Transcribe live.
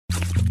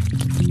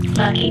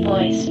Lucky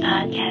Boys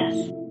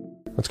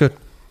Podcast. That's good.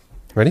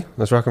 Ready?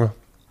 Let's rock and roll.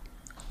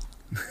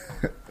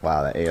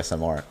 Wow, that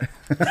ASMR.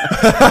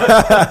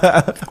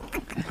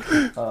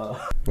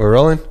 We're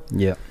rolling?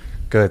 Yeah.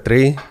 Good.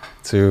 3,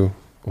 2,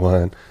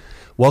 1.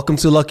 Welcome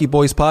to Lucky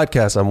Boys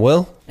Podcast. I'm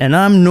Will. And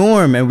I'm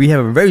Norm, and we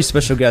have a very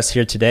special guest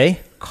here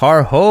today,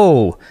 Car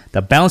Ho,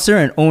 the bouncer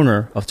and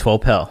owner of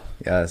 12 Pel.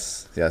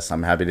 Yes,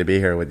 I'm happy to be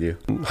here with you.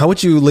 How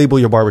would you label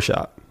your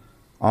barbershop?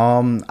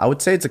 I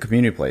would say it's a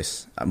community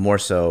place. More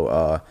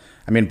so,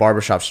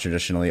 barbershops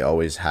traditionally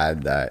always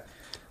had that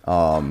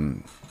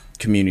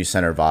community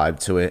center vibe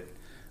to it.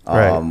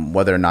 Right.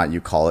 Whether or not you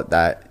call it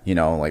that,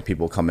 like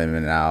people come in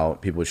and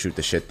out, people shoot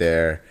the shit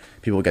there,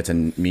 people get to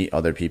meet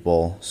other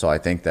people. So I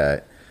think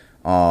that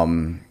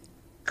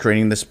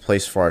creating this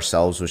place for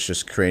ourselves was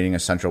just creating a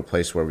central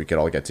place where we could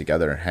all get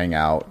together, hang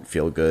out,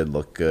 feel good,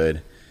 look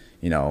good,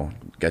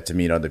 get to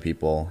meet other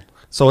people.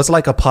 So it's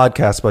like a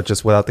podcast, but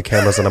just without the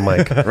cameras and a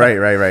mic.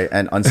 Right.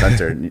 And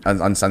uncensored,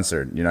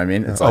 uncensored. You know what I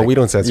mean? It's we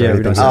don't censor anything.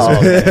 We don't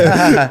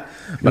censor.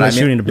 But I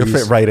mean, you'll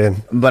fit right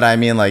in. But I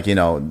mean,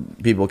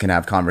 people can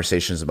have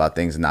conversations about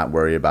things and not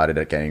worry about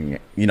it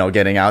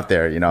getting out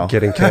there,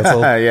 Getting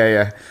canceled.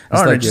 Yeah.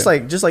 It's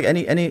Just like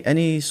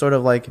any sort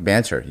of like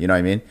banter, you know what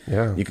I mean?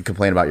 Yeah. You could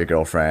complain about your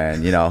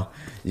girlfriend,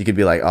 you could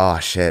be like, oh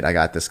shit, I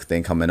got this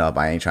thing coming up,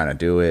 I ain't trying to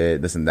do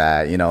it, this and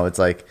that, it's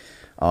like,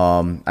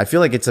 I feel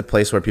like it's a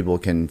place where people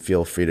can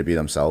feel free to be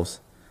themselves.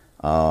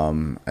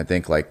 I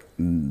think like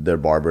their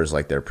barber's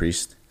like their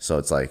priest. So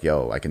it's like,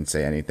 I can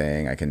say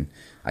anything. I can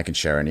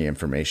share any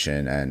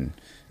information, and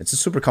it's a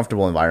super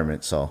comfortable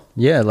environment. So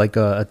Yeah, like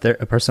a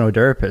personal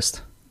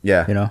therapist.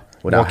 yeah,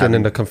 Walking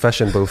in the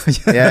confession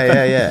booth.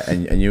 yeah.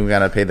 And you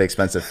gotta pay the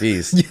expensive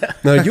fees. Yeah.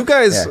 No, you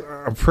guys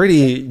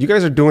you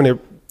guys are doing it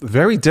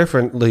very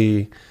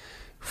differently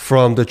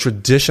from the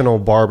traditional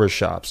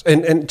barbershops.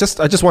 And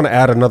I just want to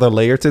add another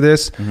layer to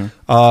this.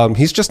 Mm-hmm.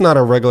 He's just not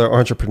a regular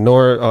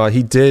entrepreneur.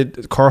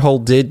 Car Ho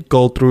did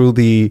go through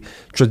the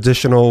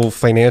traditional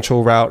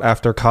financial route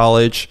after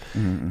college.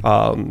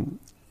 Mm-hmm.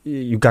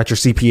 You got your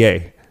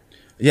CPA.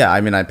 Yeah,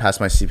 I passed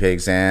my CPA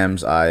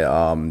exams. I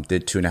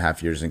did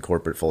 2.5 years in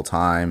corporate full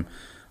time.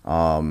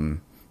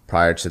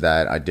 Prior to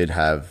that, I did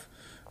have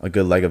a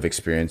good leg of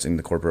experience in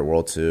the corporate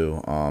world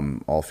too.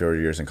 All 4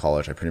 years in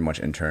college, I pretty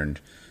much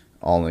interned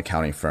all in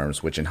accounting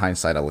firms, which in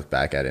hindsight, I look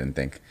back at it and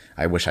think,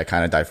 I wish I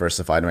kind of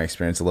diversified my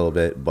experience a little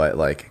bit, but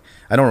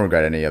I don't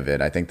regret any of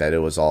it. I think that it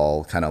was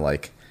all kind of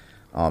it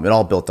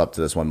all built up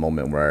to this one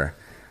moment where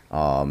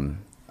I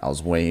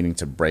was waiting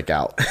to break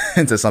out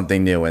into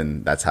something new,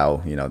 and that's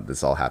how,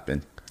 this all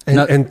happened.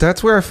 And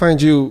that's where I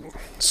find you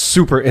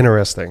super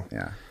interesting.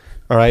 Yeah.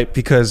 All right.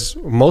 Because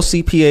most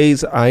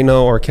CPAs I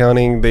know or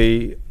accounting,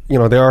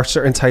 there are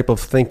certain type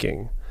of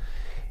thinking.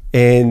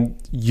 And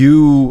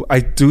I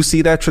do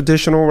see that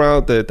traditional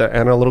route, the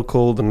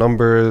analytical, the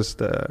numbers,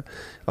 the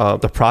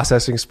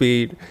processing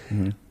speed.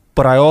 Mm-hmm.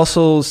 But I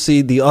also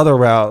see the other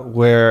route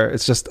where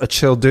it's just a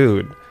chill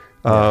dude,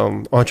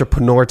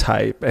 entrepreneur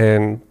type,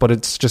 but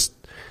it's just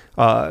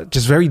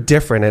very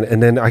different.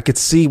 And then I could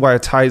see why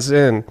it ties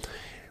in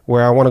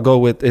where I want to go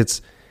with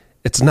it's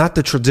not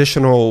the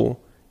traditional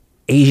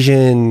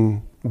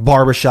Asian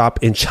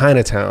barbershop in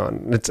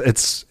Chinatown.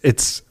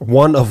 It's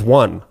one of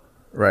one.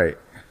 Right.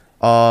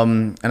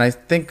 And I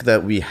think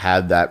that we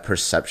had that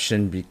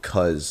perception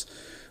because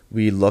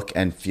we look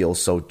and feel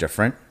so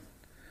different.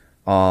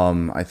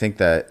 I think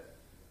that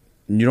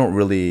you don't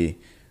really,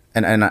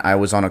 and I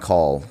was on a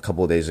call a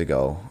couple of days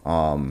ago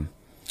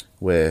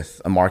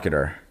with a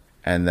marketer,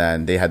 and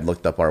then they had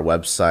looked up our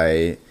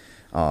website.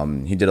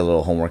 He did a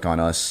little homework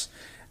on us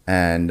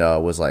and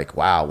was like,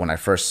 wow, when I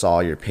first saw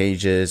your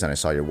pages and I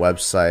saw your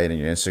website and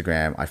your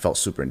Instagram, I felt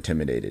super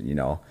intimidated,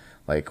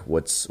 Like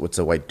what's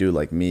a white dude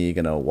like me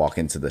gonna walk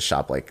into the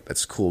shop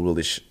that's cool,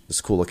 really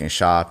this cool looking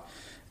shop,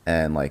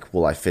 and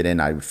will I fit in?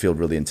 I would feel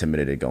really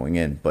intimidated going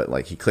in. But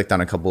he clicked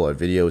on a couple of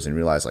videos and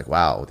realized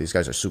wow, these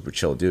guys are super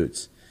chill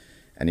dudes,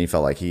 and he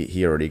felt like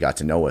he already got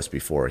to know us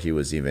before he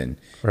was even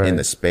in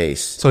the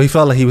space. So he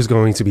felt like he was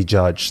going to be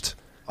judged,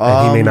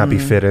 and he may not be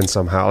fit in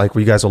somehow. Like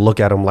you guys will look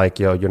at him like,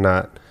 yo, you're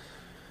not.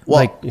 Well,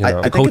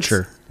 I think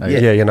culture.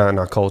 You're not in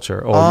our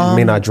culture, or you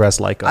may not dress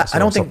like us. I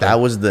don't think that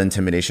was the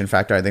intimidation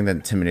factor. I think the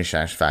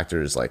intimidation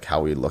factor is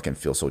how we look and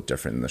feel so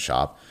different in the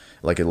shop.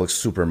 It looks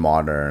super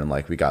modern.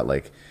 We got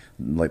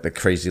the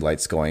crazy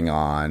lights going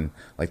on.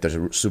 There's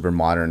a super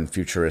modern,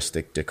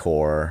 futuristic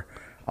decor.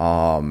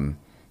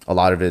 A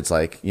lot of it's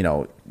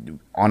on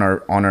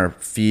our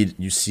feed,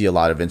 you see a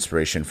lot of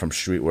inspiration from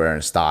streetwear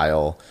and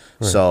style.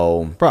 Right.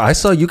 So, bro, I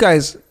saw you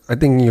guys. I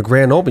think in your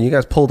grand open, you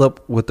guys pulled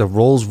up with the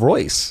Rolls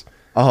Royce.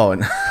 Oh,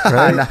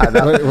 right?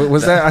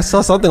 Was that? I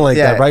saw something like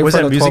that. Right? Was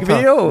it a music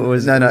video?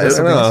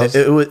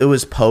 It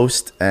was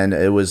post, and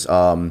it was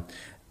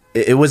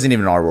it wasn't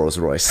even our Rolls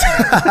Royce.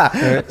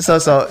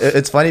 So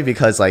it's funny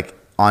because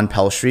on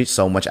Pell Street,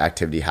 so much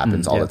activity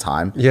happens all the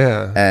time.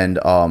 Yeah, and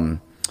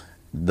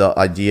the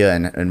idea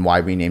and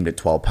why we named it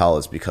 12 Pel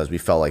is because we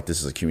felt like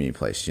this is a community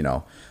place.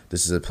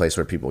 This is a place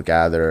where people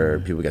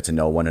gather, people get to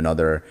know one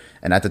another.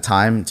 And at the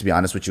time, to be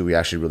honest with you, we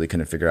actually really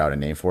couldn't figure out a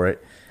name for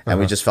it. And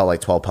we just felt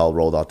like 12 Pel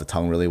rolled off the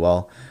tongue really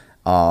well.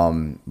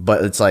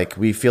 But it's like,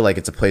 we feel like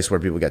it's a place where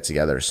people get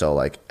together. So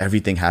like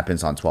everything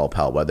happens on 12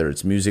 Pel, whether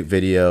it's music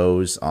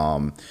videos,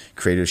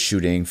 creative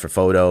shooting for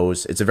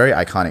photos. It's a very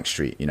iconic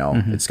street, you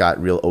know. It's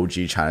got real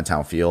OG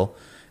Chinatown feel.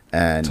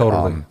 And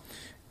Totally.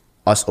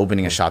 us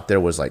opening a shop there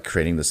was like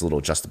creating this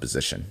little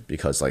juxtaposition,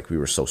 because like we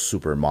were so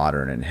super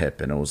modern and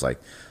hip, and it was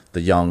like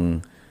the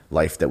young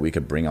life that we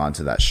could bring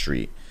onto that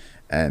street.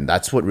 And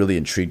that's what really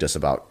intrigued us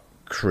about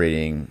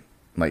creating,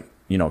 like,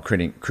 you know,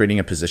 creating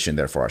a position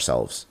there for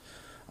ourselves.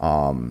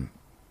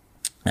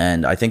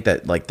 And I think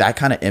that like that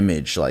kind of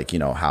image, like, you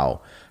know,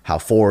 how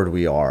forward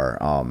we are,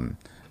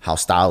 how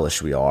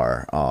stylish we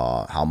are,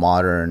 how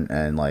modern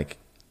and like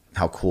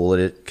how cool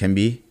it can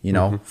be, you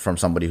know, from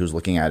somebody who's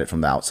looking at it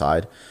from the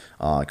outside,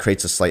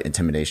 creates a slight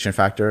intimidation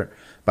factor.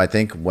 But I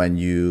think when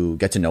you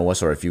get to know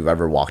us, or if you've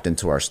ever walked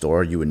into our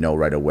store, you would know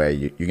right away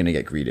you're going to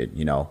get greeted,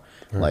 you know.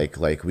 Like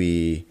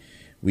we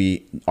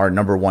our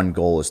number one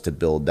goal is to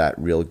build that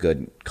real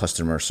good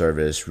customer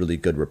service, really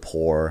good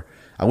rapport.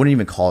 I wouldn't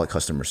even call it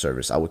customer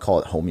service. I would call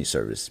it homie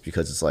service,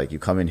 because it's like you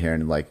come in here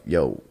and like,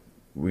 yo,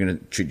 we're going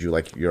to treat you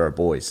like you're our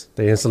boys.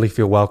 They instantly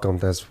feel welcome.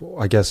 That's,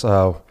 I guess,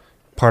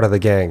 part of the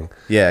gang.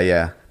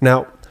 Yeah.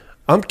 Now,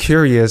 I'm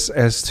curious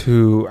as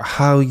to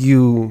how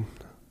you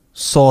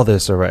saw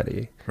this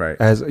already. Right.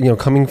 As you know,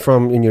 coming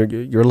from,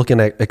 you're looking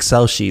at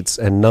Excel sheets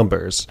and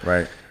numbers.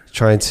 Right.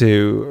 Trying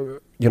to,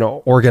 you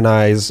know,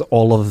 organize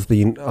all of the,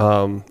 you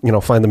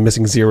know, find the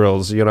missing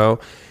zeros, you know,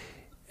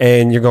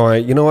 and you're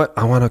going, you know what,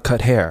 I want to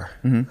cut hair.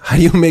 How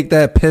do you make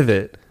that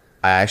pivot?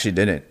 I actually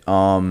didn't.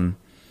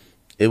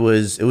 It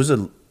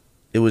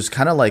was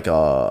kind of like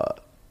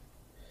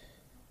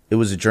it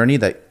was a journey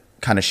that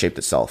kind of shaped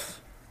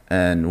itself.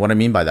 And what I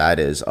mean by that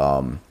is,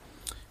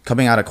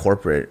 coming out of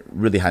corporate,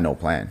 really had no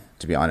plan,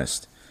 to be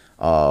honest.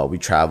 We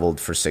traveled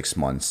for 6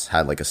 months,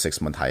 had like a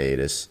 6-month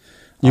hiatus.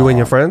 You and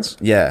your friends?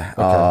 Yeah.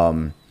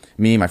 Okay.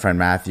 Me, my friend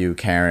Matthew,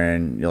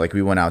 Karen, you know, like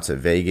we went out to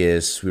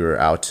Vegas. We were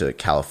out to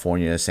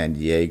California, San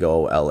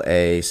Diego,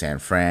 LA, San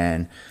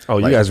Fran. Oh,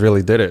 like, you guys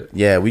really did it.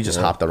 Yeah, we just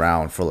hopped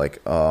around for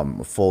like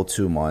a full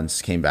 2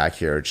 months, came back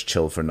here, just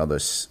chilled for another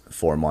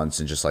 4 months,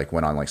 and just like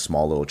went on like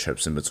small little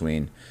trips in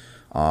between.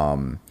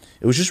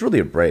 It was just really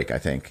a break, I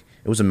think.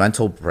 It was a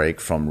mental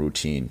break from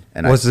routine.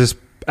 And Was this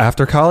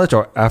after college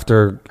or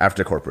after?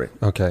 after corporate.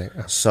 Okay.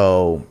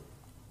 So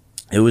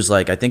it was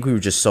like, I think we were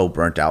just so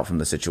burnt out from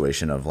the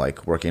situation of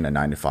like working a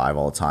 9 to 5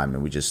 all the time,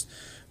 and we just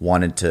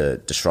wanted to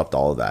disrupt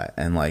all of that.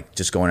 And like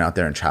just going out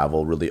there and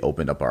travel really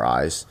opened up our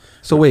eyes.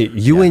 So wait,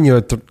 you and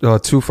your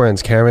two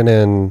friends, Karen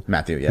and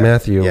Matthew, yeah.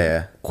 Matthew,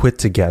 Yeah. quit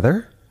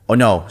together? Oh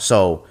no,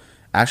 so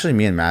actually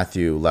me and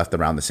Matthew left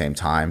around the same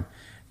time.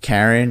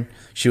 Karen,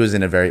 she was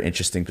in a very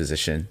interesting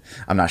position.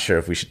 I'm not sure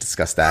if we should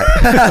discuss that.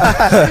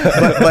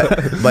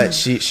 but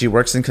she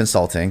works in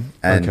consulting,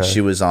 and Okay. she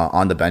was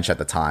on the bench at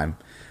the time.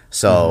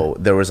 So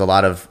there was a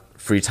lot of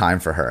free time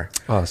for her.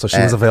 Oh, so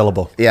she was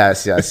available.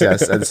 Yes.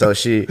 And so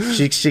she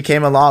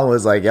came along and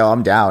was like, yo,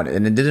 I'm down.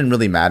 And it didn't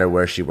really matter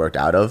where she worked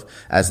out of,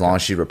 as long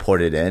as she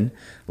reported in.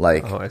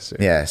 Like, Oh, I see.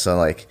 Yeah. So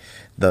like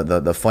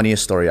the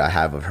funniest story I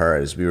have of her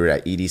is we were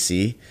at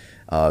EDC,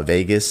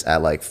 Vegas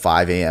at like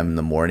 5 a.m. in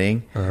the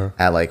morning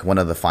at like one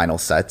of the final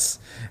sets.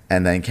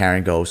 And then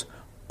Karen goes,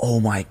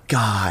 oh my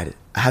God,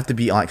 I have to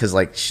be on, because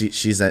like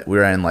we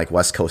were in like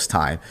West Coast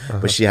time,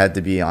 but she had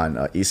to be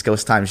on East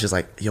Coast time. She's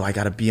like, yo, I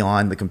gotta be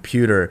on the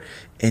computer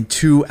in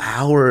 2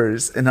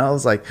 hours. And I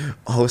was like,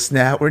 oh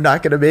snap, we're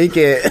not gonna make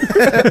it.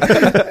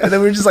 And then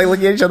we were just like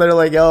looking at each other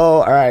like, yo,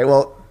 all right,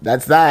 well,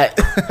 that's that.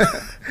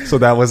 So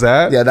that was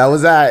that? Yeah, that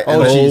was that.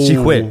 Oh, And she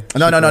quit.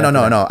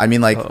 no. I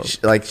mean,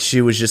 like,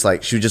 she was just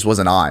like, she just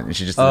wasn't on, and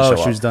she just didn't show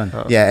She up. was done.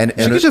 Yeah, and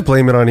She could just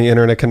blame it on the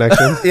internet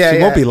connection. Yeah, she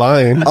yeah. won't be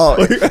lying. Oh,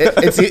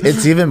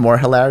 it's even more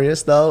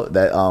hilarious though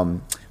that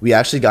we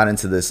actually got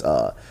into this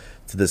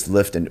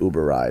Lyft and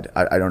Uber ride.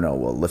 I don't know,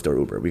 well, Lyft or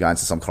Uber. We got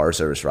into some car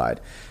service ride,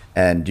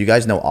 and do you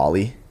guys know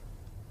Ollie,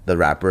 the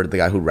rapper, the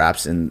guy who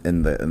raps in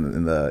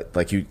the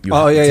like you?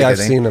 Oh, yeah, take I've a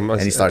thing, seen him.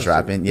 and he starts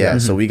rapping. Yeah,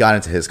 so we got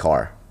into his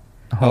car.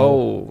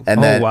 Oh.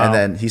 And then wow. and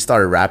then he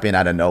started rapping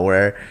out of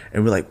nowhere,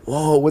 and we're like,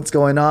 whoa, what's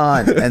going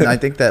on? And I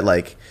think that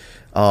like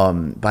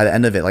by the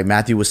end of it, like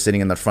Matthew was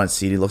sitting in the front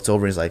seat. He looked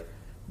over and he's like,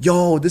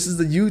 yo, this is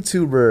the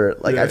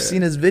YouTuber. Like, Yeah. I've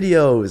seen his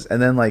videos. And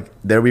then like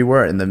there we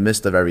were in the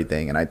midst of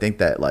everything. And I think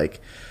that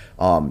like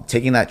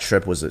taking that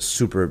trip was a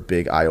super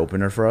big eye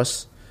opener for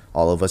us,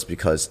 all of us,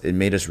 because it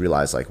made us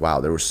realize like,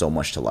 wow, there was so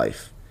much to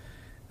life.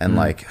 And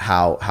like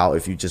how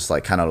if you just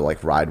like kind of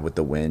like ride with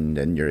the wind,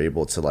 and you're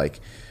able to like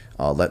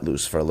let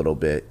loose for a little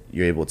bit,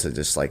 you're able to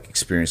just like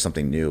experience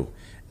something new,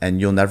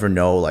 and you'll never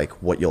know like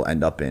what you'll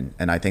end up in.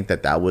 And I think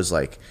that that was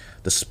like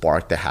the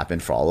spark that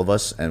happened for all of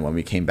us. And when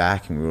we came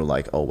back and we were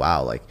like, oh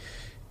wow, like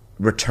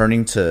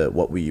returning to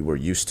what we were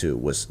used to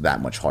was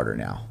that much harder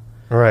now.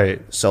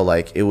 Right. So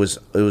like it was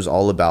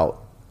all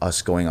about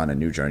us going on a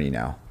new journey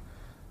now.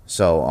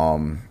 So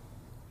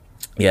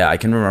yeah, I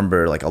can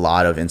remember like a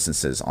lot of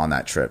instances on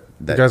that trip.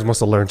 You That guys must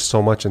have learned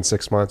so much in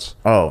 6 months,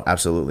 oh,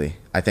 absolutely.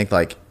 I think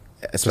like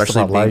just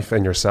especially about life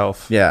and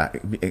yourself. yeah,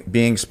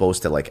 being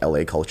exposed to like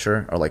LA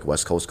culture or like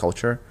West Coast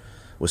culture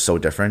was so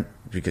different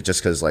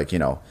because like, you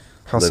know,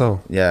 How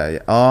so? Yeah,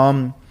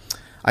 yeah.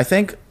 I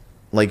think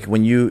like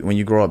when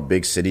you grow up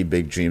big city,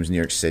 big dreams, New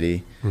York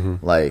City,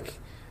 like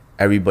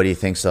everybody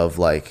thinks of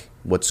like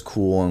what's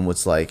cool and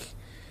what's like,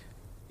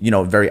 you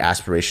know, very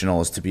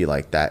aspirational is to be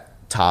like that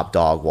top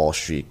dog Wall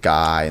Street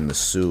guy in the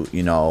suit,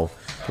 you know,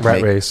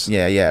 Rat race.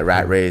 yeah,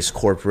 rat race,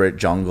 corporate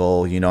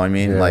jungle, you know what I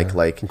mean? Yeah.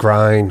 Like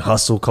grind,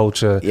 hustle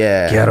culture.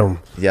 yeah, Get them.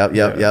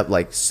 Yep.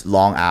 Like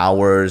long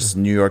hours,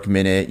 New York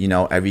minute, you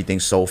know,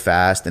 everything's so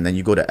fast. And then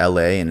you go to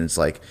LA and it's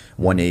like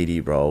 180,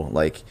 bro.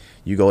 Like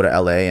you go to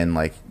LA and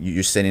like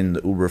you're sitting in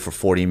the Uber for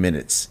 40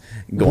 minutes.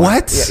 Going,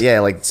 What? Yeah,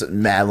 like it's a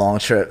mad long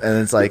trip.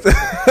 And it's like,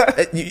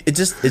 it's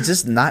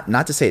just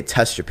not to say it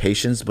tests your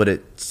patience, but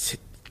it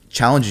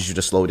challenges you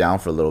to slow down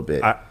for a little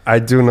bit. I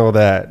do know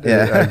that.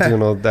 Yeah. I do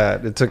know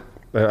that. It took.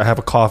 I have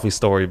a coffee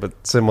story, but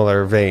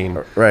similar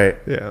vein. Right.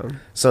 Yeah.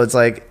 So it's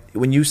like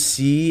when you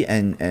see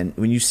and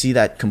when you see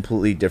that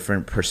completely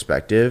different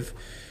perspective,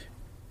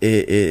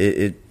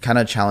 it kind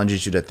of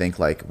challenges you to think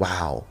like,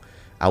 wow,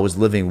 I was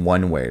living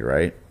one way,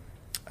 right?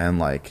 And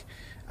like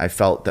I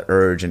felt the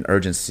urge and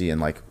urgency and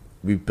like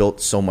we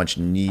built so much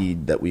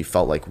need that we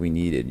felt like we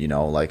needed, you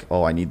know, like,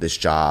 oh, I need this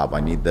job, I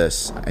need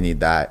this, I need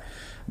that.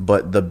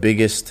 But the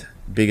biggest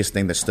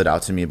thing that stood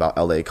out to me about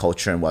LA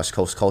culture and West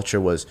Coast culture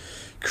was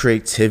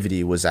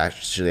creativity was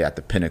actually at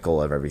the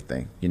pinnacle of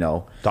everything, you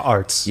know? The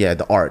arts. Yeah,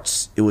 the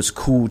arts. It was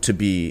cool to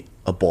be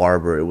a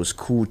barber. It was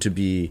cool to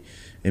be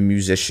a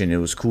musician. It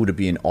was cool to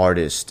be an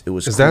artist. It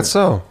was Is cool. that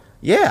so?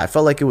 Yeah, I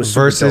felt like it was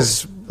super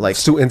Versus dope. Like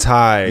suit and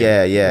tie.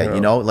 yeah, You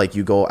you know, like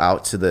you go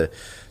out to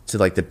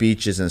like the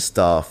beaches and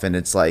stuff and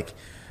it's like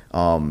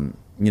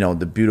you know,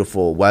 the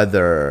beautiful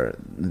weather,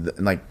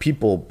 like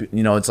people,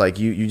 you know, it's like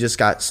you just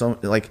got so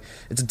like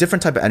it's a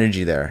different type of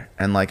energy there.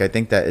 And like I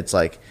think that it's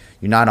like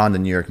you're not on the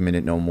New York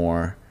minute no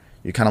more.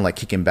 You're kind of like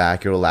kicking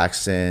back, you're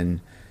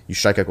relaxing, you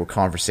strike up a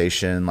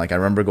conversation. Like I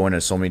remember going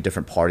to so many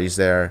different parties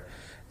there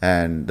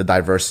and the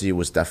diversity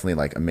was definitely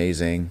like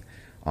amazing.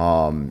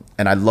 And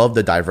I love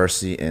the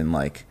diversity in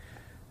like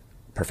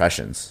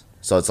professions.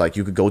 So it's like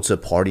you could go to a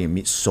party and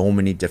meet so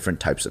many different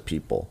types of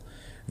people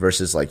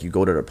versus like you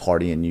go to a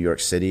party in New York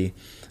City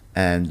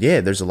and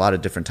yeah, there's a lot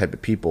of different type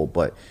of people,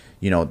 but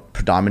you know,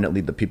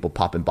 predominantly the people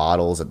popping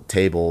bottles at the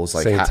tables,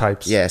 like Same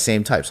types. Yeah,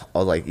 same types.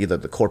 Or like either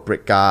the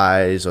corporate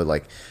guys or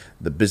like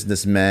the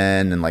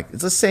businessmen and like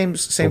it's the same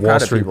Wall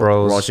crowd of Street people.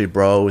 bros. Wall Street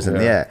bros and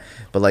Yeah. yeah.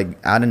 But like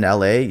out in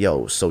LA,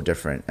 yo, so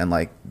different. And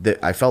like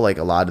I felt like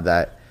a lot of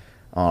that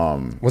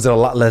Was it a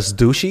lot less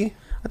douchey?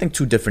 I think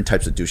two different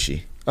types of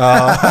douchey.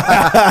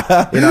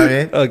 You know what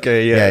I mean?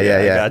 Okay, yeah,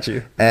 I got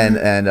you. And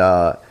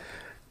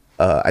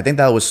I think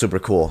that was super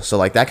cool. So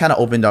like that kind of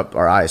opened up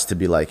our eyes to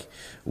be like,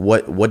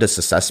 what does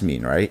success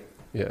mean, right?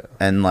 Yeah.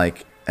 And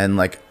like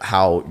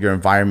how your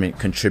environment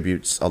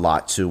contributes a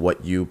lot to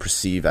what you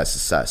perceive as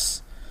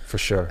success. For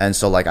sure. And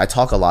so like I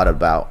talk a lot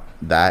about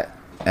that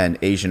and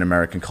Asian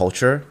American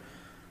culture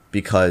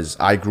because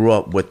I grew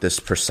up with this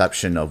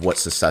perception of what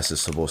success is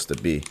supposed to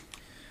be.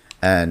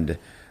 And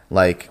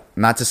like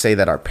not to say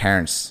that our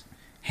parents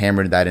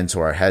hammered that into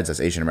our heads as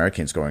Asian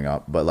Americans growing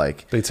up, but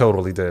like They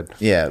totally did.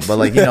 yeah, but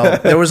like, you know,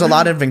 there was a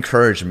lot of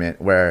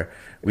encouragement where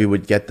we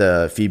would get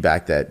the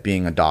feedback that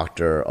being a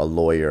doctor, a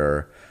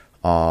lawyer,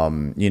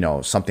 you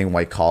know, something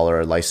white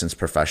collar, licensed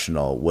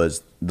professional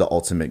was the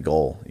ultimate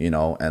goal, you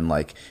know, and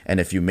like,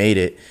 and if you made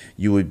it,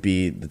 you would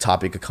be the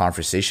topic of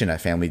conversation at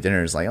family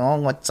dinners, like, oh,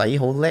 what's you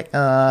know,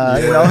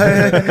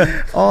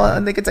 oh,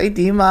 nigga,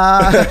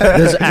 dima.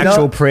 There's You know?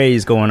 actual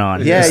praise going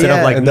on. Yeah, Instead yeah.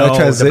 of like, And no,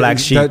 that, the black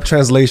sheep. that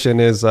translation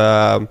is,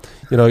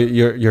 you know,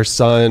 your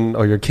son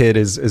or your kid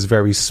is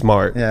very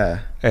smart. Yeah.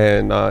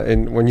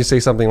 And when you say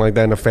something like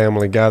that in a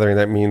family gathering,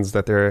 that means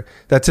that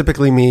that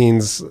typically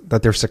means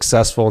that they're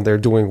successful and they're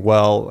doing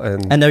well,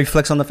 and And that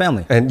reflects on the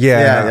family.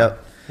 yeah.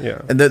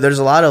 And there's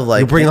a lot of like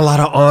You bring a lot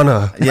of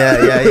honor.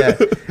 yeah.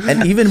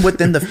 And even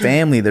within the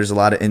family, there's a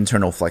lot of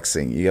internal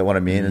flexing. You get what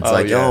I mean? It's Oh,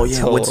 like, yeah, oh yeah,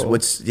 total.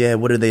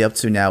 what are they up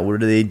to now? What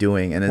are they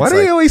doing? And it's Why do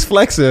like, they always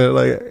flex it?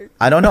 Like,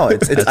 I don't know.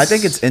 It's I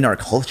think it's in our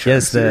culture.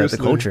 Yes, the Seriously.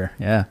 culture.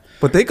 Yeah.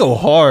 but they go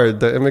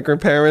hard. The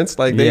immigrant parents,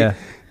 like Yeah.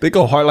 they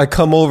go hard. Like,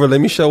 come over, let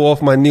me show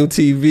off my new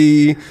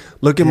TV.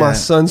 Look at my Yeah.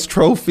 son's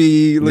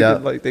trophy. Look Yeah.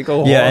 at like they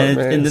go Yeah, hard, and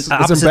man. in the It's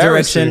opposite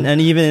embarrassing. direction,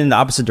 and even in the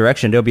opposite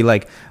direction, they'll be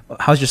like,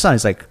 "How's your son?"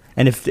 It's like,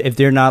 and if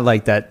they're not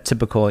like that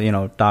typical, you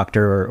know,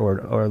 doctor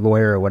or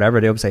lawyer or whatever,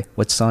 they'll say,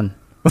 "What son?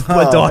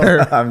 What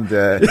daughter?" I'm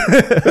dead.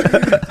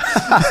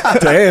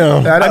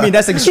 Damn. I mean,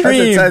 that's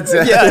extreme. That's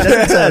intense,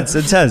 yeah, that's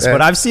intense.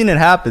 But I've seen it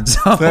happen.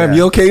 So. Damn,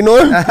 you okay,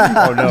 Norm?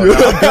 Oh no,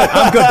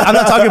 I'm good. I'm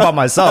not talking about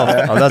myself.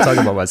 I'm not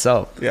talking about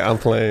myself. Yeah, I'm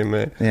playing,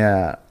 man.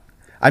 Yeah.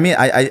 I mean,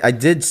 I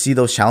did see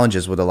those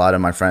challenges with a lot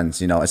of my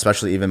friends, you know,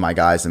 especially even my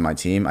guys in my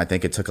team. I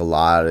think it took a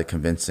lot of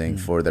convincing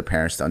for their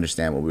parents to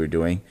understand what we were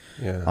doing.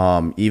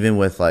 Yeah. Even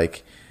with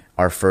like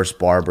our first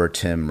barber,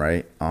 Tim,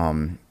 right?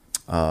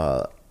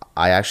 I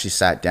actually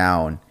sat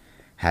down,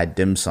 had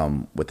dim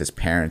sum with his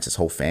parents, his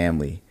whole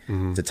family,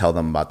 to tell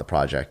them about the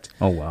project.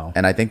 Oh, wow.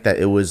 And I think that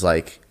it was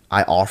like,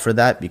 I offer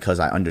that because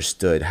I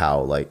understood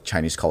how like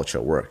Chinese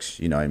culture works.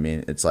 You know what I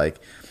mean? It's like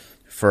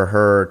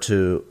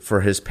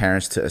for his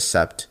parents to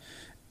accept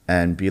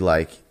and be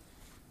like,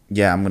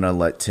 yeah, I'm gonna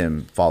let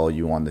Tim follow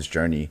you on this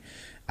journey.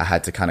 I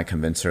had to kind of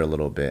convince her a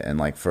little bit. And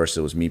like, first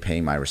it was me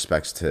paying my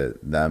respects to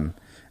them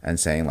and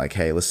saying like,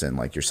 hey, listen,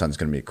 like your son's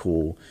gonna be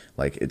cool.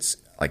 Like, it's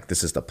like,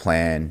 this is the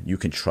plan. You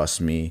can trust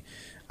me.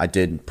 I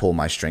did pull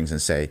my strings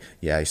and say,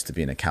 yeah, I used to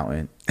be an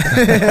accountant.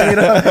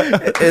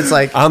 It's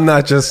like, I'm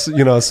not just,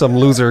 some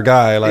loser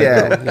guy. Like,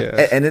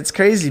 yeah. And it's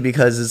crazy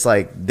because it's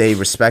like, they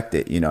respect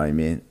it, you know what I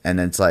mean? And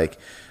it's like,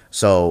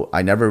 so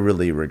I never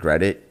really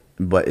regret it,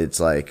 but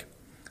it's like,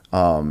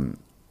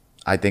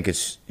 I think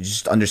it's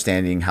just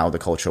understanding how the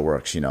culture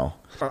works,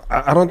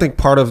 I don't think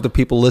part of the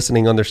people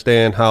listening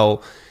understand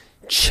how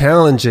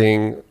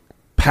challenging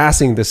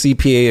passing the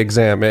CPA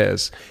exam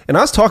is. And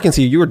I was talking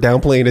to you, you were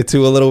downplaying it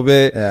too a little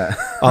bit. Yeah.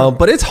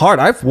 But it's hard.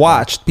 I've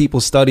watched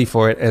people study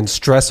for it and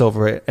stress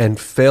over it and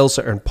fail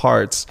certain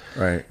parts.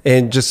 Right.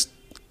 And just,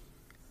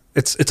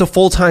 it's a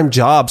full-time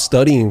job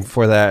studying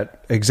for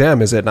that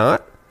exam, is it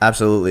not?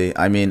 Absolutely.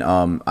 I mean,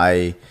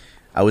 I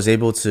was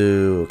able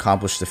to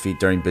accomplish the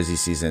feat during busy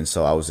season,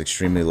 so I was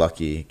extremely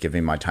lucky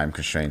given my time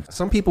constraints.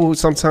 Some people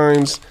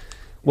sometimes,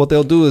 what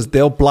they'll do is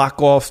they'll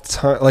block off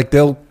time, like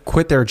they'll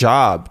quit their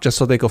job just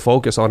so they can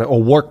focus on it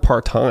or work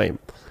part-time.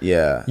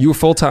 Yeah. You were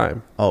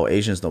full-time. Oh,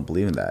 Asians don't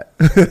believe in that.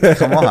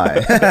 Come on.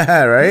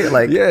 Right?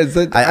 Like, yeah,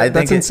 I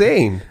that's think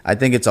insane. I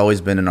think it's always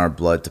been in our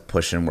blood to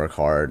push and work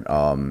hard,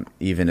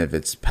 even if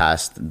it's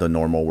past the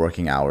normal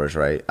working hours,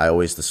 right? I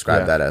always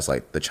describe that as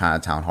like the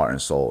Chinatown heart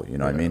and soul, you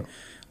know what I mean?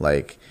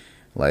 Like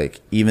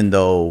even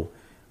though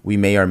we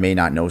may or may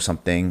not know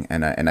something,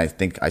 and I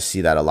think I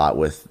see that a lot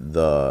with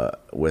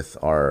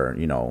our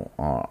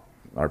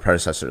our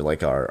predecessors, like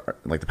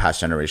the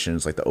past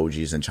generations, like the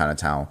OGs in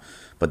Chinatown,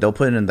 but they'll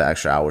put in the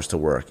extra hours to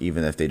work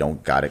even if they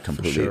don't got it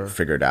completely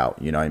figured out.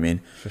 You know what I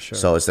mean? For sure.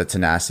 So it's that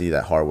tenacity,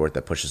 that hard work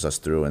that pushes us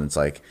through, and it's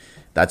like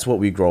that's what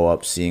we grow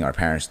up seeing our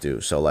parents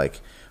do. So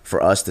like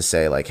for us to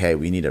say like, hey,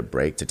 we need a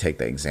break to take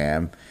the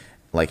exam.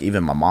 Like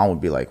even my mom would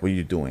be like, "What are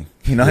you doing?"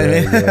 You know what I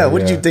mean?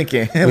 What are you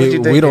thinking?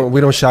 We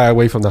don't shy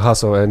away from the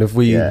hustle, and if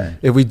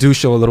we do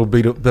show a little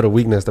bit of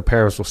weakness, the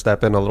parents will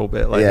step in a little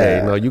bit. Like,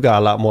 hey, no, you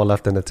got a lot more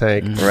left in the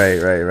tank. Right.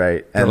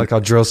 They're And like our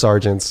drill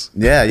sergeants.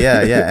 Yeah.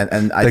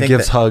 And I that think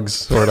gives hugs,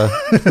 sort of.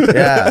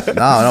 Yeah,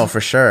 no,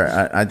 for sure.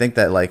 I think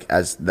that like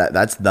as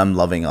that's them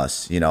loving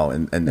us,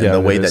 and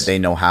the way that they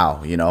know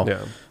how,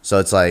 Yeah. So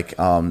it's like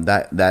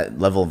that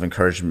level of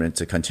encouragement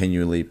to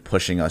continually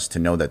pushing us to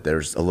know that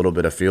there's a little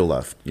bit of fuel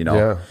left,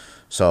 Yeah.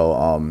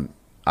 So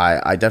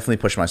I definitely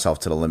pushed myself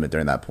to the limit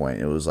during that point.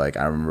 It was like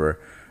I remember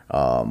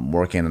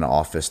working in an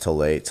office till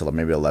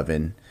maybe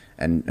 11,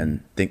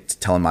 and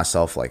telling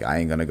myself like I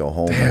ain't gonna go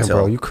home. Damn, until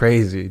bro, you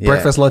crazy. Yeah.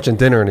 Breakfast, lunch, and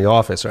dinner in the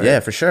office, right? Yeah,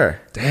 for sure.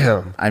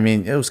 Damn. I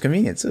mean, it was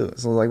convenient too.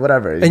 So like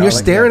whatever. And you're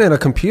staring at a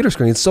computer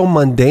screen. It's so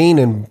mundane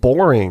and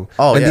boring.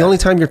 Oh, and yeah. the only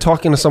time you're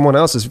talking to someone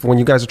else is when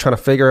you guys are trying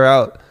to figure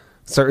out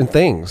certain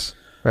things,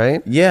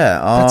 right? Yeah.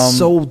 That's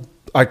so.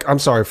 I'm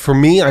sorry. For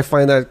me, I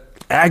find that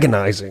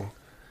agonizing.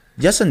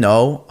 Yes and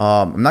no.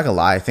 I'm not gonna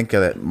lie. I think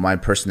that my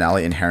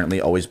personality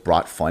inherently always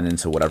brought fun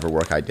into whatever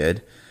work I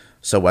did.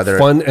 So whether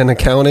Fun and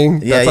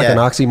accounting, that's like an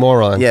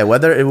oxymoron. Yeah,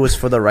 whether it was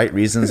for the right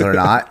reasons or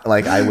not,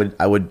 like I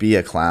would be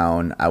a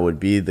clown. I would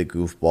be the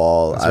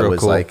goofball. That's I real was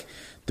cool. like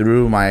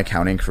through my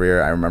accounting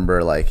career. I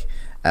remember like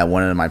at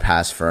one of my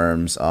past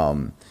firms,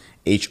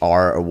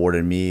 HR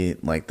awarded me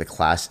like the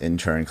class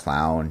intern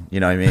clown.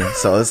 You know what I mean?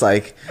 So it's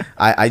like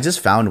I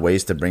just found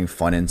ways to bring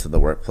fun into the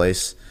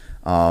workplace,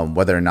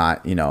 whether or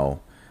not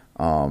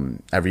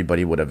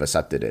everybody would have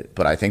accepted it.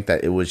 But I think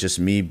that it was just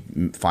me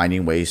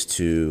finding ways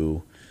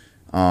to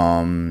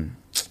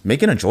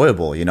make it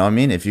enjoyable. You know what I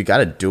mean? If you got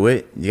to do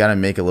it, you got to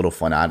make a little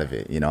fun out of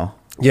it,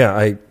 Yeah,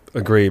 I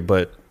agree.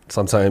 But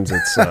sometimes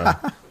it's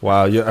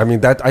wow. I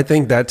mean, I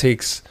think that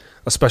takes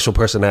a special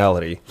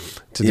personality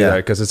to do that,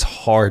 because it's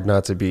hard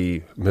not to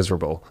be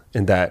miserable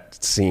in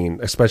that scene,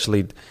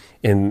 especially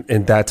in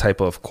that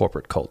type of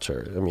corporate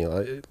culture.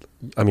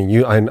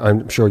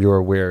 I'm sure you're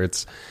aware.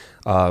 It's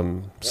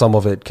some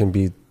of it can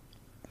be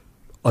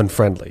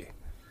unfriendly.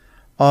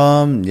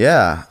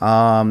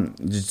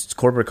 Just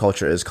corporate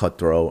culture is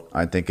cutthroat.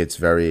 I think it's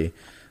very,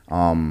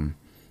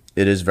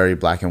 it is very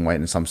black and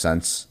white in some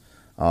sense.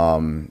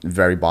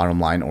 Very bottom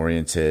line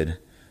oriented.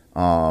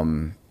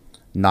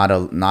 Not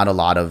a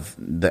lot of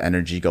the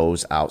energy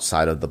goes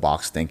outside of the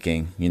box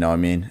thinking, you know what I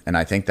mean? And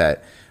I think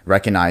that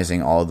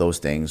recognizing all of those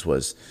things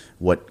was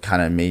what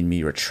kind of made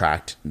me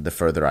retract the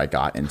further I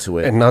got into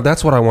it. And now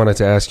that's what I wanted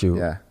to ask you.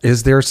 Yeah.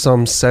 Is there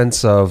some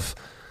sense of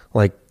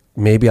like,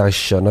 maybe I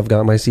shouldn't have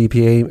got my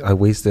CPA? I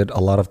wasted a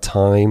lot of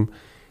time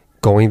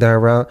going that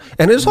route.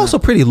 And it's also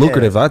pretty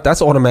lucrative.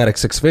 That's automatic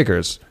 6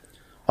 figures.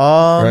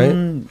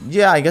 Right?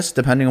 Yeah, I guess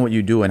depending on what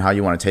you do and how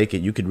you want to take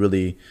it, you could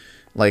really,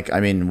 like,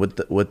 I mean,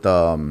 with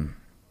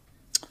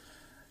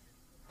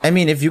I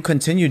mean, if you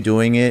continue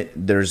doing it,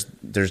 there's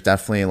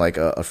definitely like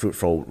a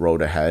fruitful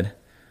road ahead.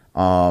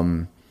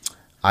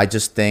 I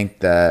just think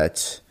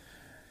that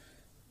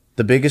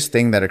the biggest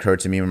thing that occurred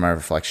to me in my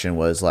reflection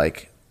was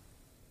like,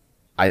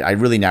 I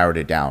really narrowed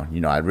it down. You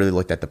know, I really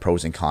looked at the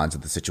pros and cons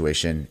of the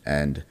situation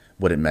and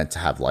what it meant to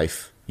have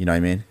life. You know what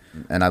I mean?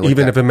 And I looked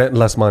Even at, if it meant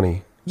less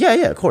money.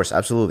 yeah, of course,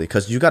 absolutely.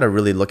 Because you got to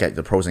really look at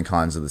the pros and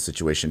cons of the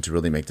situation to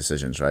really make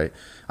decisions, right?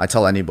 I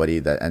tell anybody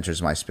that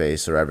enters my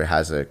space or ever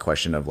has a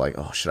question of like,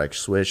 oh, should I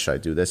switch? Should I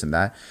do this and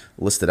that?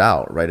 List it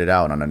out, write it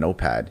out on a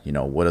notepad. You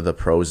know, what are the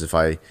pros if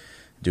I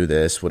do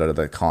this? What are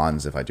the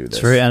cons if I do this?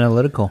 It's very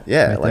analytical.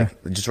 Yeah, right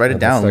like there. just write it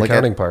That's down. the Look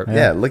accounting at part.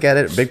 Yeah, look at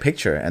it, big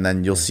picture, and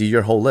then you'll see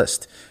your whole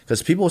list.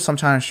 Because people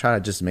sometimes try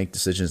to just make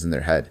decisions in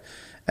their head,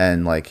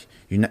 and like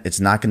it's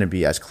not going to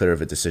be as clear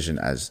of a decision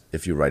as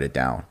if you write it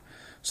down.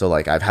 So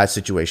like I've had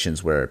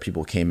situations where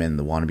people came in,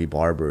 the wannabe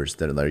barbers,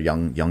 they're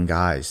young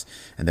guys,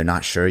 and they're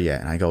not sure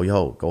yet. And I go,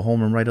 yo, go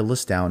home and write a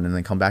list down, and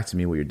then come back to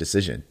me with your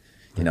decision.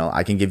 You know,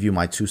 I can give you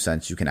my 2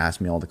 cents. You can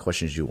ask me all the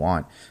questions you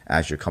want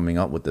as you're coming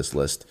up with this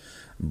list,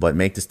 but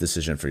make this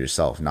decision for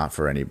yourself, not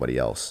for anybody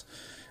else.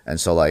 And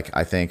so like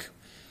I think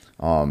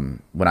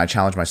when I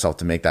challenge myself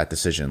to make that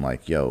decision,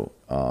 like, yo,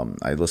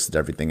 I listed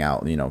everything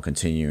out, you know,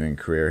 continuing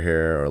career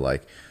here or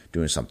like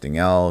doing something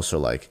else, or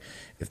like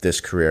if this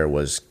career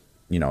was,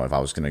 you know, if I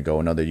was going to go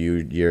another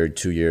year,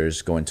 2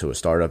 years, go into a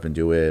startup and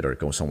do it, or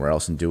go somewhere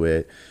else and do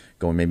it,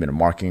 go maybe in a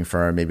marketing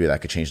firm, maybe that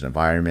could change the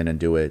environment and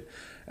do it.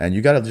 And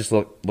you got to just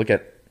look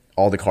at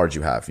all the cards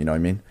you have, you know what I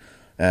mean?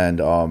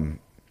 And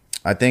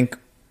I think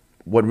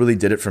what really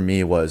did it for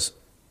me was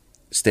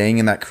staying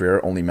in that career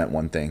only meant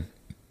one thing,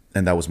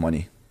 and that was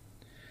money.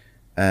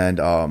 And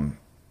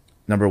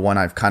number one,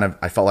 I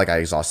felt like I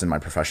exhausted my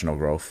professional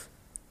growth.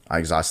 I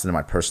exhausted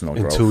my personal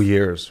In growth. 2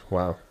 years.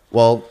 Wow.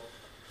 Well,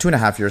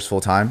 2.5 years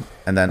full time,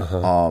 and then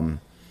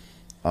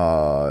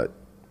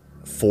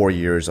 4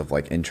 years of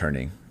like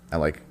interning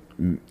and like.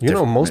 You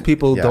know, most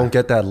people yeah. don't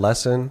get that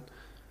lesson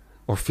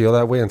or feel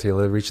that way until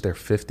they reach their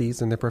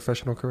 50s in their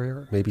professional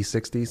career, maybe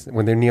 60s,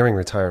 when they're nearing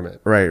retirement.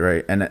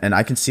 Right. And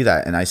I can see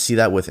that. And I see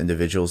that with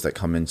individuals that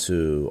come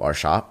into our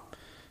shop.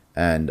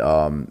 And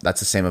that's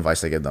the same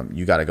advice I give them.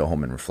 You got to go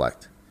home and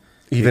reflect.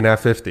 Even at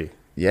 50.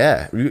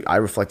 Yeah. I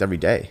reflect every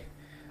day.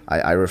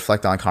 I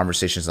reflect on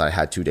conversations that I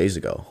had 2 days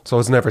ago. So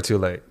it's never too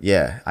late.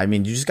 Yeah. I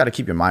mean, you just got to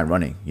keep your mind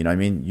running. You know what I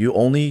mean? You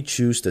only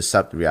choose to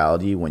accept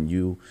reality when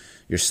you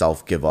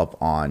yourself give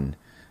up on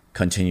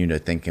continuing to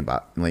think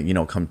about, like, you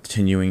know,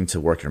 continuing to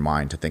work your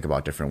mind to think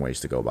about different ways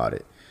to go about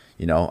it.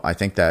 You know, I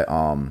think that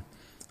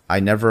I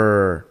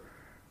never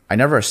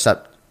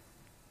accept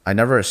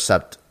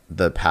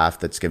the path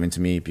that's given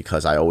to me,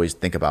 because I always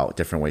think about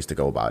different ways to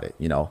go about it.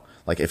 You know,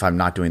 like if I'm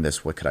not doing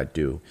this, what could I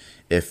do?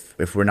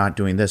 If we're not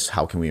doing this,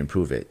 how can we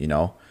improve it? You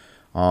know?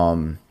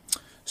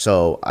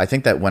 So I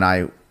think that when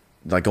I,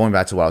 like, going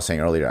back to what I was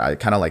saying earlier, I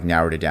kind of like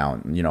narrowed it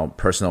down. You know,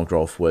 personal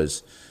growth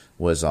was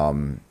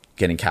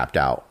getting capped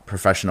out.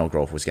 Professional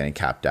growth was getting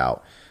capped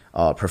out.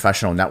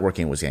 Professional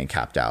networking was getting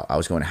capped out. I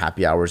was going to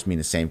happy hours, meeting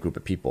the same group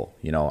of people.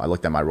 You know, I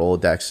looked at my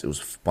Rolodex. It was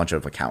a bunch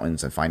of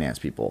accountants and finance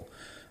people.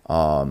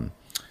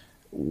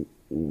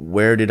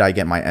 Where did I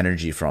get my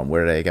energy from?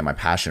 Where did I get my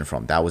passion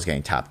from? That was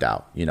getting tapped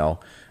out. You know,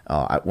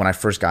 when I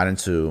first got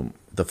into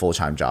the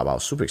full-time job, I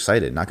was super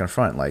excited, not gonna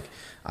front. Like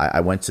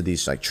I went to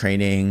these like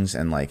trainings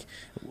and like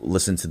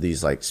listened to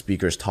these like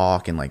speakers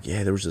talk, and like,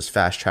 yeah, there was this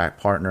fast track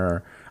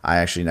partner. I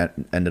actually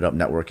ended up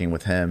networking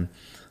with him,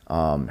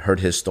 heard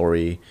his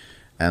story,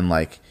 and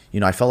like, you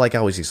know, I felt like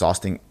I was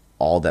exhausting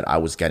all that I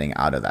was getting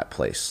out of that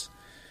place.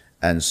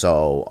 And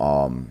so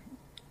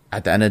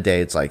at the end of the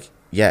day, it's like,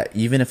 yeah,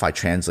 even if I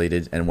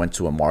translated and went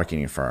to a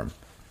marketing firm,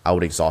 I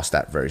would exhaust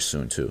that very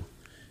soon too.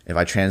 If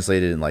I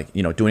translated and, like,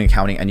 you know, doing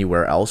accounting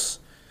anywhere else,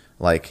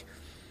 like,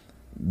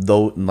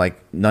 though,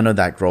 like, none of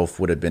that growth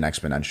would have been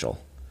exponential.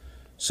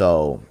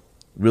 So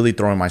really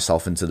throwing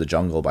myself into the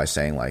jungle by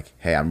saying like,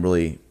 hey, I'm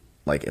really,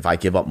 like, if I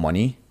give up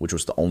money, which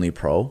was the only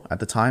pro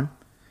at the time,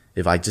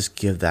 if I just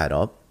give that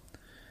up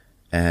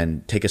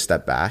and take a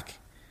step back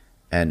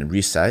and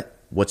reset,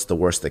 what's the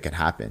worst that could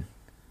happen?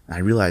 And I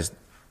realized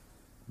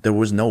there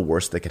was no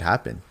worst that could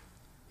happen.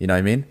 You know what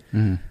I mean?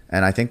 Mm-hmm.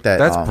 And I think that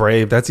that's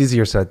brave. That's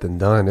easier said than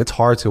done. It's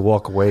hard to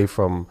walk away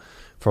from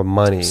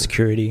money.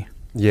 Security.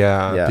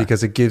 Yeah,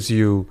 because it gives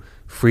you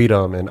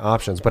freedom and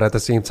options. But at the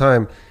same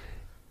time,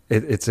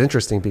 it's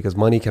interesting because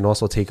money can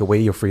also take away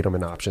your freedom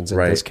and options in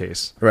this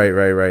case. Right.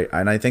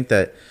 And I think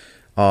that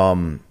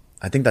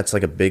that's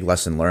like a big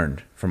lesson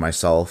learned for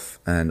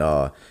myself, and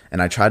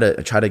I try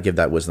to give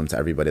that wisdom to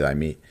everybody that I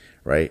meet.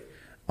 Right.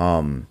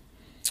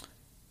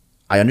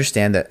 I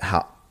understand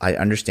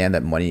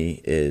that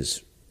money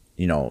is,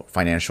 you know,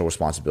 financial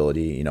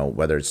responsibility, you know,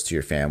 whether it's to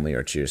your family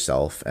or to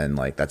yourself. And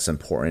like, that's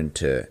important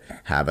to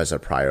have as a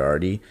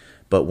priority.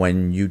 But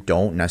when you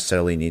don't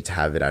necessarily need to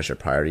have it as your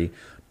priority,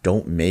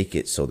 don't make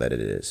it so that it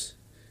is,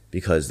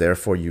 because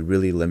therefore you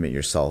really limit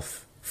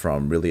yourself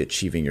from really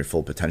achieving your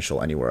full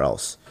potential anywhere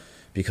else.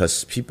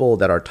 Because people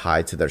that are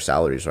tied to their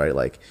salaries, right?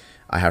 Like,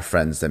 I have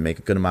friends that make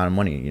a good amount of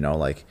money, you know,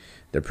 like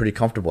they're pretty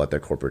comfortable at their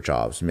corporate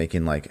jobs,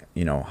 making like,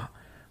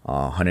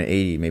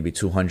 180, maybe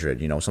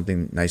 200,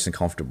 something nice and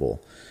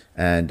comfortable.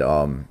 And,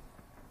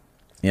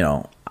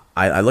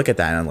 I look at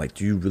that and I'm like,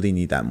 do you really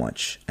need that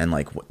much? And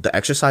like the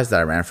exercise that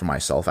I ran for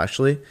myself,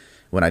 actually,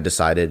 when I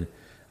decided,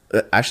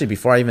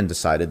 before I even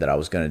decided that I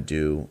was going to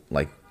do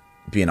like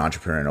be an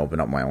entrepreneur and open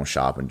up my own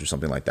shop and do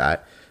something like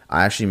that,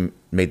 I actually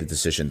made the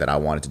decision that I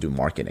wanted to do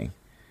marketing.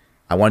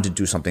 I wanted to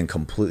do something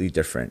completely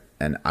different.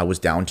 And I was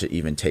down to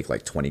even take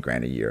like 20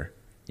 grand a year,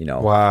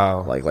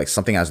 Wow. like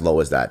something as low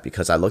as that,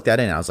 because I looked at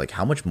it and I was like,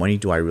 how much money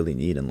do I really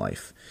need in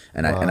life?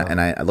 And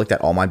I looked at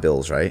all my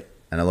bills, right?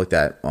 And I looked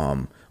at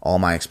all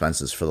my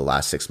expenses for the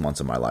last 6 months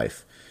of my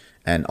life.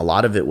 And a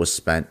lot of it was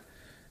spent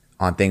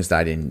on things that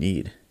I didn't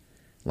need.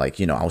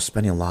 Like, I was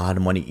spending a lot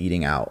of money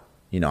eating out.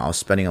 I was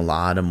spending a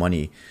lot of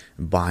money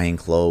buying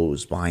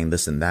clothes, buying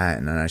this and that.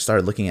 And then I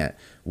started looking at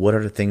what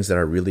are the things that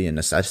are really a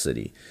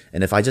necessity.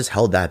 And if I just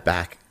held that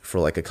back for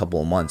like a couple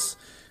of months,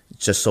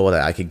 just so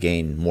that I could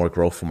gain more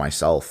growth for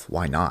myself,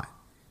 why not?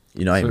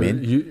 You know what I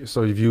mean?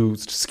 So if you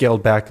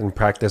scaled back and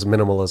practiced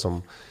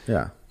minimalism,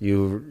 Yeah.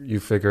 you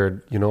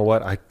figured, you know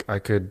what, I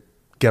could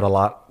get a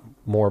lot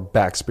more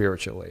back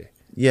spiritually.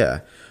 Yeah.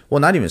 Well,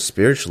 not even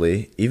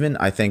spiritually. Even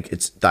I think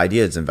the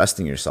idea is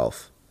investing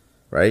yourself,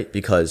 right?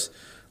 Because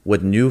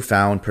with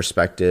newfound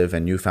perspective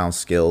and newfound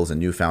skills and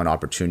newfound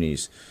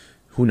opportunities,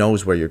 who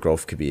knows where your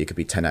growth could be? It could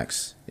be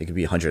 10x. It could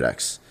be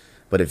 100x.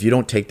 But if you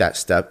don't take that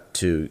step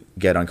to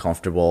get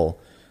uncomfortable,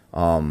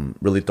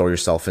 really throw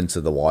yourself into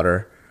the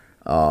water,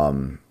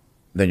 then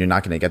you're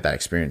not going to get that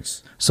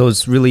experience. So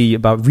it's really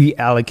about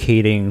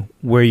reallocating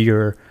where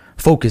your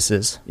focus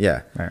is.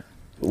 Yeah. Right.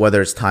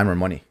 Whether it's time or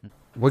money.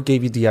 What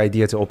gave you the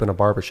idea to open a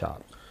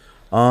barbershop?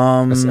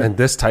 And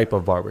this type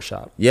of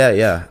barbershop?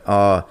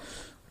 Yeah.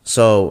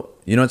 So,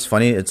 it's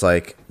funny? It's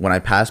like when I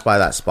passed by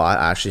that spot,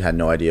 I actually had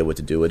no idea what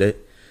to do with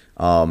it.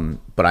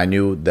 But I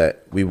knew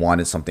that we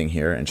wanted something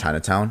here in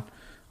Chinatown.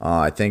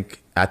 I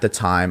think at the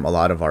time, a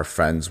lot of our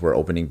friends were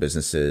opening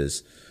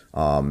businesses,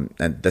 and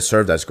that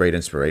served as great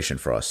inspiration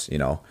for us,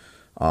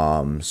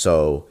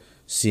 So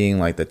seeing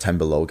like the 10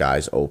 Below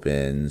guys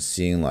open,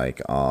 seeing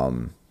like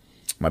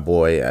my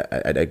boy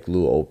at Egg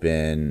Glue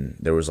open,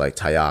 there was like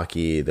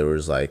Taiyaki, there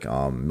was like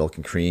Milk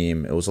and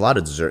Cream. It was a lot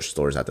of dessert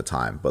stores at the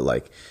time, but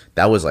like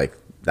that was like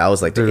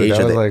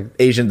the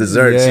Asian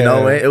desserts,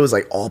 yeah. It was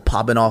like all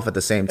popping off at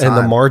the same time. And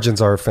the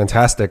margins are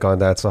fantastic on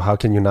that. So how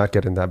can you not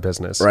get in that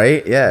business?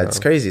 Right? Yeah, it's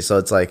crazy. So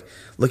it's like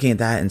looking at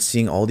that and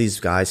seeing all these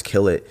guys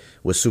kill it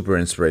was super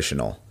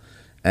inspirational.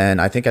 And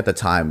I think at the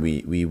time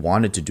we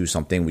wanted to do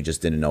something, we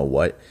just didn't know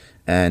what.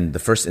 And the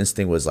first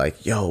instinct was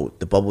like, yo,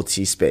 the bubble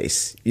tea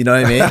space. You know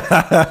what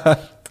I mean?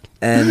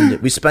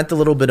 And we spent a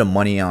little bit of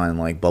money on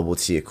like bubble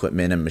tea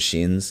equipment and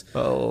machines.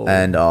 Oh.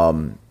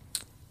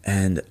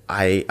 And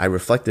I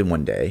reflected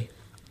one day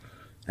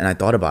and I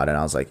thought about it. And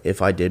I was like,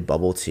 if I did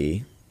bubble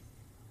tea,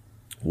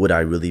 would I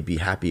really be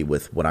happy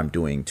with what I'm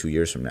doing 2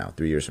 years from now,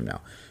 3 years from now?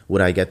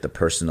 Would I get the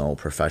personal,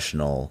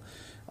 professional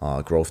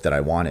growth that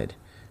I wanted?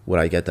 Would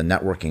I get the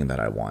networking that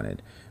I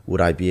wanted?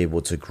 Would I be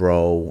able to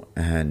grow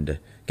and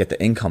get the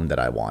income that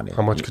I wanted?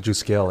 How much could you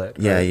scale it?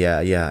 Yeah.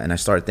 And I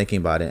started thinking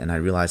about it and I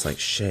realized like,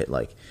 shit,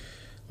 like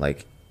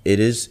it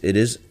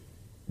is,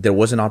 there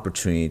was an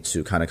opportunity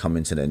to kind of come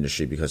into the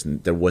industry because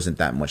there wasn't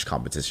that much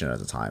competition at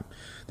the time.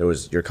 There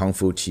was your Kung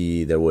Fu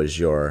Tea, there was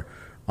your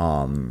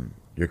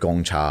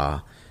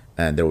Gongcha,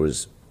 and there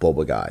was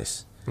Boba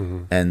Guys.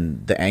 Mm-hmm.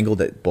 And the angle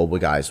that Boba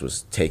Guys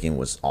was taking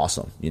was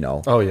awesome,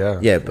 Oh, yeah.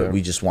 Yeah, but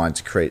we just wanted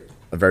to create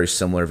a very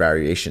similar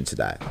variation to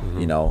that,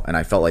 and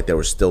I felt like there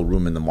was still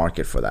room in the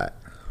market for that.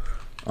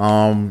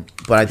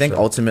 But I think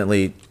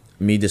ultimately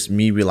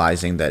me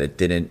realizing that it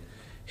didn't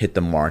hit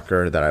the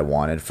marker that I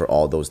wanted for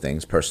all those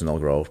things, personal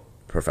growth,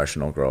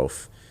 professional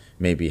growth,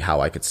 maybe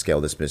how I could scale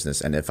this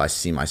business. And if I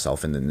see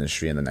myself in the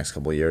industry in the next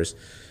couple of years,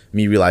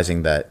 me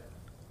realizing that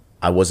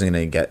I wasn't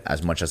going to get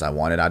as much as I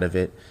wanted out of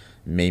it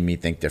made me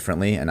think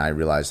differently. And I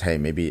realized, hey,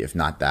 maybe if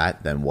not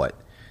that, then what?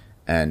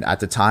 And at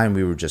the time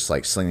we were just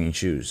like slinging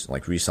shoes,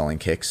 like reselling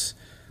kicks.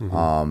 Me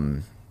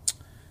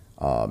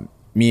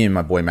and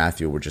my boy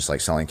Matthew were just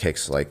like selling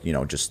kicks, like,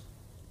 just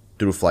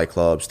through Flight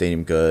Club,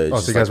 Stadium Goods. Oh,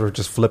 so you guys were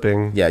just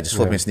flipping? Yeah, just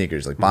flipping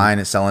sneakers, like buying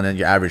and selling it,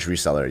 your average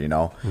reseller,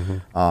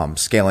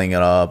 scaling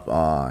it up,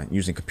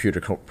 using computer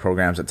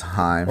programs at the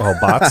time. Oh,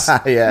 bots?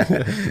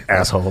 Yeah.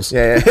 Assholes.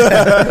 Yeah.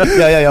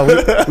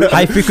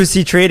 High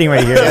frequency trading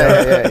right here.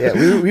 Yeah.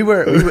 We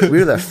were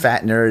the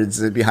fat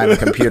nerds behind the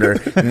computer.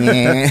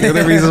 You're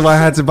the reason why I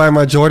had to buy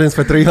my Jordans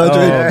for $300.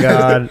 Oh,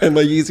 God. And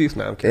my Yeezys.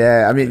 No, I'm kidding.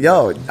 Yeah, I mean,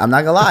 I'm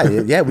not gonna lie.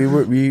 Yeah, we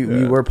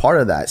were part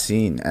of that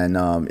scene,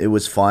 and it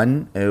was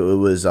fun. It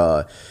was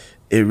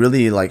it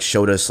really like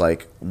showed us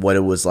like what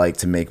it was like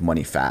to make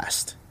money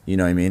fast. You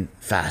know what I mean?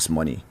 Fast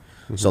money.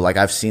 Mm-hmm. So like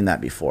I've seen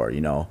that before.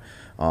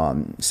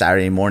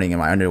 Saturday morning in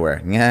my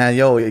underwear. Yeah,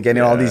 you're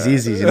getting all these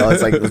Yeezys.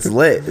 It's like it's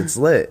lit. It's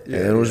lit. Yeah,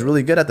 and it was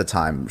really good at the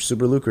time.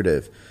 Super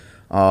lucrative.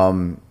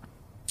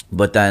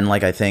 But then,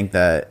 like, I think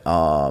that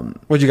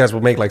What you guys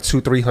will make like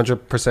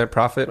 200-300%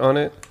 profit on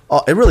it?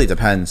 oh, it really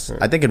depends.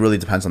 I think it really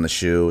depends on the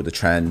shoe, the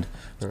trend.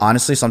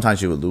 Honestly,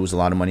 sometimes you would lose a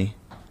lot of money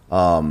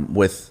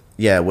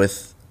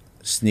with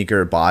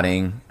sneaker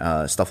botting,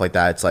 stuff like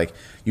that. It's like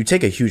you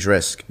take a huge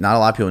risk. Not a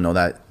lot of people know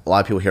that. A lot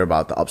of people hear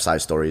about the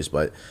upside stories,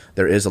 but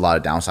there is a lot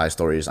of downside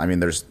stories. I mean,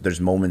 there's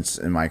moments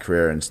in my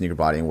career in sneaker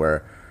botting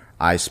where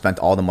I spent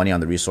all the money on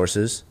the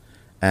resources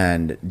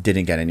and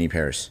didn't get any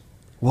pairs.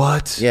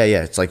 What? Yeah.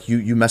 It's like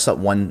you mess up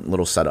one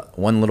little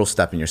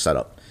step in your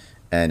setup,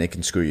 and it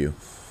can screw you.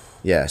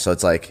 Yeah, so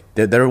it's like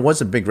there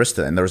was a big risk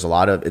to it, and there was a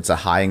lot of. It's a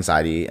high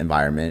anxiety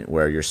environment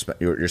where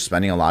you're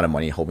spending a lot of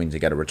money hoping to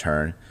get a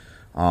return.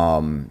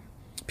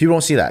 People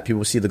don't see that.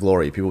 People see the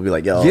glory. People will be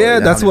like, "Yo, Yeah,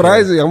 that's what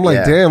I see. I'm like,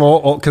 Yeah. damn,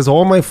 because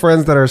all my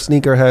friends that are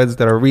sneakerheads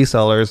that are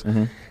resellers,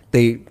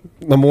 they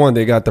number one,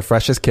 they got the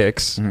freshest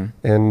kicks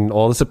and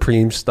all the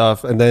Supreme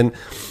stuff, and then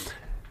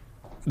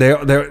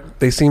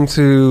they seem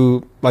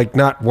to like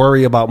not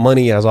worry about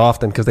money as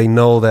often because they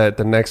know that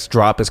the next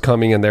drop is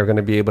coming and they're going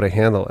to be able to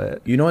handle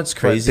it. You know what's But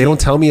crazy? they don't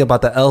tell me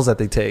about the L's that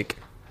they take.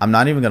 I'm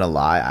not even gonna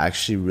lie. I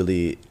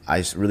really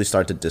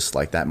started to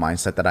dislike that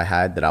mindset that I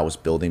had that I was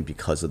building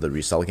because of the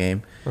resale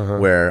game,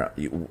 where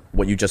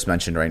what you just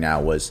mentioned right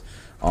now was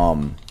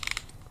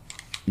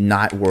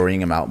not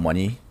worrying about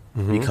money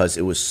because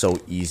it was so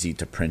easy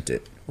to print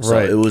it. So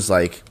Right. it was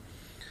like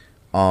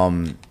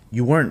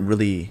you weren't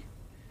really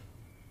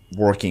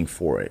working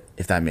for it,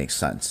 if that makes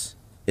sense.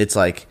 It's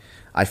like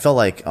I felt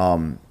like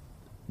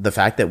the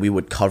fact that we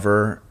would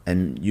cover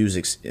and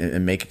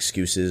and make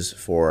excuses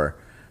for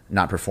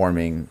not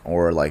performing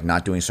or like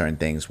not doing certain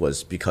things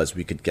was because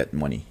we could get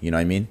money. You know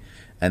what I mean?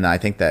 And I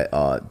think that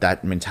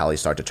that mentality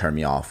started to turn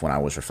me off when I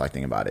was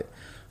reflecting about it.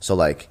 So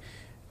like,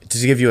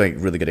 to give you a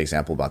really good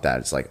example about that,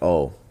 it's like,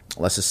 oh,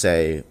 let's just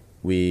say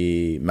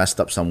we messed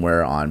up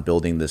somewhere on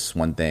building this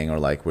one thing, or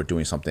like we're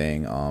doing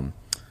something.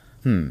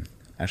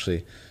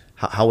 Actually,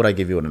 how would I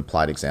give you an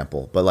implied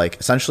example? But like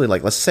essentially,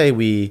 like let's say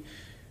we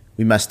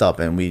messed up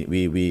and we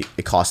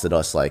it costed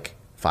us like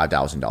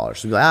 $5,000.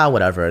 So we're like,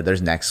 whatever.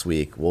 There's next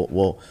week.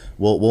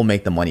 We'll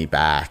make the money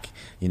back.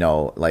 You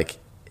know, like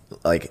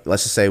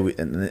let's just say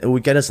and it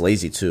would get us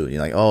lazy too.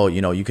 You're like, oh,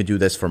 you know, you could do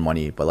this for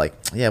money, but like,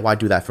 yeah, why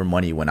do that for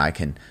money when I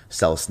can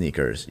sell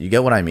sneakers? You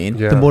get what I mean?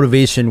 Yeah. The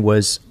motivation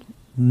was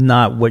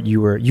not what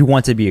you were. You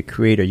want to be a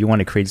creator. You want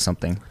to create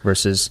something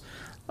versus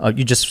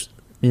you just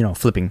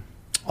flipping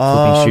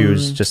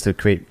shoes just to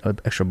create an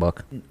extra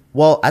buck.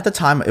 Well, at the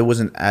time, it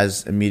wasn't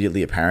as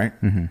immediately apparent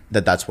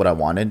that that's what I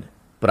wanted.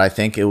 But I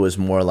think it was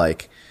more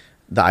like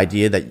the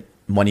idea that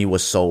money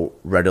was so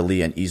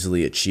readily and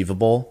easily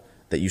achievable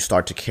that you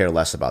start to care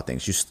less about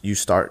things. You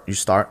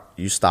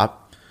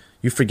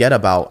forget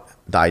about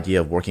the idea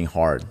of working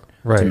hard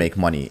to make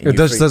money. And It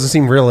doesn't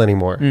seem real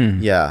anymore.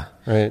 Yeah.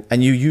 Right.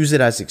 And you use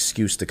it as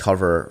excuse to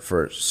cover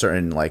for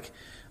certain like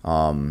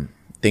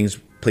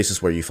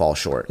places where you fall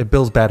short. It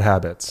builds bad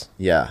habits.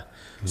 Yeah.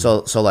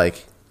 So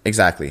like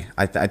exactly.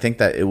 I think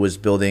that it was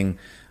building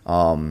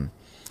a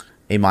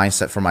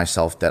mindset for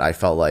myself that I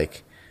felt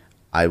like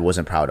I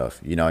wasn't proud of.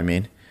 You know what I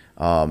mean?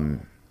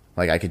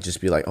 Like I could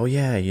just be like, oh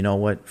yeah, you know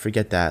what?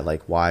 Forget that.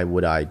 Like, why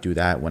would I do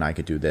that when I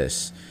could do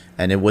this?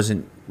 And it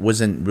wasn't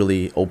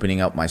really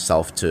opening up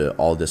myself to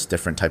all this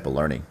different type of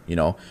learning, you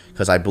know?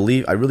 Because I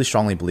really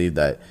strongly believe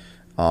that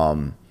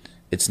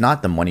it's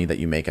not the money that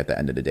you make at the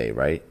end of the day,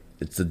 right?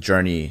 It's the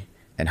journey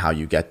and how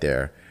you get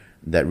there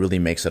that really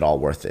makes it all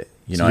worth it.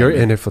 You know, So you're what I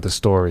mean? in it for the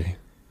story.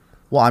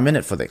 Well, I'm in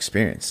it for the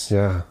experience.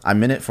 Yeah.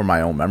 I'm in it for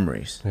my own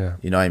memories. Yeah.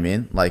 You know what I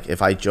mean? Like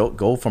if I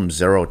go from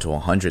 0 to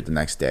 100 the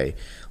next day,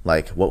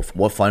 like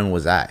what fun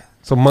was that?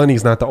 So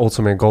money's not the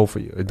ultimate goal for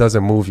you. It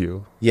doesn't move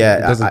you. Yeah,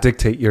 It doesn't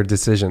dictate your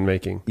decision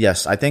making.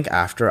 Yes, I think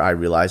after I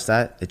realized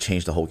that, it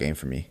changed the whole game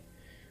for me.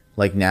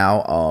 Like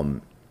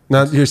now,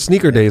 Now, your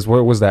sneaker days,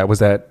 what was that? Was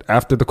that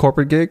after the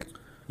corporate gig?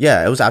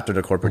 yeah, it was after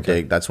the corporate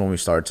gig. That's when we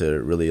started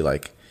to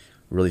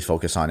really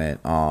focus on it.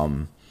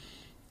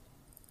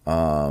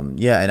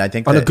 Yeah, and I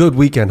think On that a good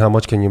weekend, how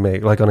much can you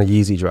make? Like on a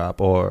Yeezy drop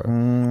or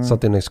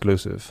something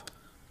exclusive?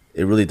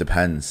 it really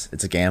depends.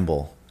 It's a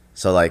gamble.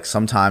 So like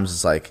sometimes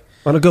it's like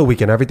On a good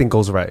weekend, everything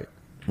goes right.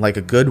 a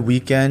good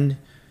weekend,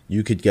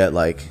 you could get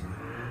like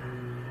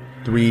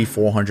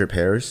 300-400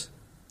 pairs.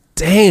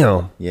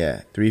 Damn.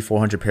 Yeah,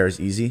 300-400 pairs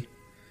easy.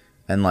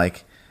 And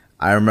like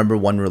I remember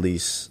one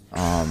release,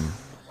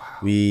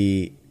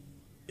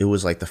 it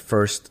was like the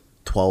first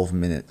 12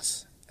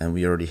 minutes and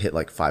we already hit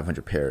like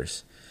 500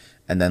 pairs.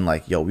 And then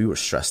like, yo, we were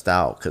stressed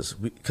out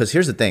because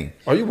here's the thing.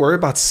 Are you worried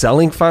about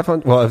selling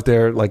 500? Well, if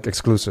they're like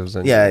exclusives.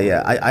 Then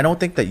Yeah. I don't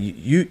think that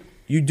you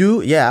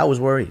do. Yeah, I was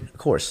worried, of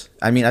course.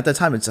 I mean, at the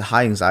time, it's a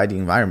high anxiety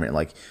environment.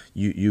 Like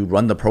you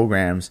run the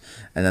programs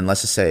and then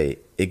let's just say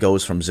it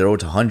goes from 0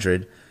 to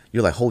 100.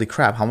 You're like, holy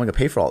crap, how am I going to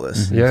pay for all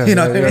this? Yeah, you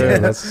know yeah, what I mean? yeah,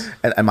 that's-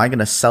 And am I going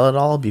to sell it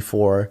all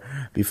before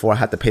I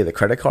have to pay the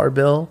credit card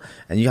bill?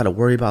 And you got to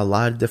worry about a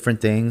lot of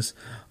different things.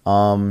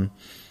 And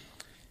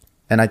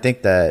I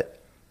think that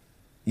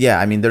yeah,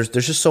 I mean, there's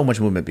just so much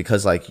movement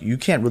because like you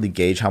can't really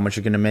gauge how much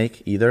you're gonna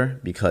make either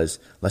because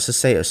let's just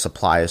say a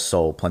supply is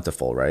so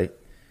plentiful, right?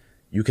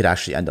 You could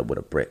actually end up with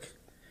a brick.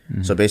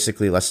 So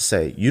basically, let's just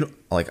say we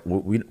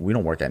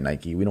don't work at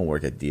Nike, we don't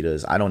work at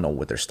Adidas. I don't know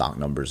what their stock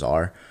numbers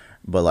are,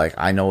 but like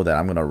I know that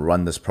I'm gonna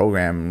run this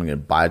program. I'm gonna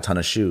buy a ton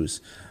of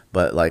shoes.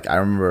 But like I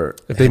remember,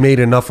 if they made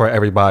enough for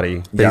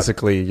everybody,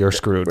 basically you're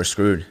screwed. We're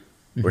screwed.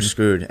 We're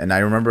screwed. And I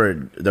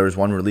remember there was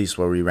one release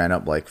where we ran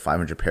up like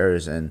 500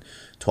 pairs in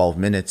 12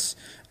 minutes,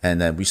 and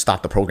then we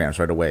stopped the programs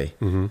right away.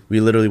 We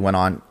literally went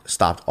on,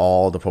 stopped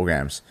all the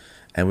programs,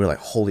 and we were like,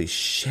 "Holy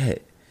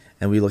shit!"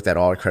 And we looked at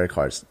all our credit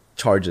cards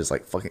charges,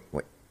 like fucking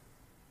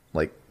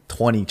like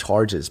 20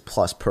 charges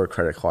plus per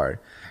credit card,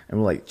 and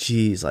we're like,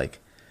 "Geez, like,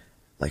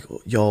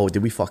 yo,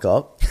 did we fuck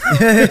up?"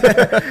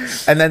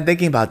 And then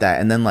thinking about that,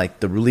 and then like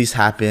the release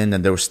happened,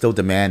 and there was still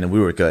demand, and we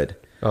were good.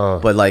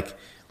 But like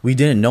we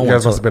didn't know. You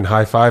guys must have been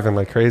high fiving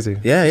like crazy.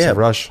 Yeah, it's yeah. a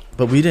rush.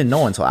 But we didn't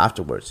know until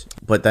afterwards.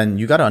 But then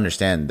you got to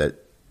understand that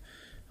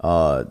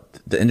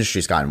the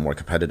industry's gotten more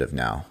competitive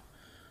now.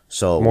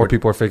 So More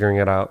people are figuring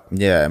it out.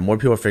 yeah, more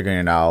people are figuring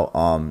it out.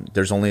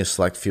 There's only a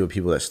select few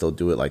people that still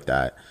do it like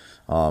that.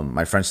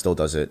 My friend still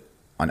does it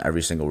on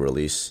every single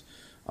release.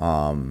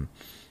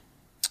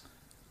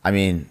 I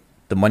mean,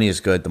 the money is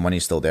good. The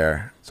money's still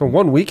there. So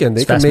one weekend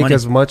they It's can fast make money.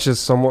 as much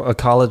as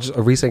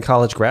a recent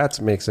college grad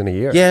makes in a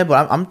year. Yeah,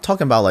 but I'm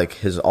talking about like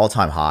his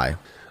all-time high.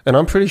 And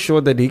I'm pretty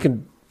sure that he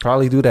could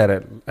probably do that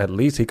at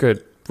least. He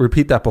could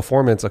repeat that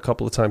performance a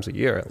couple of times a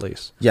year at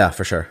least. Yeah,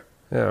 for sure.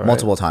 Yeah, right.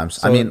 Multiple times.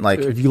 So I mean, like,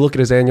 if you look at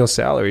his annual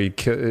salary,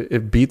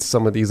 it beats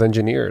some of these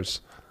engineers.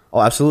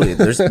 oh, absolutely.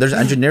 There's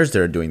engineers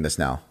that are doing this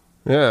now.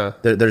 Yeah.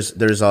 There's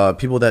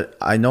people that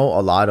I know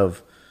a lot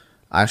of.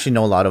 I actually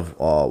know a lot of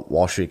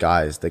Wall Street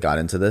guys that got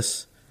into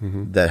this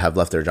that have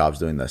left their jobs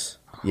doing this.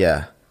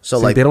 Yeah. So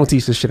See, like they don't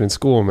teach this shit in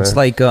school, man. It's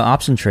like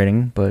option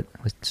trading, but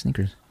with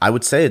sneakers. I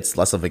would say it's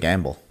less of a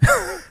gamble.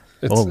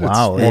 Oh,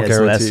 wow. more Yeah, it's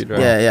guaranteed. less- Right?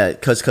 Yeah, yeah.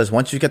 Because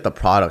once you get the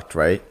product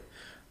right,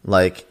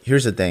 like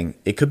here's the thing,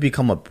 it could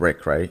become a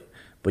brick, right?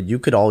 But you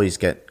could always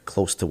get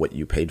close to what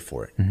you paid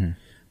for it.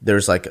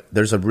 There's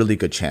a really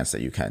good chance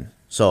that you can.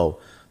 So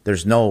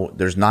there's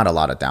not a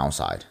lot of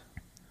downside.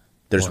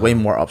 There's way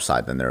more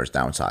upside than there is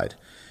downside.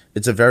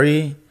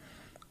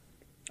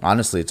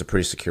 Honestly, it's a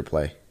pretty secure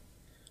play.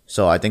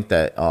 So I think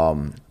that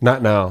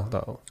Not now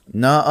though,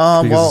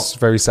 no, because well, it's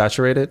very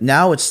saturated.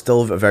 now it's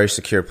still a very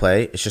secure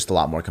play. It's just a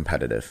lot more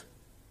competitive.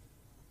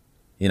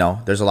 You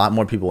know, there's a lot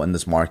more people in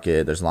this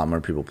market. There's a lot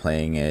more people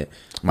playing it.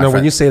 Now,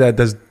 when you say that,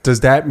 does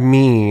that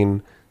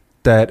mean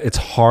that it's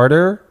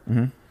harder?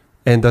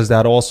 And does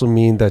that also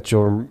mean that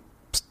you're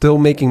still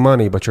making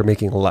money, but you're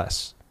making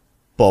less?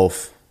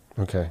 both,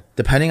 Okay.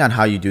 depending on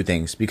how you do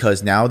things,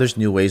 because now there's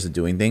new ways of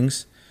doing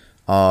things.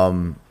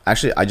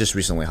 Actually, I just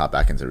recently hopped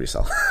back into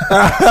resale.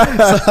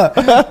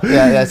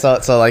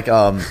 So like,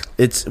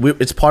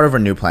 it's part of our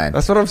new plan.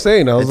 That's what I'm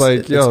saying. I was It's- like,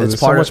 it's- yo, it's there's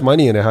so part of- much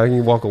money in it. How can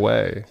you walk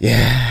away?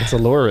 Yeah, It's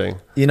alluring.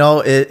 you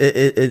know,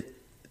 it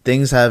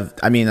things have.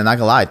 I mean, I'm not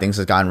gonna lie, things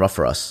have gotten rough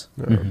for us.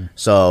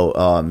 So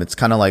it's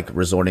kind of like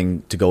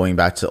resorting to going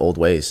back to old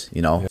ways.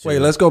 You know. Wait,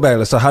 let's go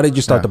back. So how did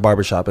you start the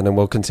barbershop? And then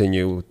we'll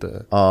continue with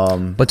the...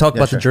 But talk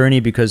about sure. the journey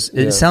because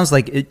it sounds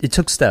like it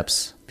took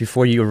steps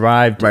before you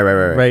arrived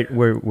Right.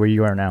 where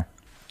you are now.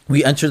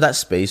 We entered that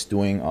space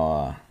doing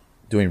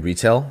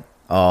retail.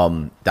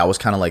 That was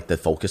kind of like the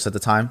focus at the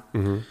time.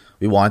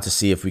 We wanted to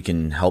see if we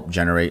can help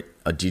generate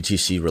a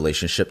DTC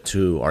relationship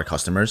to our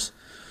customers.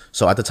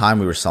 So at the time,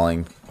 we were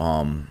selling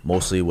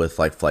mostly with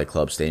like Flight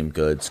Club, Stadium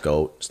Goods,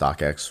 Goat,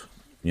 StockX,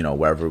 you know,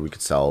 wherever we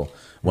could sell.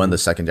 One of the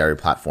secondary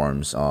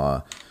platforms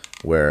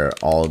where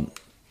all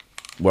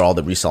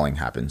the reselling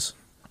happens.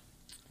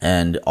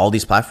 And all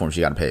these platforms,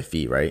 you got to pay a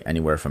fee, right?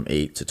 Anywhere from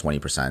 8 to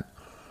 20%.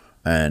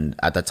 And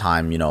at that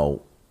time, you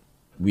know,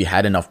 we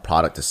had enough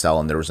product to sell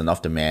and there was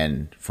enough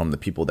demand from the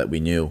people that we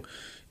knew.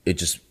 It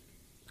just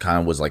kind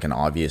of was like an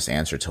obvious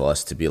answer to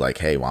us to be like,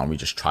 hey, why don't we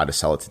just try to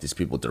sell it to these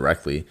people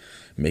directly,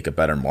 make a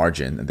better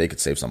margin, and they could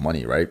save some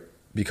money, right?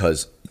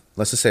 Because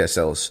let's just say I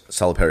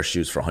sell a pair of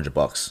shoes for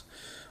 $100.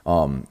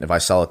 If I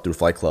sell it through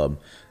Flight Club,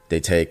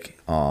 they take,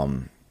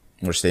 or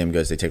Stadium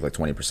Goods, they take like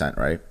 20%,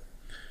 right?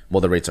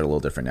 Well, the rates are a little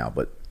different now,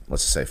 but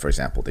let's just say, for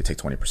example, they take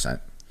 20%.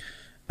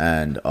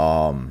 And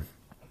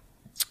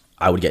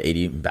I would get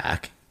 80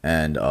 back,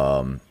 and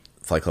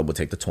Flight Club would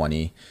take the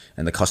 20,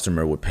 and the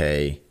customer would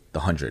pay the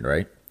 100,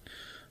 right?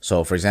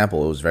 So, for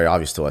example, it was very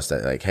obvious to us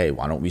that, like, hey,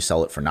 why don't we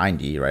sell it for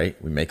 90,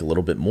 right? We make a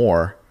little bit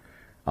more,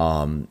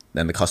 then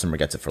the customer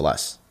gets it for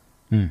less.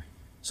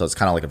 So it's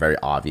kind of like a very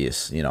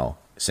obvious, you know,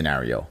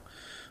 scenario.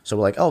 So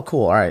we're like, oh,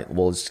 cool, all right,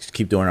 we'll just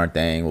keep doing our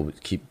thing. We'll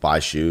keep buy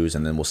shoes,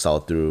 and then we'll sell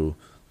it through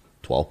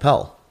 12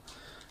 Pel.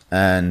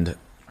 And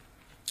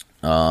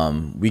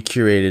we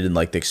curated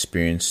like the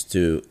experience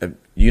to,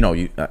 you know,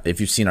 if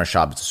you've seen our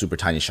shop, it's a super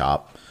tiny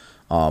shop,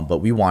 but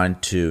we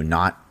wanted to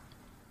not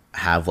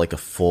have like a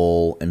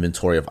full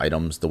inventory of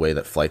items the way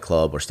that Flight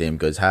Club or Stadium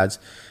Goods has.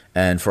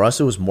 And for us,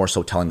 it was more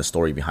so telling the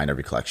story behind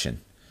every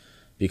collection,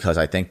 because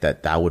I think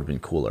that would have been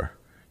cooler.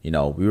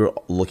 We were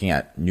looking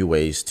at new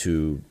ways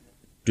to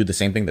do the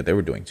same thing that they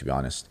were doing, to be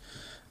honest.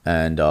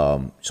 And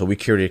so we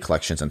curated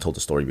collections and told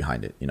the story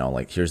behind it.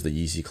 Like, here's the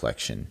Yeezy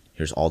collection.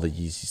 Here's all the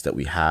Yeezys that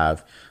we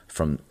have,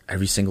 from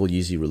every single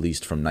Yeezy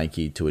released from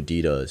Nike to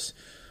Adidas.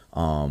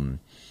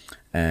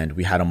 And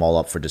we had them all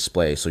up for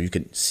display, so you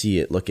could see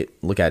it, look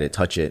at it,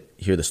 touch it,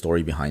 hear the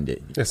story behind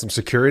it. There's some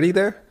security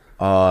there?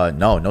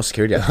 No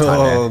security at the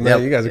time. Oh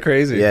man, you guys are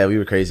crazy. Yeah, we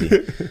were crazy.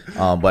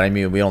 But I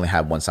mean, we only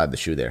had one side of the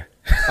shoe there.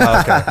 Oh,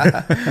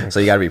 okay.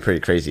 So you got to be pretty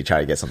crazy to try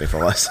to get something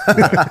from us.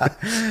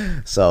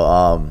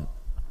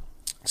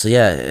 So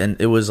yeah, and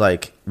it was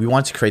like, we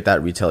wanted to create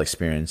that retail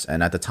experience.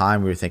 And at the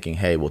time we were thinking,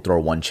 hey, we'll throw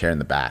one chair in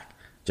the back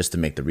just to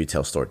make the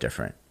retail store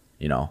different,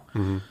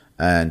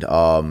 And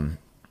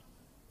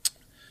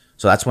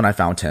so that's when I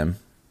found Tim,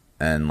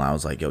 and I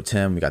was like, yo,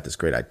 Tim, we got this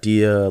great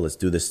idea. Let's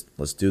do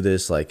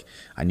this. Like,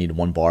 I need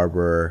one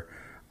barber.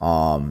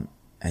 And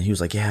he was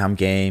like, yeah, I'm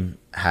game.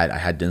 I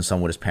had done some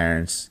with his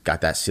parents,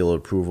 got that seal of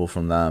approval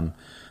from them.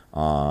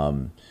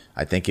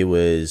 I think it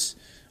was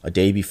a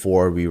day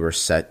before we were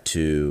set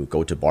to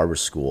go to barber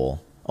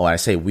school. Oh, and I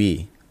say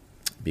we,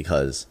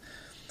 because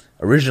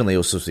originally it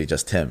was supposed to be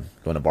just Tim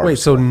going to barber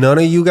school. Wait, so none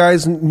of you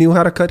guys knew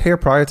how to cut hair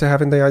prior to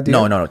having the idea?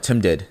 No,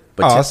 Tim did.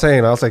 But I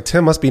was like,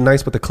 Tim must be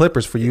nice with the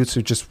clippers for you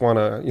to just want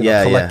to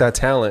collect that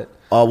talent.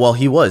 Well,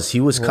 he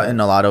was cutting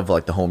a lot of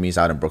like the homies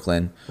out in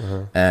Brooklyn,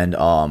 and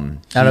out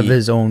of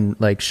his own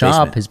like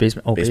shop, his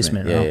basement.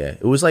 Basement. Yeah.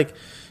 It was like,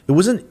 it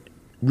wasn't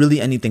really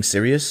anything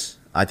serious.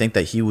 I think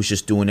that he was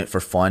just doing it for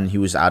fun. He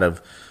was out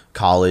of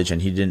college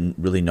and he didn't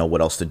really know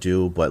what else to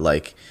do, but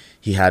like,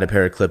 he had a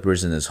pair of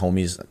clippers, and his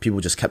homies,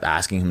 people just kept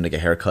asking him to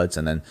get haircuts,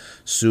 and then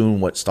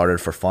soon what started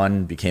for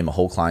fun became a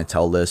whole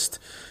clientele list.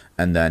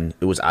 And then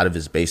it was out of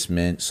his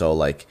basement. So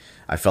like,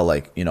 I felt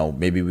like,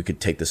 maybe we could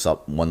take this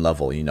up one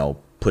level,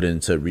 put it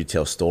into a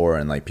retail store,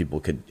 and like people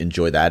could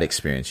enjoy that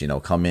experience,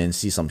 come in,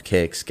 see some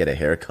kicks, get a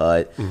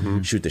haircut,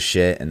 shoot the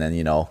shit, and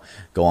then,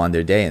 go on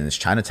their day. And it's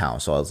Chinatown.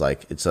 So I was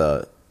like,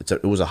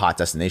 it was a hot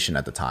destination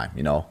at the time,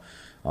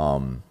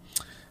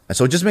 and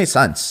so it just made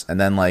sense. And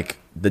then like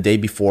the day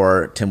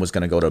before Tim was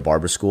going to go to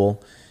barber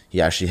school,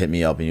 he actually hit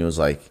me up and he was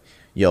like,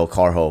 yo,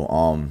 Carho,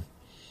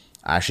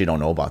 I actually don't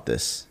know about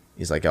this.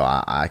 He's like, yo,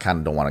 I kind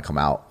of don't want to come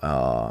out.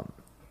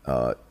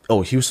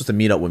 He was supposed to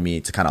meet up with me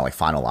to kind of like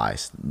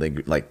finalize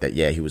like that.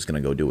 Yeah, he was going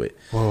to go do it.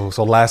 Whoa,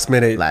 so last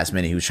minute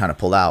he was trying to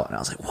pull out. And I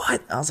was like,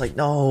 what? I was like,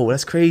 no,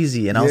 that's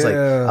crazy. And I was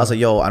like,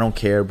 yo, I don't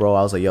care, bro.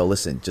 I was like, yo,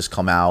 listen, just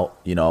come out,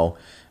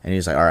 And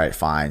he's like, all right,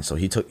 fine. So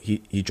he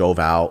drove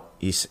out.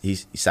 He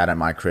sat at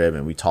my crib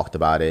and we talked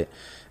about it.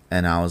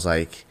 And I was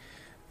like,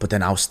 but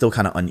then I was still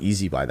kind of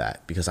uneasy by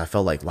that, because I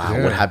felt like,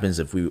 wow, what happens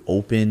if we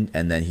open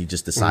and then he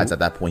just decides at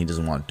that point he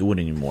doesn't want to do it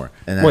anymore?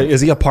 And then, wait,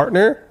 is he a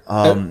partner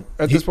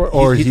at this point,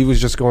 or he was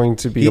just going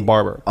to be a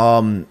barber?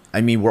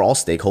 I mean, we're all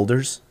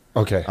stakeholders.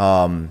 Okay.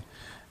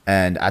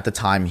 And at the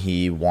time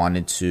he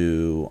wanted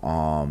to,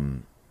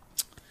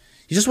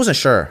 he just wasn't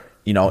sure.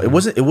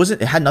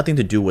 It had nothing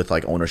to do with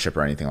like ownership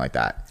or anything like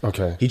that.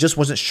 Okay. He just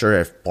wasn't sure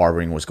if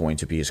barbering was going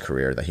to be his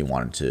career that he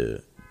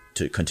wanted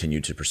to continue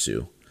to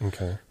pursue.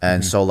 Okay.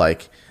 And so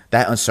like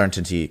that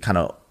uncertainty kind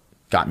of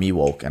got me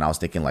woke, and I was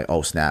thinking like,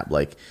 oh snap,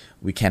 like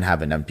we can't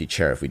have an empty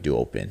chair if we do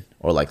open.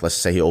 Or like, let's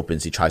say he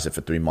opens, he tries it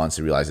for 3 months,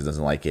 he realizes he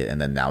doesn't like it,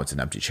 and then now it's an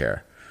empty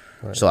chair.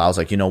 Right. So I was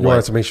like, you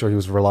wanted to make sure he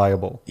was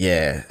reliable.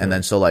 Yeah. And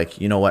then so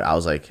like, I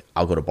was like,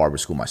 I'll go to barber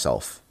school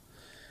myself.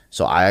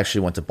 So I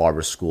actually went to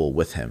barber school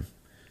with him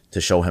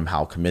to show him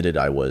how committed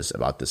I was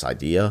about this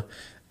idea.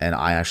 And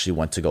I actually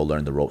went to go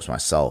learn the ropes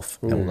myself.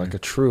 Ooh, like a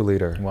true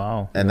leader.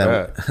 Wow. And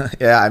then,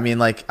 I mean,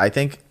 like, I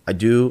think I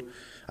do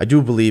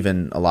believe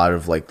in a lot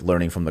of like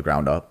learning from the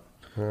ground up.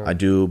 Yeah. I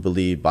do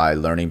believe by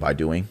learning by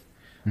doing.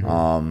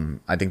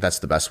 I think that's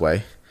the best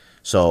way.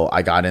 So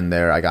I got in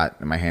there, I got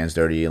my hands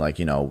dirty. Like,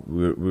 we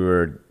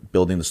were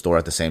building the store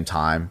at the same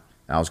time,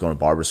 and I was going to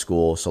barber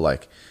school. So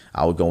like,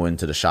 I would go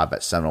into the shop at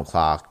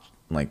 7:00,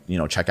 like,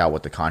 check out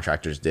what the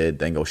contractors did,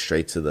 then go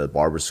straight to the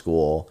barber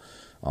school,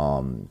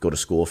 go to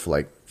school for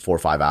like 4 or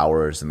 5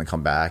 hours, and then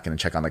come back and then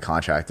check on the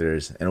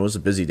contractors. And it was a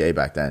busy day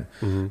back then.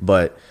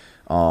 But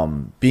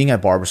being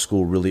at barber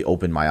school really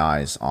opened my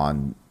eyes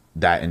on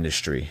that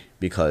industry,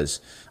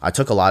 because I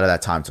took a lot of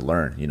that time to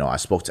learn. I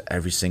spoke to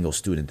every single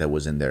student that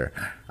was in there.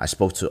 I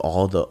spoke to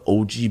all the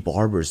OG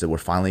barbers that were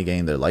finally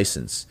getting their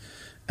license.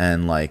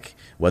 And like,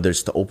 whether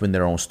it's to open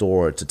their own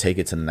store, or to take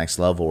it to the next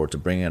level, or to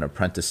bring an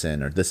apprentice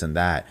in, or this and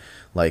that,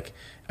 like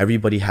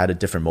everybody had a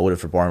different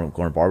motive for going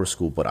to barber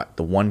school. But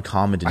the one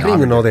common denominator, I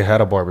didn't even know they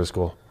had a barber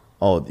school.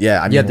 Oh yeah,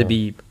 I mean, you have to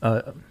be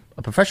a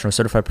professional,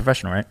 certified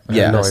professional, right?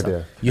 Yeah, I had no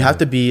idea. You have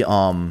to be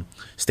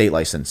state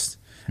licensed,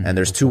 and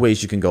there's 2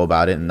 ways you can go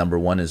about it. And number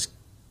 1 is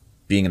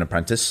being an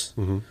apprentice,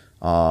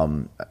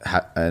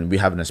 and we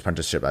have an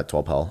apprenticeship at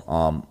 12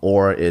 Hell,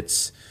 or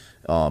it's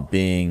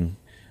being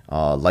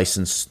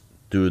licensed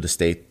through the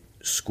state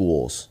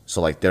schools.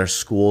 So like, there are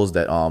schools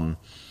that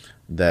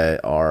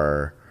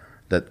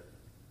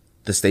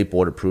the state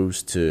board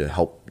approves to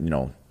help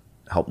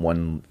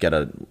one get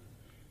a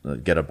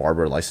get a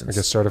barber license.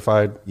 Get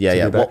certified. Yeah, to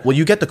yeah. do that? Well,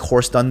 you get the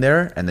course done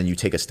there, and then you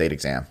take a state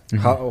exam.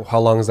 How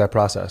long is that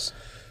process?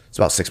 It's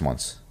about 6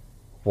 months.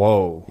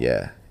 Whoa.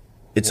 Yeah.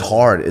 It's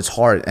hard. It's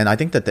hard. And I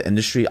think that the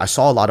industry, I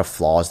saw a lot of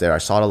flaws there. I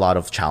saw a lot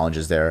of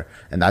challenges there.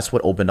 And that's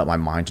what opened up my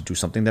mind to do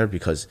something there,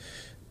 because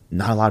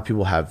not a lot of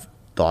people have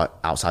thought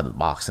outside the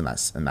box in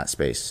that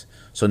space.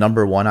 So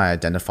number one, I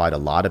identified a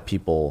lot of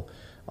people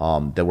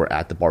that were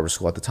at the barber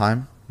school at the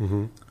time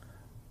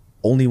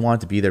only wanted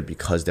to be there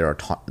because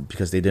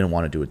because they didn't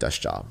want to do a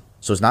desk job.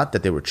 So it's not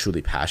that they were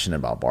truly passionate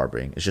about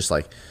barbering. It's just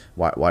like,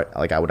 why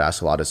like I would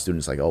ask a lot of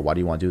students like, oh, why do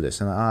you want to do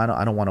this? And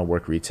I don't want to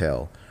work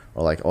retail,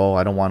 or like, oh,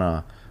 I don't want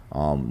to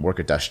work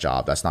a desk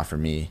job. That's not for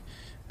me.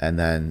 And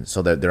then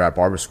so they're at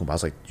barber school. But I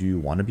was like, do you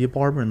want to be a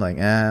barber? And like,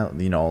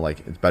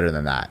 like it's better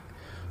than that.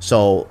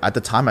 So at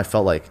the time, I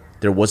felt like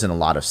there wasn't a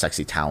lot of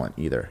sexy talent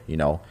either,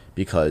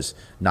 because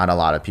not a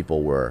lot of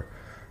people were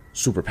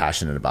super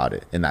passionate about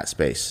it in that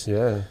space.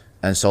 Yeah.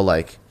 And so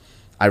like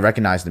I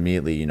recognized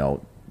immediately,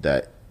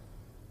 that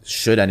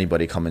should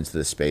anybody come into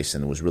this space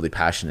and was really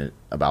passionate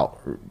about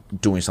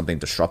doing something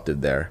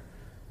disruptive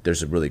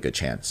there's a really good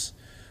chance.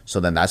 So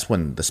then that's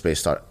when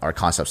our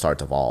concept started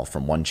to evolve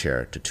from 1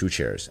 chair to 2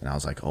 chairs. And I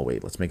was like, oh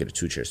wait, let's make it a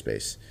 2-chair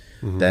space.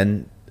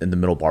 Then in the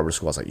middle barber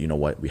school, I was like, you know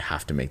what? We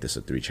have to make this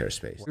a 3-chair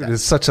space.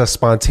 It's such a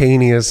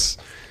spontaneous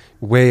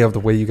way of the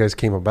way you guys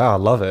came about. I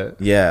love it.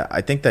 Yeah.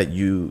 I think that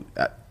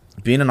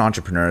being an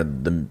entrepreneur,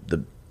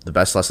 the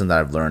best lesson that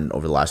I've learned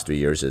over the last 3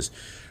 years is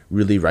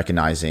really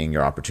recognizing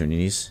your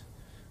opportunities,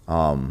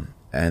 and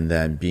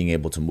then being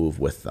able to move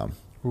with them.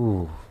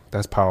 Ooh,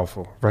 that's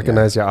powerful.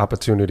 Recognize your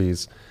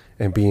opportunities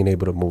and being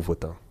able to move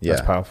with them.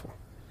 That's Yeah. powerful.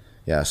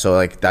 Yeah. So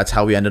like that's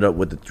how we ended up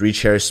with the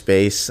 3-chair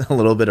space, a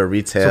little bit of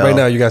retail. So right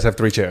now you guys have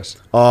 3 chairs.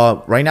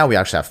 Right now we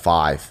actually have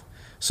 5.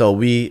 So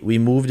we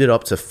moved it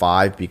up to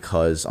 5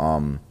 because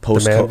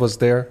post Demand was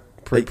there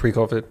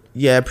pre-COVID?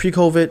 Yeah,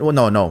 pre-COVID. Well,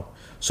 no.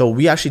 So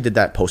we actually did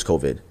that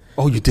post-COVID.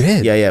 Oh, you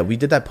did? Yeah. We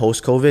did that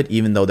post-COVID,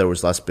 even though there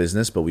was less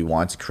business, but we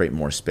wanted to create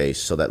more space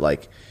so that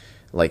like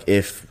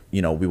if,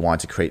 we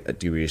wanted to create a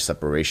degree of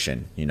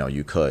separation,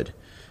 you could.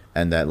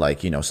 And that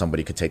like,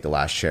 somebody could take the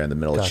last chair and the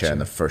middle chair and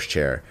the first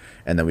chair.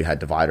 And then we had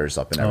dividers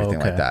up and everything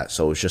like that.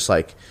 So it was just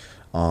like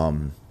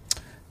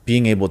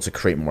being able to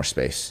create more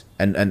space.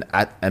 And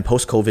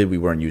post-COVID, we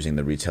weren't using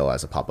the retail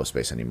as a pop-up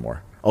space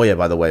anymore. Oh yeah,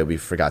 by the way, we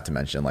forgot to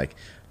mention like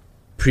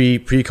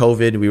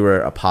pre-COVID, we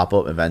were a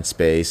pop-up event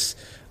space.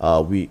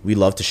 We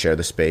love to share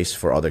the space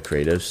for other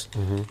creatives.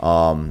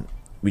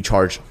 We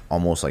charge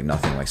almost like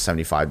nothing, like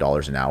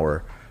 $75 an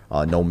hour,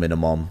 no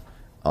minimum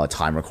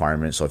time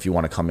requirement. So if you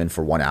want to come in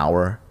for 1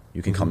 hour,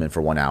 you can come in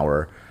for 1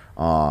 hour.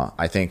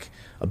 I think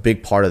a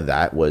big part of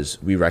that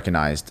was we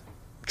recognized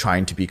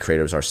trying to be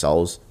creatives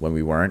ourselves when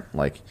we weren't.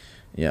 Like,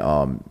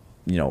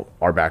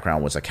 our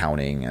background was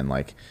accounting and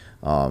like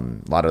a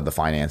lot of the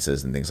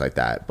finances and things like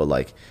that. But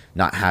like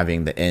not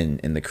having the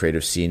in the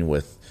creative scene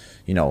with,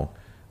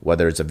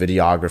 whether it's a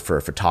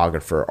videographer,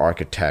 photographer,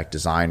 architect,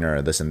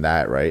 designer, this and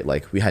that, right?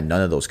 Like we had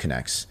none of those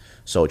connects.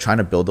 So trying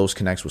to build those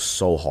connects was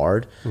so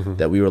hard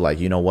that we were like,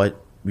 you know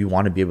what? We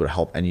want to be able to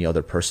help any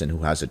other person who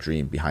has a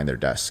dream behind their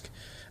desk.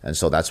 And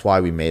so that's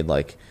why we made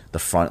like the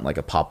front like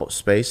a pop-up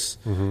space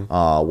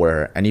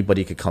where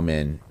anybody could come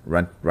in,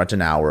 rent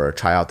an hour,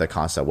 try out their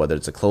concept, whether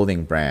it's a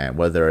clothing brand,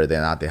 whether or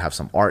not they have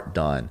some art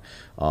done.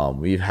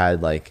 We've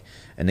had like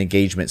an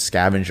engagement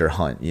scavenger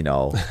hunt,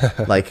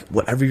 like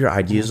whatever your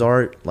ideas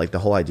are, like the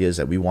whole idea is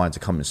that we wanted to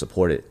come and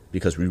support it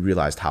because we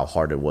realized how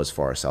hard it was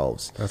for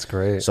ourselves. That's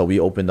great. So we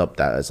opened up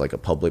that as like a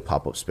public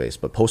pop-up space.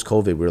 But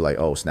post-COVID, we were like,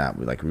 oh snap,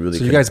 we really.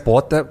 So you guys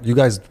bought that? You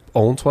guys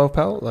own 12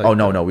 Pal? Like, oh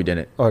no, we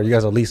didn't. Oh, you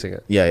guys are leasing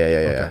it? Yeah.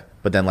 Okay.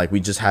 But then like we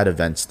just had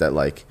events that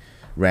like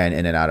ran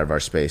in and out of our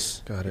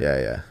space. Got it.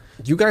 Yeah.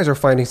 You guys are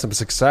finding some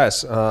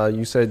success.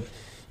 You said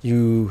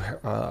you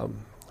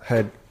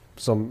had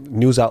some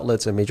news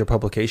outlets and major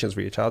publications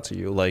reach out to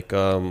you. Like,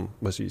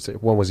 what you say?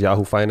 One was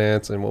Yahoo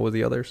Finance, and what were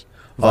the others?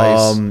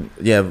 Vice.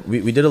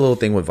 We did a little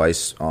thing with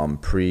Vice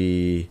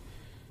pre-lockdown.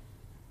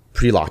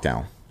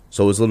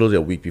 So it was literally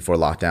a week before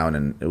lockdown,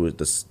 and it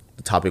was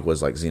the topic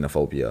was like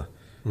xenophobia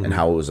and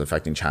how it was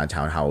affecting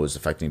Chinatown, how it was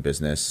affecting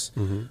business.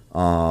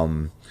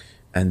 And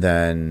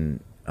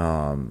then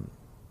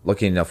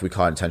lucky enough, we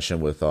caught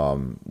attention with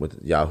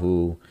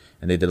Yahoo,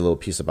 and they did a little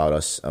piece about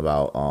us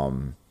about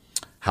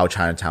how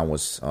Chinatown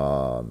was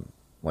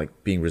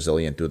like being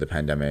resilient through the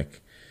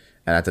pandemic.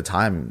 And at the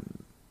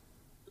time,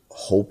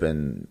 hope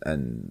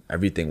and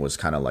everything was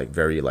kind of like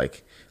very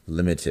like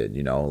limited,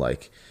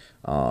 like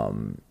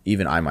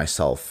even I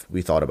myself,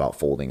 we thought about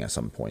folding at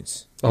some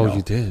points.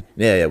 You did?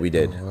 Yeah, we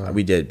did. Oh, wow.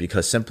 We did,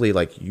 because simply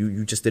like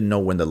you just didn't know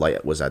when the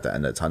light was at the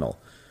end of the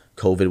tunnel.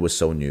 COVID was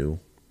so new,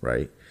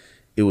 right?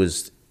 It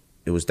was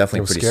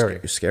definitely pretty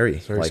scary. Scary.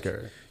 Very like,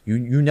 scary.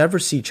 You never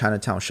see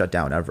Chinatown shut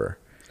down ever.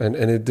 And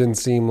it didn't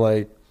seem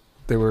like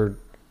the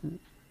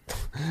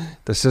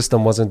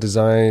system wasn't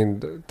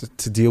designed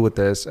to deal with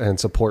this and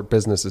support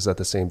businesses at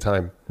the same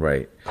time.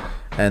 Right.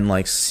 And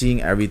like seeing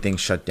everything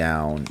shut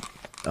down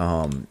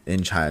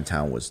in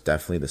Chinatown was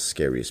definitely the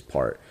scariest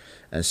part.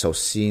 And so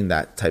seeing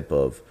that type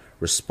of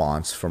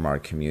response from our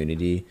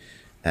community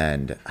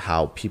and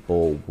how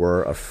people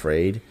were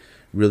afraid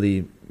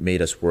really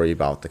made us worry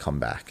about the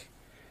comeback,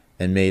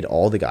 and made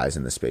all the guys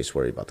in the space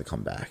worry about the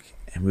comeback.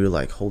 And we were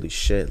like, holy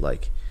shit,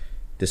 like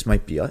this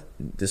might be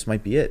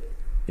it,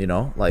 you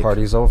know, like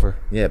Party's over.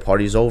 yeah,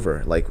 party's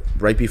over. Like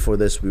right before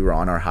this, we were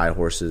on our high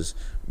horses.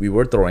 We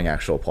were throwing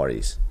actual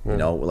parties, you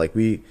know, like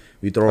we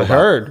throw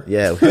about,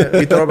 yeah,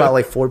 we throw about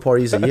like 4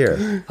 parties a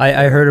year.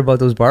 I heard about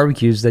those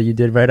barbecues that you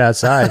did right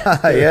outside.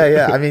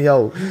 yeah. I mean,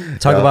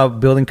 Talk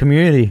about building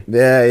community.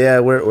 Yeah,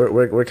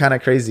 we're kind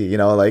of crazy, you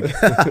know. Like,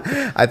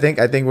 I think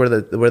we're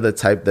the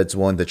type that's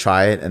willing to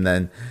try it, and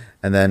then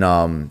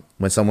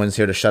when someone's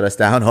here to shut us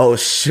down, oh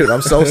shoot,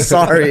 I'm so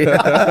sorry.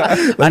 I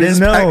didn't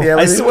know.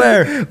 I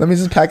swear. Let me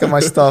just pack up my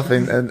stuff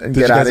and Did get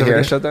you out guys of ever here.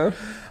 get shut down?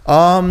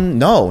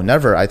 No,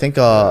 never. I think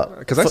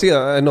Because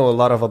I know a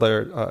lot of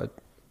other,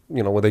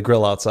 you know, where they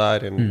grill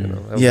outside and you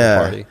know, have a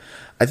party.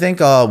 I think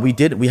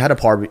we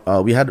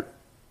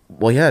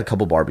had a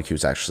couple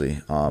barbecues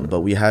actually,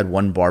 but we had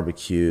one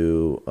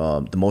barbecue.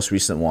 The most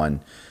recent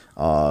one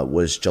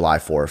was July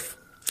 4th.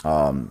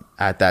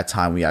 At that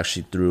time, we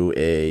actually threw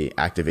a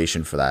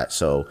activation for that.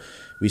 So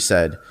we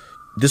said,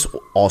 this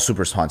all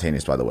super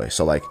spontaneous, by the way.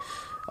 So like,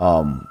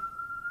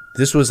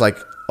 this was like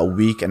a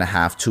week and a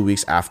half, 2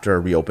 weeks after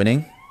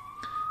reopening,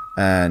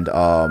 and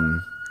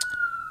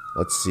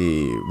let's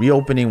see,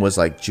 reopening was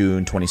like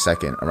June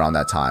 22nd, around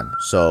that time.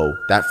 So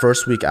that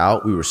first week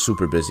out, we were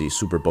super busy,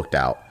 super booked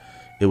out.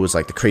 It was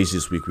like the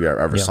craziest week we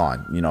ever saw.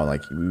 You know,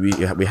 like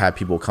we had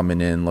people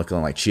coming in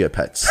looking like chia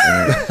pets.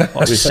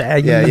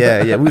 Shaggy.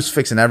 Yeah. We was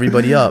fixing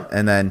everybody up.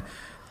 And then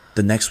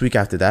the next week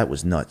after that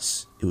was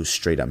nuts. It was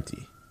straight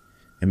empty.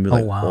 And we were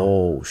like, wow.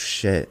 oh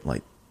shit,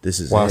 like this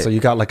is Wow, it. so you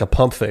got like a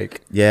pump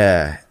fake.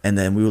 Yeah. And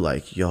then we were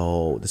like,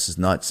 yo, this is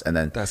nuts. And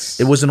then That's-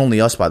 it wasn't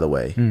only us, by the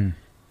way.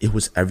 It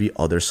was every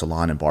other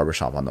salon and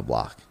barbershop on the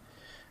block.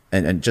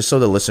 And just so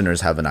the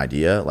listeners have an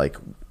idea, like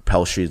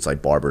Pell Street's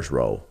like Barber's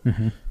Row.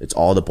 It's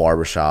all the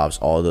barbershops,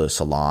 all the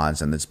salons,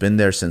 and it's been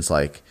there since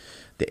like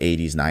the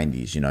 80s,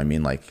 90s. You know what I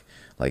mean? Like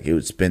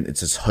it's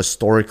just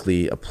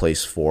historically a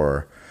place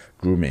for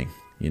grooming,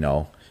 you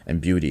know,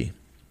 and beauty.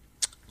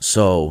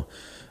 So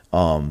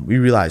we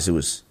realized it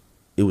was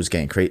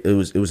getting crazy.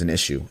 It was an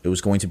issue. It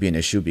was going to be an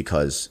issue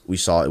because we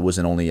saw it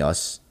wasn't only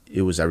us,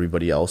 it was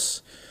everybody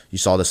else. You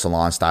saw the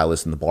salon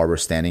stylist and the barber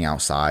standing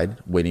outside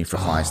waiting for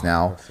clients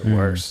now. That's the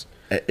worst.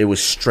 It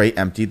was straight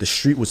empty. The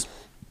street was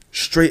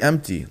straight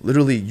empty.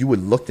 Literally, you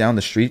would look down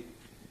the street,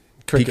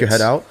 peek your Crickets.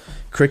 head out,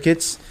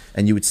 crickets,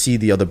 and you would see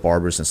the other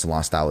barbers and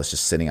salon stylists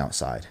just sitting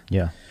outside.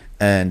 Yeah.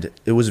 And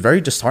it was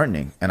very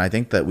disheartening. And I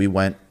think that we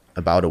went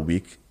about a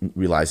week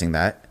realizing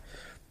that.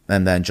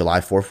 And then July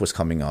 4th was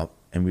coming up,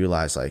 and we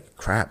realized, like,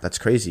 crap, that's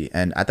crazy.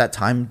 And at that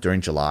time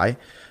during July,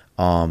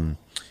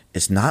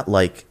 it's not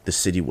like the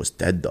city was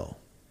dead, though.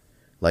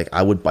 Like,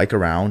 I would bike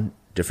around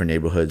different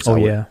neighborhoods. Oh,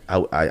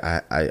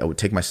 I would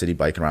take my city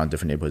bike around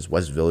different neighborhoods.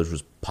 West Village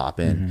was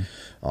popping.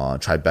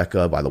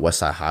 Tribeca by the West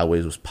Side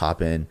Highways was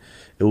popping.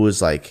 It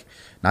was like,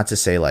 not to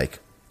say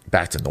like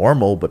back to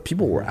normal, but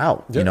people were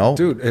out, Yeah, you know?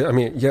 dude. I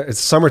mean, yeah, it's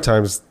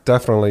summertime.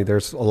 Definitely,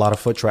 there's a lot of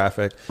foot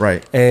traffic.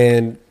 Right.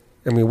 And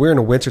I mean, we're in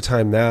a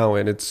wintertime now,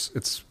 and it's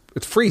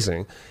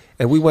freezing.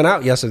 And we went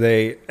out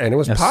yesterday, and it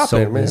was That's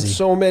popping, so man. busy.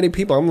 So many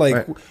people. I'm like,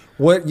 Right.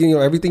 what? You know,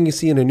 everything you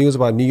see in the news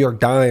about New York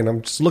dying.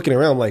 I'm just looking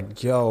around,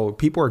 like, yo,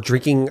 people are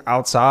drinking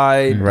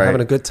outside, Right.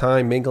 having a good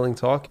time, mingling,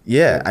 talking.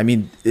 Yeah. I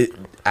mean,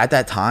 at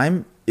that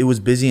time, it was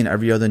busy in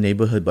every other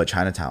neighborhood but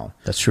Chinatown.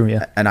 That's true.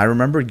 Yeah. And I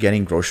remember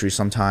getting groceries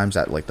sometimes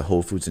at like the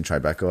Whole Foods in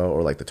Tribeca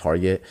or like the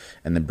Target,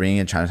 and then bringing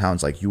in Chinatown.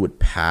 It's like you would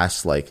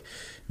pass like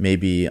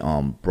maybe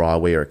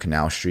Broadway or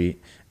Canal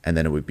Street, and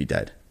then it would be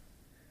dead.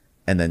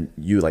 And then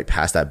you like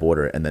pass that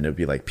border, and then it would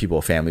be like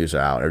families are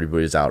out,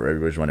 everybody's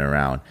running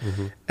around.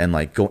 And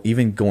like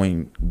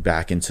going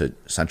back into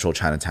central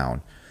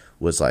Chinatown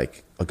was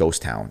like a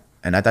ghost town.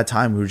 And at that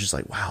time we were just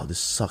like, wow, this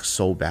sucks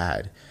so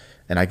bad.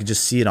 And I could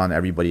just see it on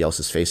everybody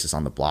else's faces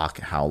on the block,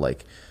 how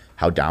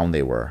down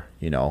they were,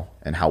 you know,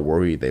 and how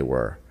worried they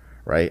were,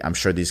 right? I'm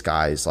sure these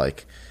guys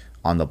like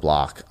on the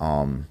block,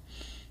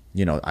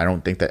 you know, I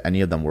don't think that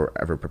any of them were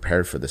ever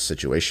prepared for this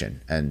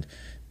situation. And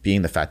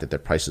being the fact that their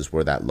prices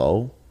were that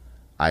low,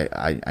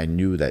 I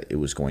knew that it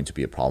was going to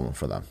be a problem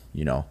for them,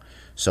 you know?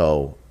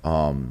 So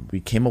we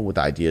came up with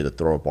the idea to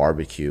throw a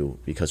barbecue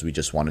because we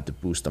just wanted to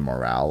boost the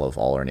morale of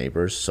all our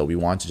neighbors. So we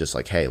wanted to just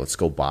like, hey, let's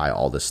go buy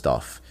all this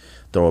stuff,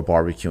 throw a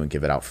barbecue and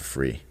give it out for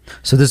free.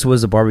 So this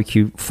was a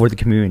barbecue for the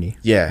community.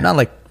 Yeah. Not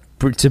like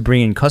to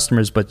bring in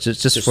customers, but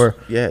just for,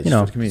 just you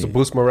know, for the community. To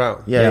boost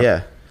morale.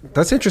 Yeah.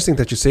 That's interesting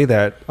that you say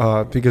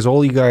that because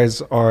all you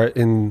guys are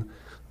in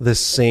the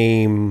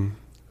same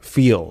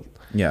field.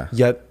 Yeah.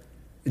 Yet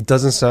it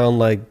doesn't sound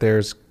like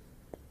there's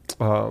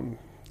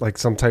like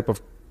some type of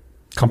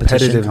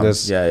Competition.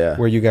 competitiveness Yeah.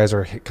 where you guys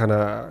are kind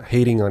of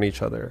hating on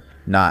each other.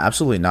 Nah,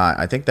 absolutely not.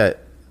 I think that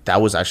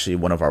was actually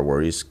one of our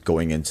worries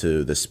going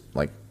into this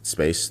like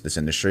space, this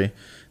industry,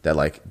 that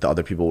like the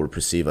other people would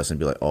perceive us and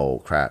be like, oh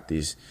crap,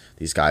 these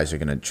guys are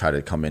gonna try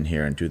to come in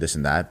here and do this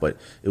and that. But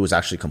it was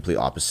actually complete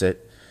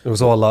opposite. It was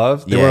all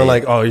love. They Yeah, weren't yeah.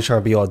 like, oh, you're trying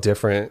to be all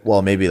different.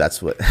 Well, maybe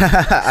that's what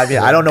I mean.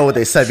 I don't know what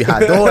they said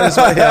behind doors,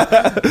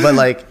 but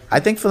like I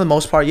think for the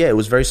most part, yeah, it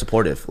was very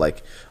supportive.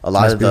 Like a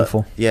lot That's of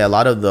beautiful. a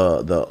lot of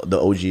the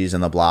OGs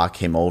in the block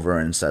came over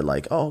and said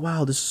like, oh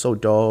wow, this is so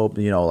dope.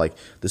 You know, like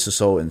this is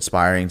so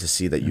inspiring to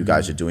see that you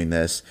guys are doing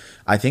this.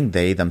 I think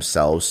they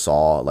themselves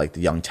saw like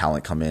the young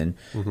talent come in,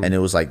 and it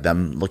was like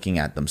them looking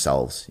at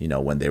themselves, you know,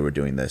 when they were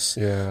doing this.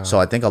 Yeah. So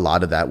I think a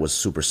lot of that was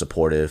super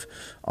supportive.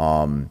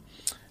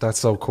 That's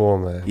so cool,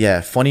 man.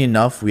 Yeah, funny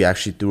enough, we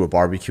actually threw a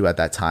barbecue at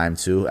that time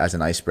too as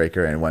an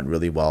icebreaker, and it went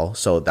really well.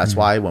 So that's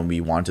why when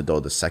we wanted to throw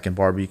the second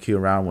barbecue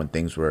around, when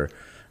things were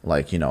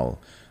like, kind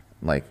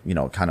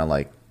of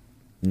like,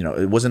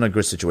 it wasn't a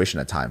good situation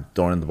at the time.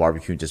 Throwing the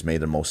barbecue just made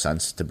the most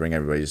sense to bring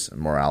everybody's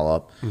morale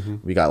up.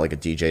 We got like a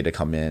DJ to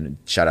come in.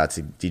 Shout out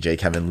to DJ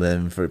Kevin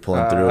Lim for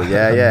pulling through.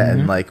 Yeah.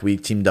 And like we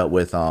teamed up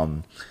with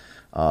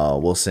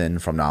Wilson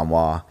from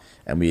Namwa.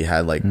 And we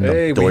had like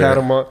Hey, we had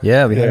him on.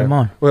 Yeah, we had him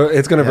on. Well,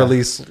 it's gonna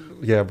release,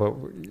 but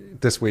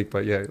this week.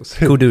 But yeah, it was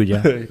Cool dude,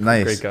 yeah.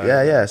 Nice. Great guy.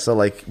 Yeah. So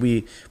like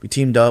we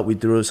teamed up, we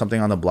threw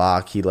something on the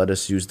block. He let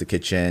us use the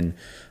kitchen.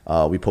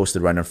 We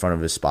posted right in front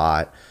of his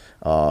spot.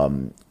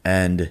 And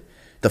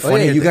the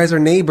funny you guys are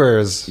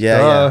neighbors.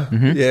 Yeah.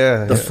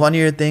 Yeah. The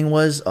funnier thing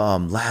was,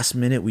 last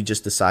minute we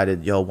just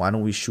decided, why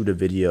don't we shoot a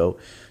video?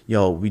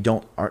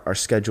 Our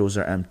schedules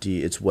are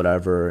empty. It's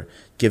whatever.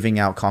 Giving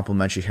out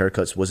complimentary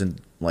haircuts wasn't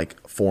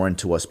like foreign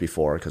to us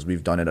before because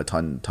we've done it a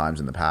ton of times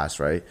in the past,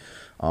 right?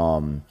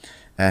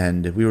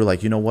 And we were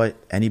like, you know what?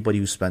 Anybody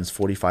who spends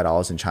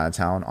 $45 in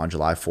Chinatown on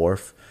July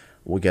 4th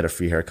will get a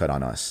free haircut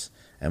on us.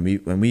 And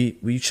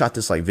we shot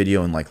this like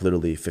video in like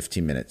literally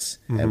 15 minutes,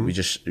 and we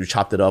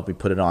chopped it up. We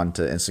put it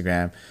onto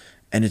Instagram,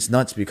 and it's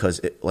nuts because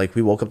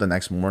we woke up the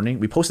next morning.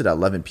 We posted at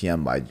 11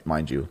 p.m.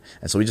 mind you,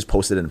 and so we just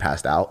posted it and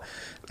passed out.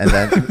 And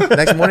then the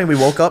next morning we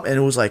woke up and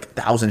it was like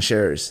 1,000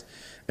 shares,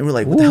 and we're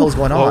like, what the hell is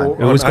going on? Oh,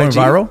 It was going IG?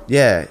 viral?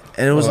 Yeah,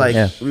 and it was like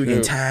yeah. we were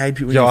getting tagged.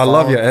 People Yo, were I getting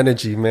love followed. your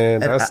energy,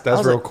 man. And That's I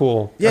was real like,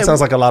 cool. yeah, That sounds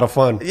like a lot of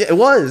fun. Yeah, it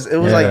was. It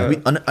was Yeah.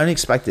 like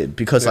unexpected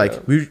because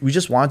like we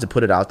just wanted to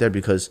put it out there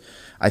because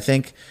I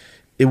think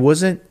it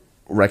wasn't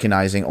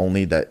recognizing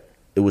only that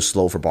it was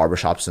slow for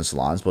barbershops and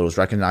salons, but it was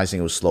recognizing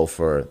it was slow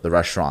for the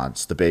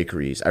restaurants, the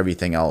bakeries,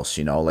 everything else,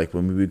 like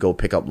when we would go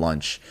pick up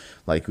lunch,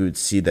 like we would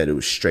see that it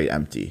was straight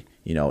empty,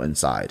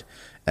 inside.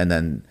 And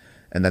then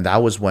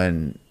that was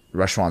when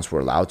restaurants were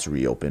allowed to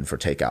reopen for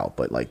takeout,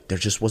 but like there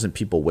just wasn't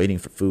people waiting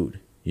for food,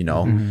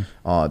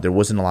 there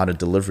wasn't a lot of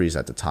deliveries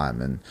at the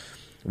time, and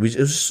it was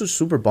just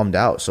super bummed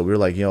out. So we were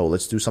like,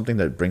 let's do something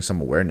that brings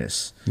some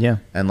awareness. Yeah.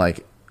 And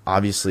like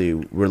obviously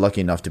we're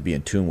lucky enough to be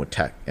in tune with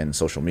tech and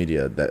social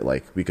media that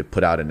like we could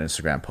put out an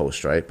Instagram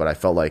post, right? But I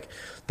felt like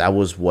that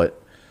was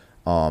what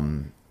a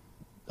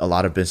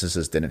lot of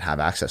businesses didn't have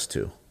access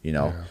to,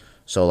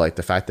 So like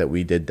the fact that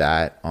we did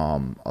that,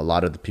 a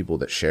lot of the people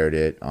that shared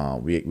it,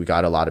 we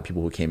got a lot of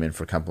people who came in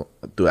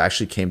who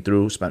actually came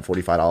through, spent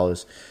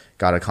 $45,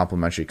 got a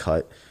complimentary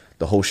cut.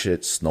 The whole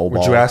shit snowballed.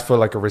 Would you ask for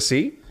like a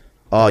receipt?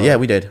 Yeah,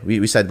 we did.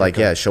 We said like,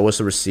 show us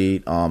a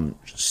receipt.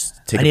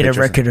 Just take I need a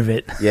picture. record of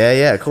it.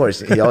 Yeah, of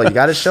course. You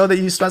got to show that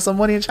you spent some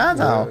money in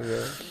Chinatown.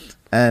 Yeah.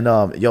 And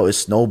it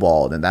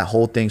snowballed, and that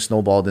whole thing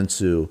snowballed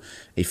into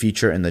a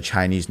feature in the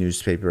Chinese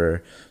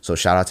newspaper. So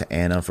shout out to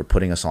Anna for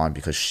putting us on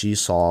because she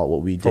saw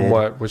what we did. From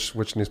what?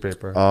 Which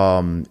newspaper?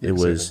 It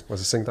was it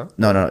Singdao?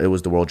 no, it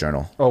was the World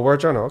Journal. Oh,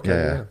 World Journal. Okay.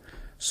 Yeah.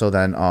 So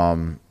then,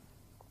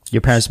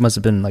 Your parents must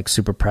have been like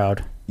super proud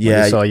when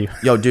yeah, they saw you.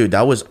 Yo, dude,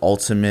 that was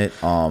ultimate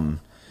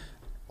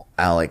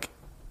like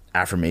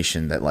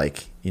affirmation that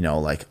like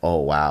like, oh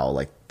wow,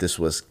 like this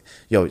was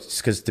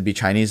because to be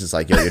Chinese is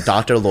like you're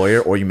doctor,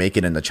 lawyer, or you make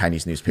it in the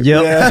Chinese newspaper.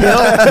 Yep.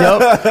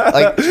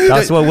 Like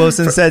That's what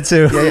Wilson said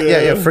too.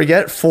 yeah.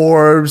 Forget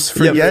Forbes.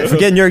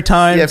 Forget New York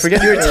Times. Yeah,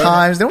 forget New York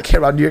Times. They don't care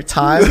about New York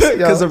Times.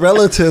 Because the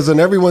relatives and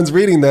everyone's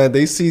reading that,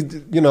 they see,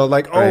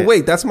 like, oh Right.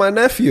 wait, that's my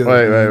nephew.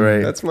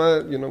 Right. That's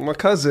my, my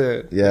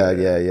cousin.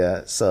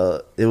 Yeah.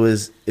 So it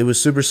was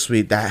super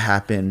sweet. That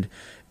happened.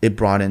 It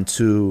brought in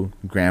two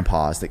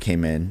grandpas that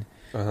came in.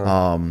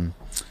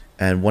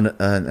 And one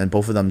and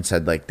both of them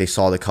said like they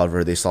saw the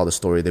cover, they saw the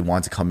story, they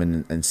wanted to come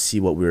in and see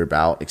what we were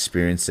about,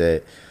 experience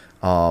it,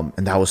 and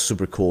that was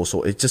super cool.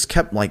 So it just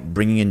kept like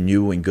bringing in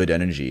new and good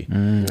energy,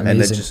 and then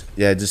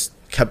just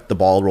kept the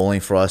ball rolling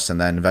for us.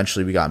 And then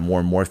eventually we got more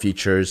and more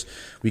features.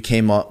 We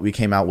came out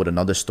with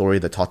another story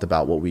that talked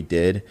about what we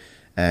did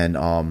and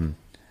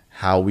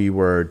how we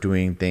were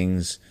doing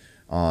things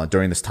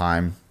during this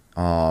time,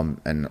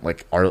 and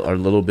like our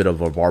little bit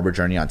of a barber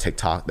journey on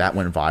TikTok that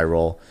went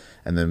viral.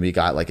 And then we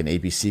got like an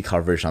ABC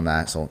coverage on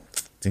that. So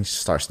things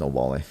just start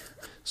snowballing.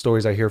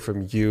 Stories I hear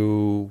from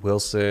you,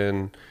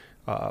 Wilson,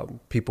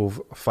 people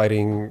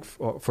fighting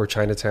for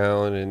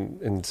Chinatown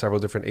and in several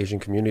different Asian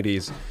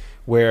communities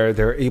where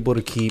they're able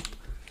to keep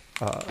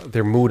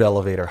their mood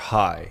elevator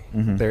high.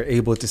 They're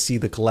able to see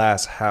the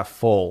glass half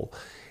full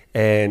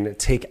and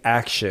take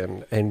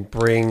action and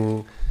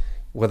bring,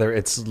 whether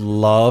it's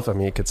love. I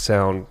mean, it could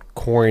sound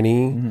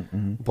corny,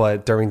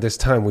 but during this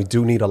time, we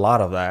do need a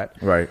lot of that.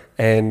 Right.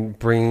 And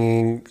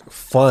bringing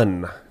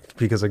fun,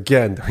 because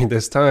again, during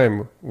this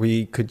time,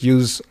 we could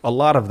use a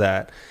lot of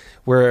that.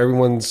 Where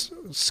everyone's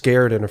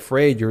scared and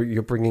afraid,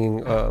 you're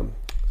bringing a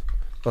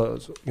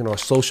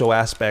social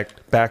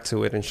aspect back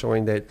to it and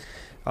showing that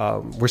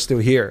we're still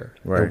here,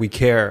 right. and we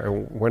care,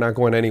 and we're not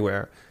going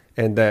anywhere,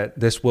 and that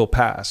this will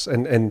pass.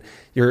 And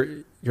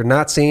you're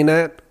not saying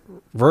that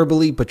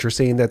verbally, but you're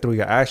saying that through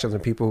your actions,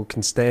 and people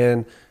can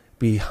stand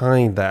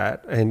behind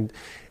that. And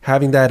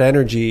having that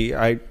energy,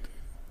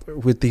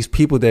 with these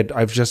people that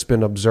I've just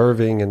been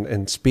observing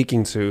and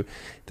speaking to,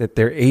 that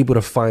they're able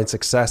to find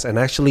success and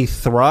actually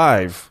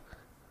thrive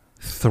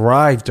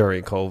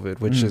during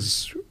COVID, which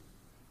is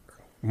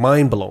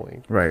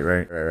mind-blowing.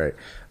 Right.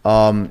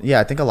 Yeah,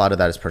 I think a lot of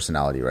that is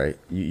personality, right?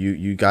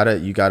 You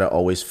gotta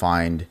always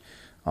find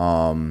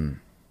a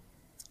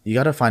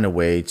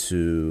way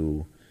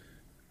to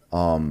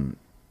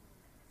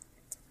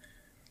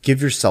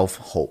give yourself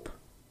hope.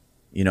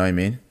 You know what I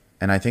mean?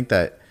 And I think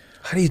that,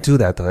 how do you do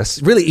that though?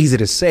 It's really easy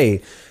to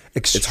say,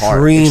 it's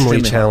hard,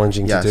 extremely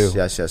challenging to do.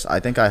 Yes.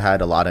 I think I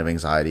had a lot of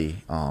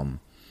anxiety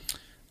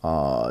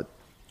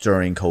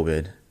during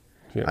COVID.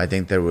 Yeah. I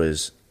think there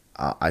was,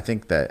 I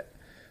think that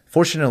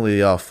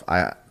fortunately enough,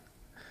 I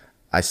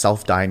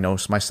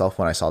self-diagnosed myself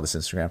when I saw this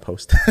Instagram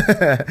post.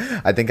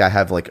 I think I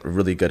have like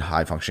really good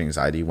high functioning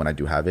anxiety when I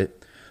do have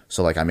it.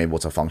 So like I'm able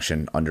to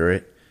function under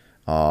it.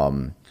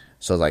 So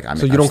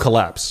you don't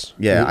collapse.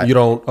 Yeah. You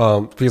don't,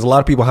 because a lot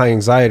of people high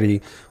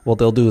anxiety, what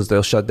they'll do is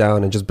they'll shut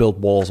down and just build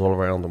walls all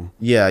around them.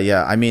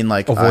 Yeah. I mean,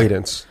 like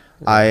avoidance.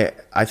 I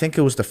think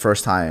it was the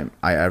first time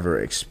I ever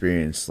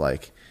experienced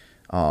like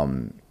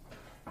an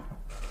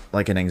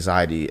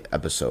anxiety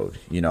episode,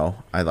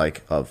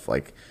 of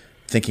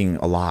thinking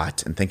a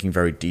lot and thinking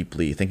very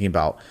deeply, thinking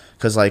about,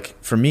 because like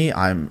for me,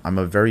 I'm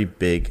a very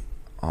big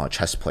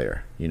chess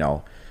player.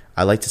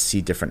 I like to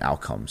see different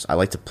outcomes. I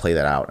like to play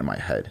that out in my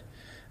head,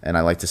 and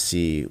I like to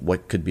see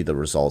what could be the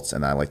results,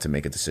 and I like to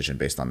make a decision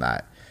based on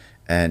that.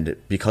 And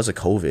because of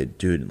COVID,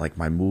 dude, like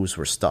my moves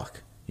were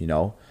stuck.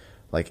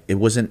 Like it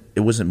wasn't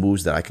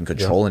moves that I can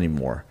control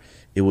anymore.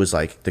 It was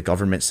like the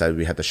government said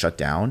we had to shut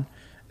down,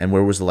 and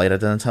where was the light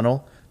at the end of the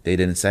tunnel? They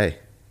didn't say.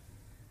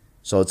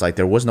 So it's like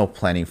there was no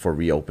planning for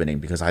reopening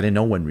because I didn't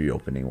know when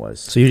reopening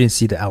was. So you didn't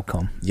see the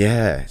outcome.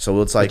 Yeah.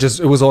 So it's like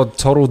it was all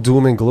total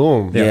doom and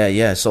gloom.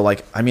 Yeah. So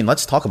like, I mean,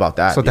 let's talk about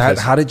that.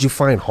 So how did you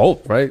find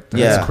hope, right?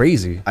 That's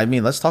crazy. I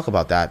mean, let's talk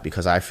about that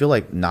because I feel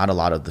like not a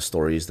lot of the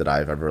stories that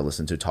I've ever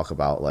listened to talk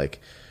about like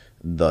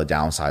the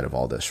downside of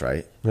all this,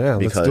 right? Yeah,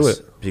 let's do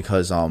it.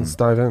 Because let's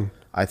dive in.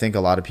 I think a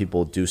lot of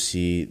people do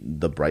see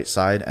the bright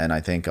side, and I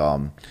think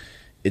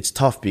it's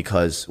tough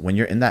because when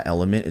you're in that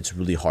element, it's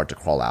really hard to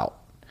crawl out.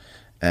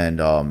 And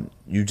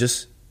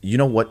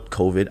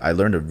COVID, I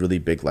learned a really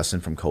big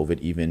lesson from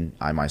COVID, even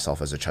I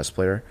myself as a chess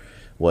player,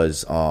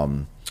 was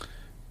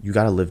you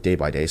got to live day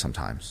by day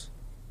sometimes.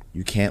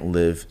 You can't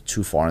live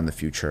too far in the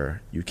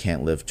future. You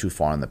can't live too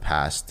far in the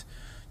past.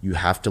 You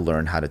have to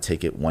learn how to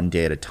take it one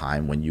day at a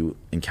time when you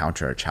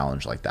encounter a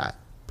challenge like that.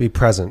 Be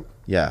present.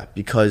 Yeah,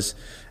 because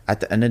at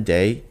the end of the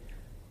day,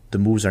 the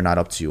moves are not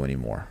up to you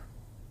anymore.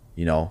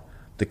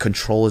 The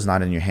control is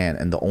not in your hand,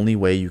 and the only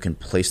way you can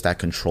place that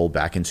control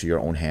back into your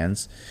own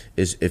hands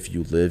is if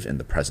you live in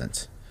the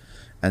present.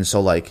 And so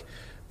like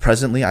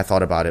presently I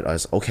thought about it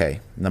as, okay,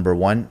 number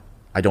one,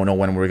 I don't know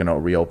when we're going to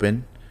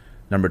reopen.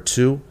 Number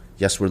two,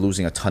 yes, we're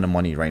losing a ton of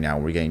money right now.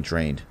 We're getting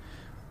drained.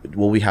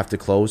 Will we have to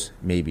close?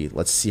 Maybe.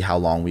 Let's see how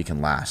long we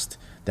can last.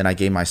 Then I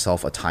gave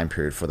myself a time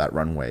period for that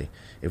runway.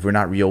 If we're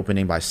not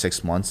reopening by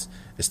 6 months,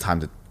 it's time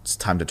to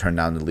turn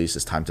down the lease.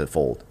 It's time to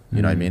fold.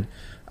 You know what I mean?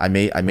 I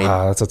made.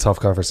 Wow, that's a tough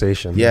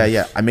conversation.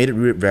 Yeah. I made it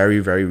very,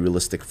 very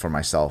realistic for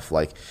myself.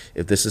 Like,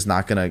 if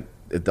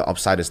the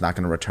upside is not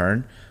gonna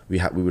return, we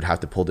would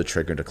have to pull the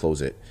trigger to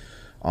close it.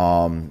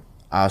 I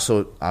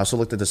also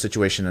looked at the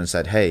situation and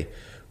said, hey,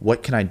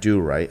 what can I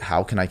do, right?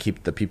 How can I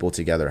keep the people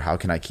together? How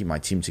can I keep my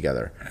team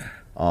together?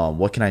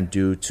 What can I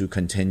do to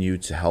continue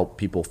to help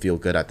people feel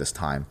good at this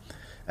time?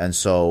 And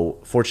so,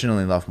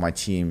 fortunately enough, my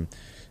team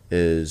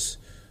is,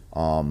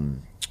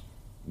 honestly,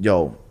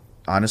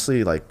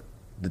 like,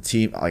 the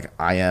team, like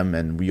I am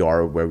and we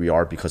are where we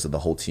are because of the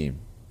whole team.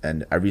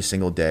 And every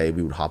single day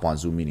we would hop on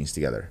Zoom meetings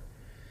together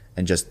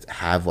and just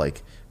have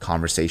like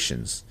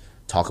conversations,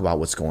 talk about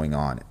what's going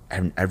on.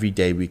 And every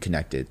day we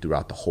connected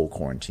throughout the whole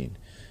quarantine.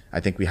 I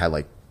think we had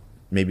like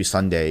maybe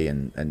Sunday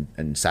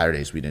and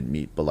Saturdays we didn't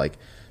meet, but like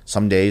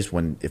some days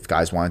if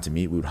guys wanted to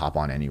meet, we would hop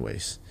on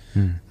anyways.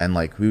 And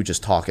like we would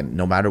just talk, and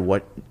no matter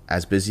what,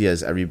 as busy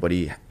as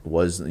everybody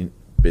was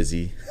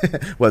busy,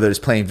 whether it's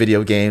playing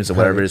video games or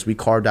whatever Right. it is. We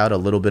carved out a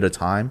little bit of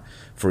time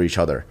for each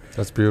other.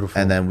 That's beautiful.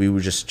 And then we were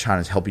just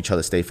trying to help each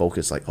other stay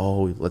focused. Like,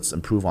 oh, let's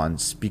improve on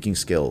speaking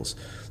skills.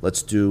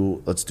 Let's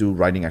do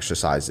writing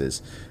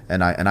exercises.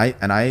 And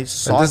I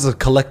saw And this is a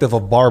collective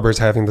of barbers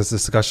having this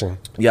discussion.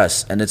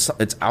 yes, and it's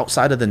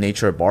outside of the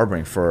nature of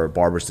barbering for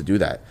barbers to do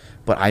that.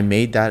 But I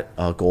made that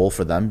a goal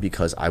for them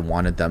because I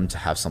wanted them to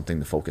have something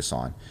to focus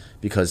on.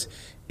 Because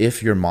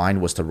if your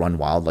mind was to run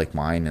wild like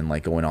mine and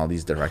like go in all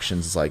these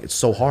directions, it's like it's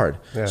so hard.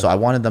 Yeah. So I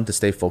wanted them to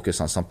stay focused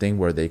on something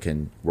where they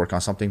can work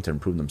on something to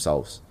improve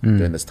themselves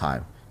during this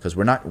time. Because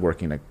we're not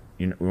working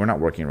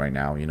right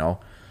now, you know,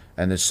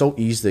 and it's so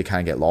easy to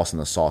kind of get lost in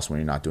the sauce when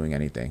you're not doing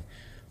anything.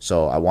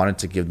 So I wanted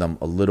to give them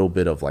a little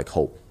bit of like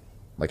hope,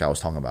 like I was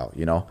talking about,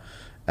 you know.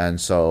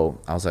 And so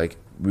I was like,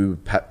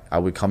 I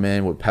would come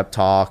in with pep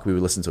talk. We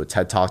would listen to a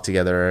TED talk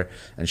together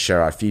and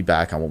share our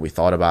feedback on what we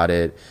thought about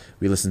it.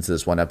 We listened to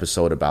this one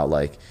episode about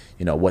like,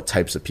 you know, what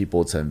types of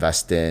people to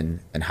invest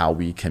in and how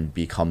we can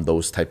become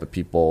those type of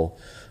people.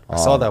 I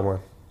saw that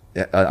one.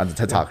 Yeah, on the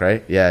TED talk,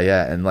 right?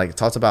 Yeah. And like it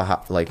talks about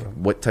how, like,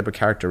 what type of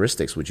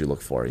characteristics would you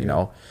look for, you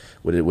know?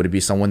 Would it be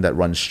someone that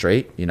runs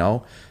straight, you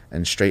know,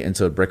 and straight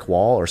into a brick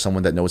wall, or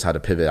someone that knows how to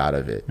pivot out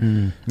of it?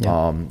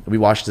 We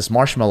watched this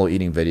marshmallow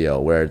eating video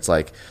where it's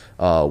like,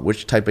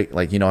 which type of,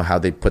 like, you know how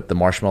they put the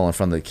marshmallow in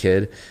front of the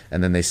kid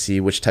and then they see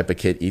which type of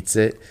kid eats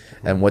it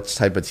and which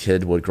type of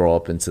kid would grow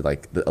up into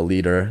like a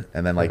leader,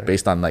 and then like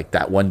based on like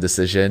that one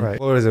decision.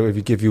 Right. What is it? If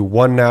you give you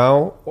one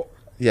now,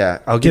 Yeah.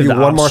 I'll give Give you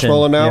the one option,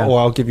 marshmallow now, yeah. or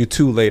I'll give you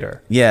two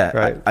later. Yeah.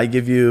 Right. I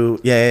give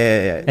you,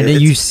 yeah. And then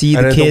you see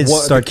And the then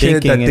kids start the kid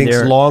thinking, that and thinks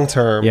they're long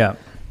term. Yeah.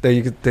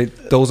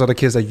 Those are the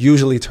kids that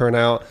usually turn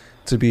out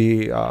to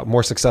be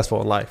more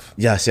successful in life.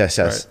 Yes.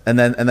 Right. And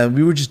then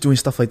we were just doing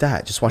stuff like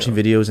that, just watching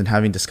videos and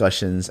having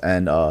discussions.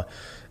 And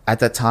at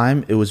that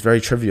time, it was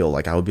very trivial.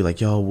 Like I would be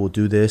like, "Yo, we'll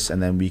do this,"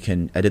 and then we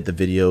can edit the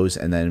videos,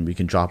 and then we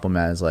can drop them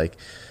as like,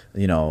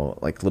 you know,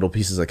 like little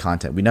pieces of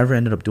content. We never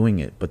ended up doing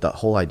it, but the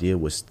whole idea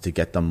was to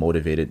get them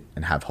motivated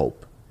and have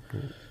hope.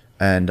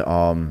 And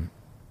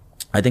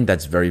I think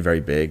that's very, very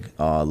big.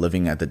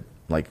 Living at the,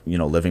 like, you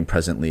know, living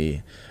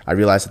presently, I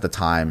realized at the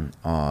time,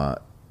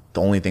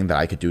 the only thing that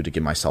I could do to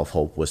give myself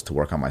hope was to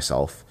work on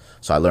myself.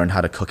 So I learned how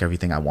to cook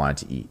everything I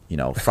wanted to eat, you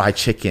know, fried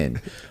chicken.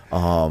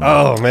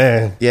 Oh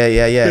man.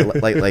 Yeah.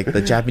 like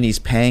the Japanese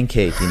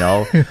pancake, you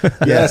know?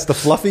 Yes, the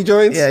fluffy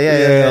joints.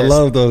 Yeah. I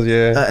love those.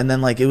 Yeah. And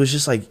then like, it was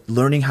just like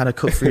learning how to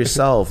cook for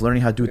yourself,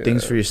 learning how to do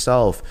things for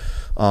yourself,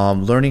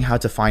 learning how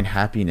to find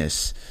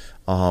happiness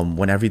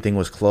when everything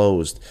was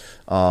closed.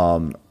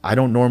 I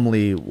don't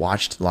normally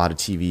watch a lot of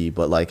TV,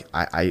 but like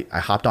I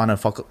hopped on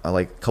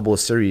a couple of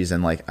series,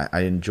 and like I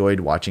enjoyed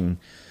watching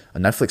a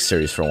Netflix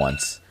series for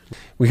once.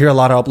 We hear a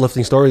lot of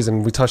uplifting stories,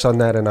 and we touched on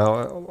that in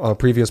our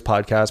previous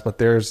podcast. But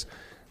there's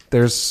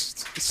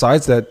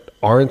sides that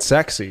aren't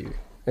sexy,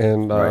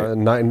 and Right.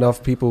 not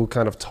enough people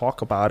kind of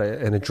talk about it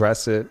and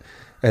address it,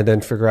 and then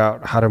figure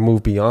out how to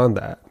move beyond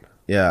that.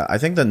 Yeah, I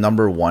think the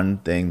number one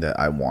thing that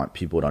I want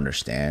people to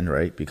understand,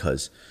 right?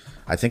 Because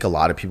I think a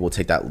lot of people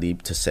take that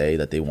leap to say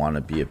that they want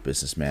to be a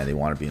businessman, they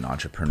want to be an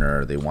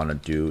entrepreneur, they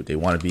want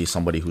to be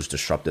somebody who's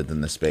disruptive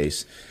in the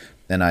space.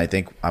 And I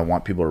think I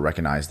want people to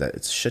recognize that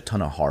it's a shit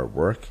ton of hard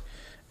work,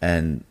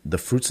 and the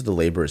fruits of the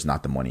labor is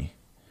not the money.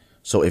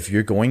 So if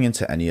you're going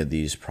into any of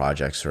these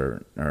projects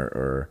or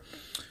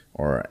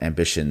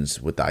ambitions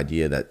with the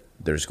idea that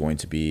there's going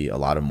to be a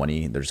lot of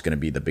money, there's going to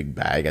be the big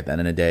bag at the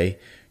end of the day,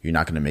 you're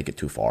not going to make it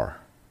too far.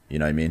 You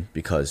know what I mean?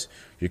 Because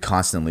you're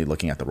constantly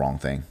looking at the wrong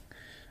thing.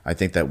 I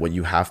think that what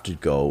you have to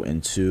go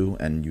into,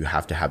 and you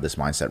have to have this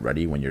mindset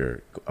ready when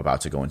you're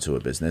about to go into a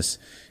business,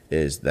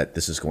 is that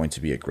this is going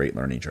to be a great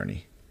learning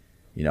journey.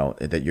 You know,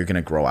 that you're going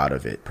to grow out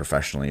of it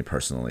professionally and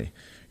personally.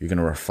 You're going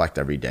to reflect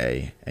every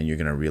day, and you're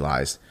going to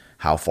realize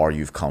how far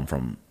you've come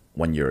from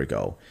 1 year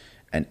ago.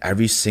 And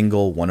every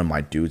single one of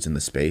my dudes in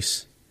the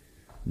space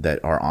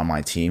that are on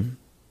my team,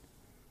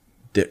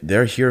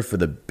 they're here for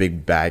the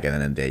big bag at the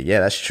end of the day. Yeah,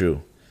 that's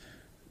true.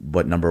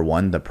 But number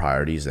one, the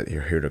priority is that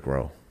you're here to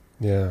grow.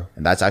 Yeah.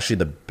 And that's actually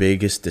the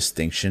biggest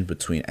distinction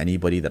between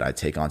anybody that I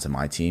take onto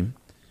my team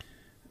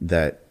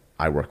that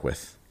I work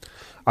with.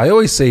 I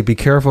always say be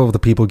careful of the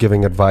people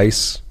giving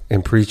advice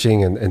and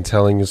preaching and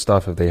telling you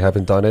stuff if they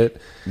haven't done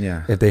it.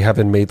 Yeah. If they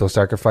haven't made those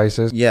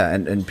sacrifices. Yeah,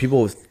 and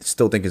people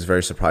still think it's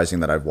very surprising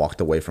that I've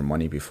walked away from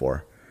money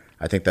before.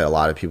 I think that a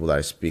lot of people that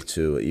I speak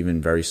to, even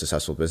very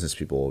successful business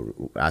people,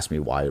 ask me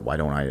why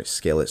don't I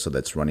scale it so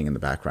that's running in the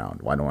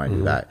background? Why don't I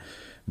do that?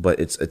 But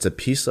it's a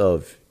piece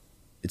of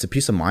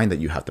mind that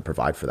you have to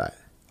provide for that.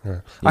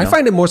 Yeah. I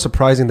find it more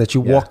surprising that you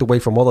walked away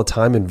from all the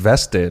time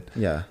invested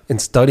in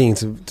studying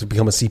to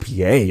become a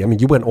CPA. I mean,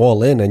 you went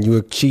all in and you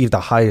achieved the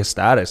highest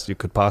status you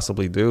could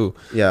possibly do.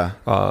 Yeah.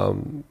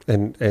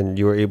 And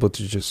you were able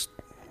to just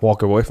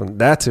walk away from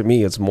that. To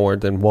me, it's more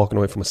than walking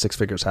away from a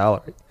 6-figure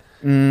salary.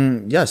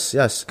 Yes.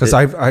 Because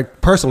I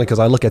personally, because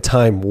I look at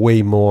time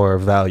way more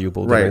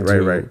valuable than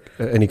Right.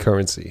 any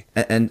currency.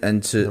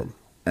 And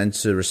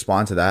to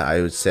respond to that, I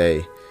would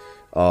say,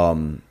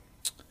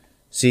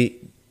 see,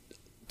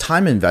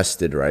 time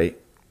invested, right?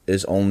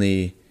 is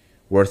only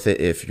worth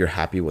it if you're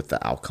happy with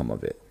the outcome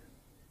of it.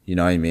 You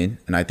know what I mean?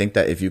 And I think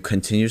that if you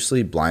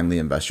continuously blindly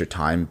invest your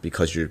time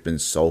because you've been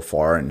so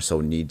far and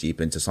so knee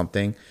deep into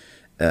something,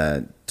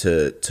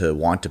 to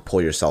want to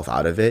pull yourself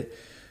out of it,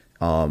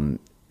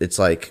 it's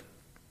like,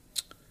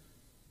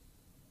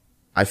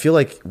 I feel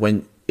like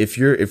if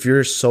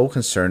you're so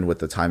concerned with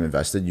the time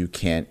invested,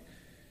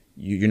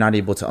 you're not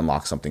able to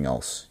unlock something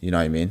else. You know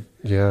what I mean?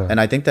 Yeah. And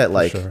I think that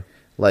sure.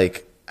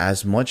 like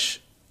as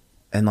much,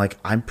 and like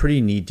I'm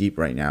pretty knee deep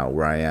right now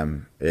where I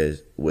am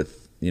is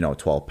with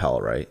 12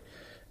 Pel, right?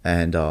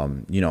 And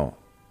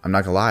I'm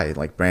not gonna lie,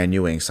 like brand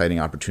new and exciting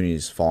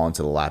opportunities fall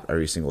into the lap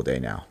every single day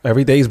now.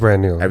 Every day is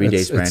brand new. Every day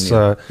is brand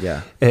new.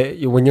 Yeah.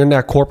 When you're in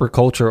that corporate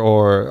culture,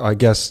 or I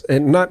guess,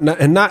 and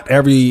not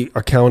every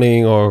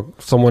accounting or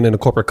someone in a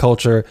corporate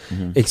culture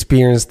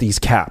experience these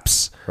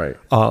caps. Right.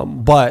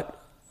 But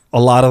a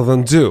lot of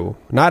them do.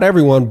 Not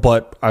everyone,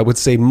 but I would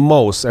say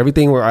most.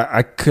 Everything where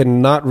I could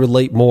not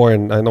relate more,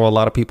 and I know a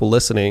lot of people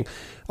listening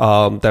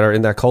that are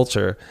in that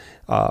culture.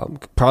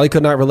 Probably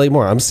could not relate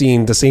more. I'm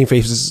seeing the same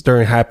faces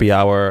during happy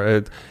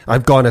hour.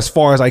 I've gone as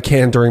far as I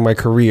can during my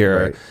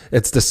career. Right.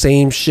 It's the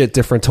same shit,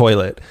 different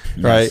toilet,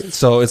 right?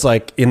 So it's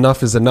like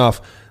enough is enough.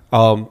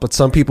 But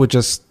some people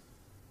just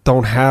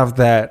don't have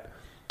that,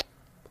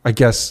 I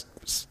guess,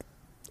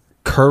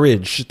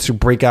 courage to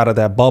break out of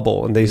that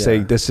bubble. And they say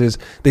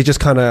they just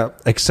kind of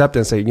accept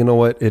and say, you know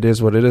what, it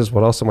is what it is.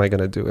 What else am I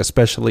going to do?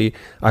 Especially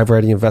I've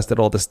already invested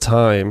all this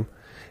time.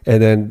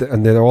 And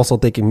they're also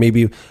thinking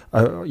maybe,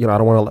 I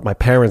don't want to let my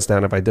parents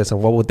down if I did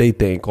something. What would they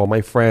think? Or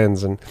my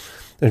friends. And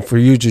for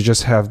you to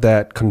just have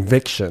that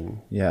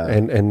conviction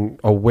and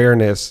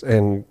awareness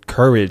and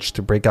courage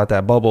to break out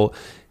that bubble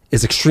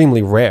is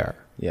extremely rare.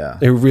 Yeah.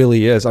 It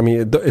really is. I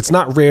mean, it's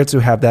not rare to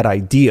have that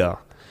idea.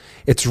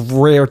 It's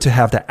rare to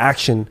have the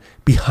action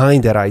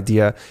behind that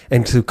idea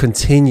and to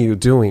continue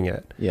doing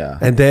it. Yeah.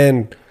 And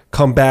then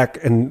come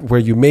back and where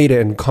you made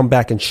it and come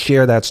back and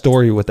share that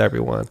story with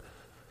everyone.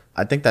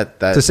 I think that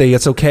to say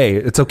it's okay.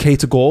 It's okay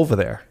to go over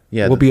there.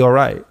 Yeah, we'll be all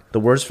right. The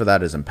words for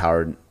that is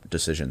empowered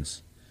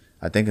decisions.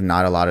 I think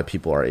not a lot of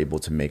people are able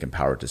to make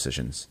empowered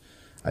decisions.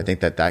 I think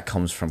that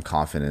comes from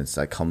confidence.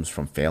 That comes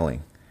from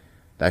failing.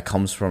 That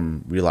comes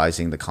from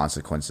realizing the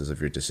consequences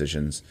of your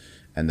decisions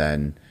and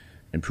then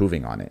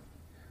improving on it.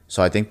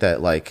 So I think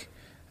that like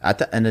at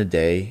the end of the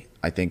day,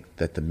 I think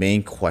that the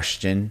main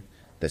question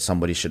that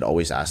somebody should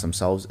always ask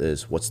themselves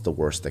is, what's the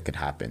worst that could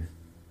happen?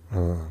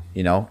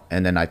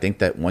 And then I think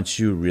that once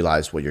you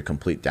realize what your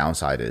complete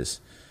downside is,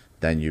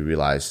 then you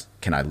realize,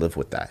 can I live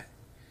with that?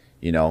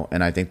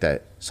 And I think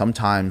that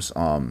sometimes,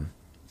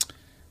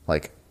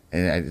 like,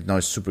 and I know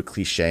it's super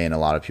cliche and a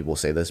lot of people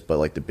say this, but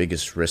like the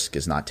biggest risk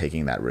is not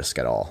taking that risk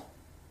at all.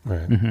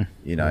 Right.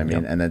 You know what I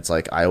mean? And it's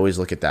like, I always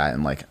look at that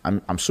and like,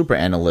 I'm super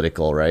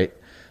analytical, right?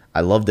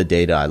 I love the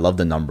data. I love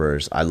the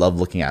numbers. I love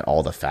looking at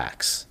all the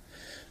facts.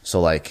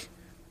 So like,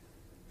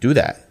 do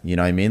that. You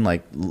know what I mean?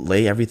 Like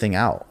lay everything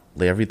out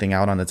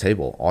on the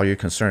table, all your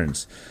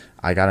concerns.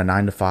 I got a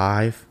 9 to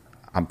 5.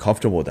 I'm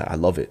comfortable with that. I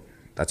love it.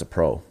 That's a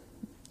pro.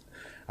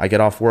 I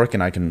get off work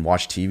and I can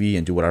watch TV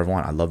and do whatever I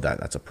want. I love that.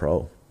 That's a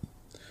pro.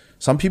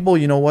 Some people,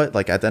 you know what?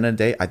 Like at the end of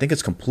the day, I think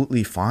it's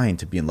completely fine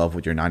to be in love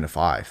with your 9 to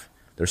 5.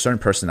 There's certain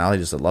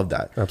personalities that love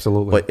that.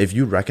 Absolutely. But if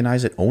you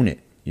recognize it, own it,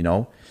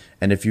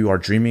 And if you are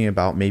dreaming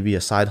about maybe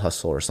a side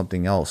hustle or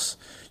something else,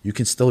 you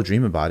can still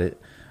dream about it,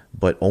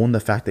 but own the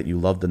fact that you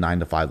love the 9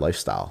 to 5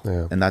 lifestyle.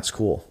 Yeah. And that's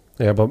cool.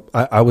 Yeah, but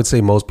I would say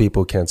most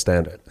people can't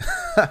stand it.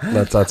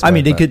 That's I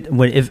mean, they could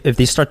if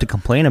they start to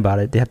complain about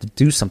it, they have to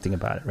do something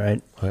about it,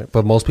 right?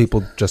 But most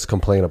people just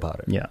complain about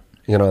it. Yeah,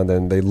 and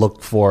then they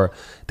look for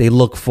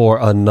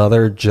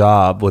another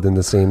job within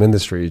the same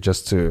industry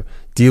just to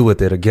deal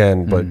with it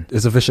again. But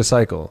it's a vicious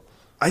cycle,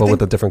 but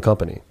with a different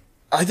company.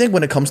 I think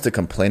when it comes to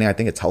complaining, I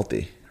think it's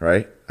healthy,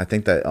 right? I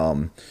think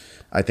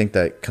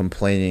that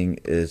complaining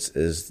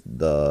is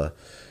the.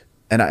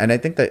 And I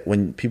think that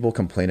when people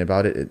complain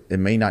about it, it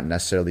may not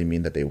necessarily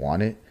mean that they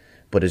want it,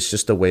 but it's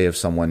just a way of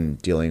someone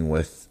dealing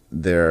with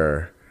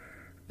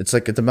it's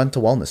a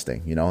mental wellness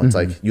thing, It's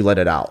like you let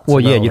it out. Well,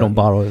 you don't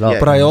bottle it up. Yeah,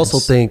 but I also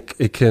think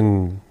it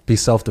can be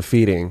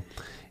self-defeating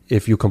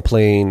if you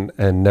complain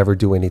and never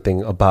do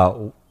anything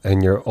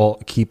and you're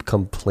all keep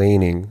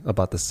complaining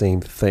about the same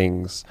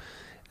things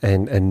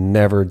and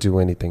never do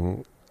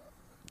anything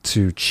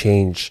to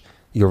change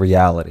your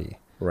reality.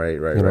 Right.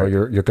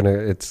 You're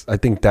gonna. I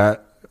think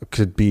that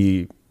could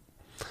be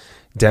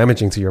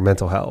damaging to your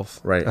mental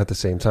health at the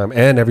same time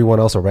and everyone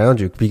else around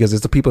you, because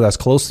it's the people that's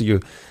close to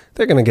you.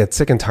 They're going to get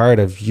sick and tired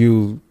of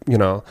you,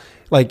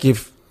 like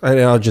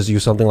I'll just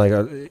use something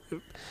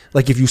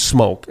like if you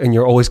smoke and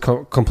you're always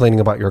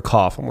complaining about your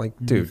cough. I'm like,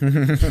 dude,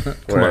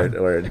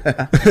 word.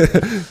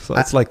 So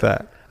it's like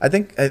that. I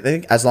think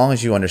as long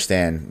as you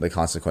understand the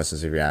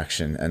consequences of your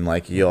action, and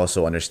like you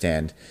also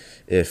understand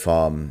if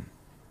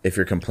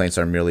your complaints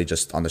are merely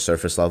just on the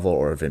surface level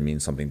or if it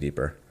means something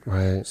deeper.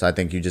 Right. So I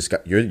think you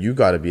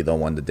got to be the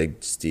one to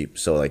dig deep.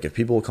 So like if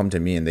people come to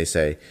me and they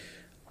say,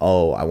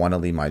 oh, I want to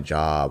leave my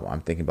job.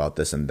 I'm thinking about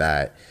this and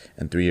that.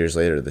 And 3 years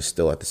later, they're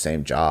still at the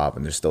same job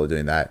and they're still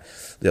doing that.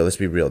 Yo, let's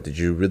be real. Did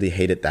you really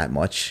hate it that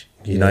much?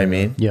 You know what I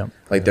mean? Yeah.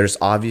 Like there's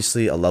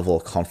obviously a level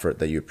of comfort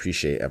that you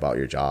appreciate about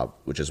your job,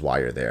 which is why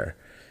you're there.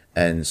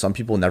 And some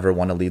people never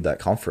want to leave that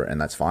comfort, and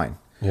that's fine.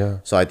 Yeah.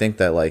 So I think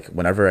that like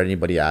whenever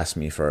anybody asks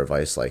me for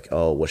advice, like,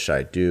 oh, what should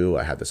I do?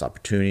 I have this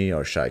opportunity,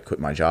 or should I quit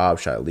my job?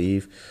 Should I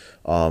leave?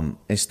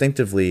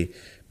 Instinctively,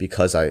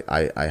 because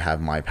I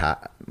have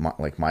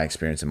my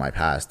experience in my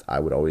past, I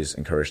would always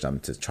encourage them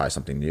to try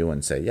something new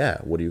and say, yeah,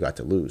 what do you got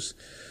to lose?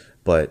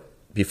 But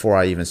before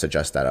I even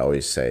suggest that, I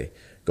always say,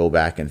 go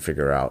back and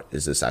figure out,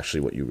 is this actually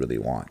what you really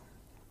want?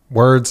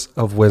 Words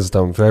of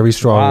wisdom, very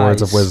strong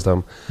words of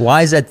wisdom.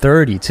 Wise at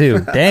 30 too.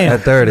 Damn.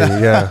 At 30,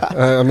 yeah.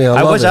 I mean,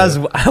 I wish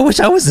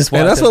I was this.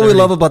 And that's what we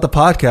love about the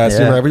podcast.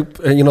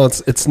 Yeah. You know,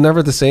 it's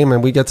never the same,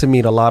 and we get to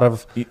meet a lot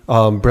of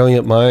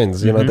brilliant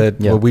minds. You know that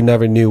we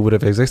never knew would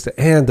have existed,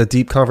 and the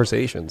deep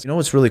conversations. You know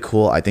what's really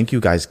cool? I think you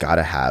guys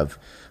gotta have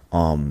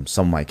some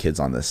of my kids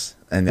on this,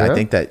 and I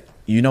think that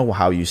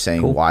how you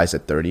saying wise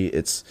at 30.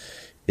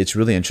 It's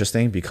really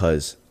interesting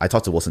because I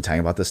talked to Wilson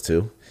Tang about this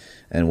too.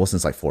 And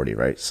Wilson's like 40,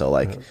 right? So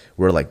like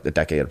we're like a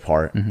decade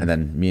apart, and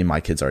then me and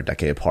my kids are a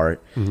decade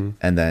apart, and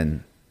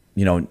then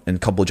in a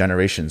couple of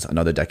generations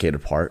another decade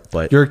apart.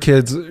 But your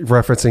kids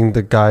referencing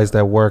the guys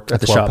that work at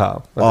the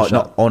shop.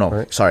 No,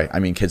 right? Sorry, I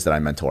mean kids that I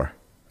mentor.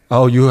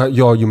 Oh, you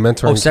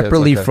mentoring? Oh,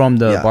 separately kids, okay. from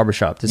the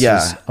barbershop. This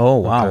is, oh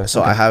wow. Okay.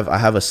 So I have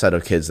a set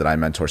of kids that I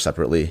mentor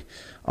separately.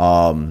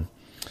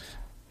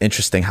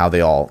 Interesting how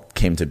they all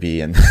came to be,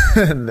 and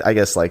I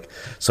guess like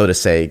so to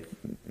say,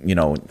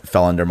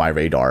 fell under my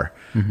radar.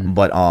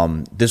 But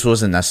this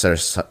wasn't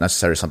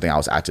necessarily something I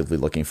was actively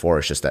looking for.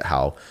 It's just that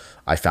how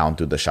I found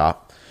through the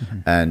shop.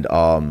 And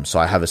so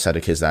I have a set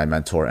of kids that I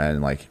mentor,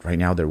 and like right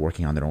now they're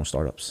working on their own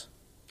startups.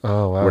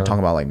 Oh wow. We're talking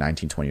about like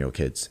 19, 20-year-old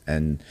kids,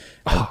 and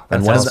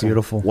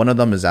beautiful. One of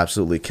them is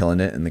absolutely killing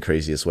it in the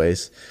craziest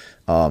ways.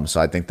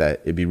 So I think that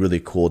it'd be really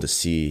cool to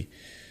see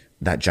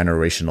that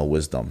generational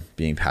wisdom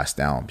being passed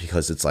down,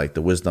 because it's like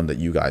the wisdom that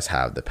you guys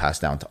have that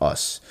passed down to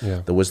us,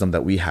 the wisdom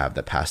that we have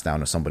that passed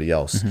down to somebody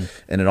else.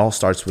 And it all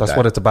starts with that's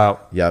what it's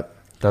about. Yep.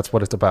 That's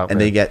what it's about. And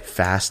man. they get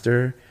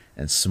faster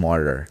and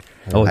smarter.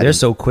 Oh, they're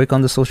so quick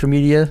on the social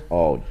media.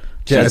 Oh,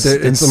 yeah, it's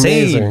it's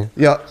insane. amazing.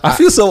 Yeah. I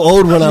feel so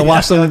old when I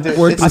watch them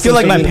work. I feel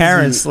like my social media.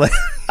 parents. Like,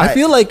 I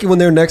feel like when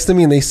they're next to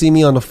me and they see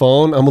me on the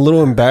phone, I'm a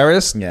little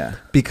embarrassed. Yeah.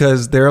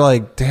 Because they're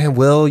like, "Damn,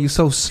 Will, you're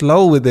so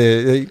slow with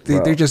it."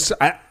 They're just.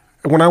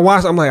 When I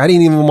watch, I'm like, I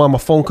didn't even want my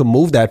phone could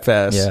move that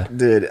fast. yeah.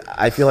 Dude,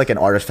 I feel like an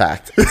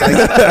artifact. It's like,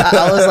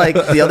 I was like,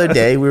 the other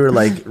day we were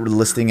like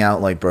listing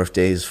out like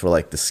birthdays for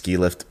like the ski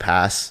lift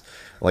pass.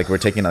 Like we're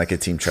taking like a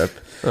team trip.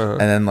 And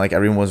then like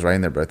everyone was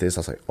writing their birthdays. I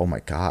was like, oh my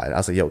God. I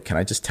was like, yo, can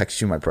I just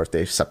text you my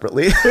birthday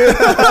separately?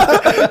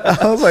 I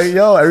was like,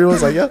 yo,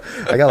 everyone's like, yo,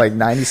 I got like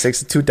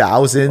 96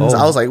 2000s.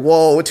 I was like,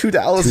 whoa,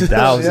 2000s.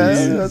 2000s.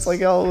 Yeah, that's like,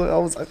 yo, I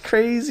was like,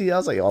 crazy. I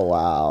was like, oh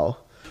wow.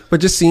 But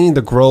just seeing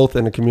the growth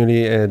in the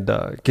community and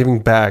giving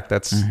back,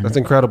 that's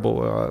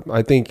incredible.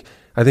 I think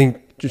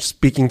just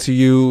speaking to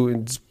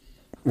you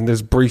in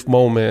this brief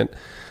moment,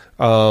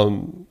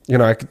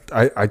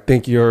 I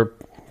think you're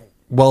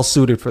well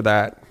suited for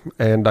that,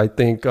 and I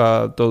think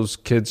those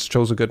kids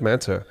chose a good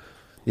mentor.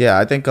 Yeah,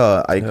 I think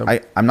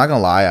I'm not gonna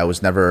lie. I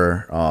was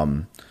never.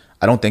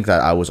 I don't think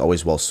that I was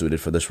always well suited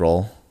for this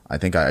role. I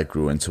think I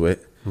grew into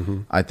it.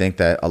 I think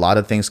that a lot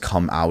of things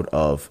come out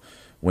of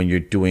when you're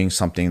doing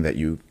something that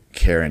you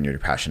care and you're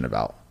passionate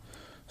about.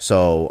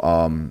 So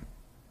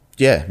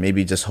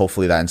maybe just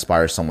hopefully that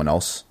inspires someone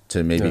else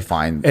to maybe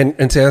find.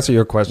 And to answer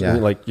your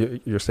question, like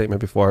your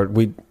statement before,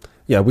 we'd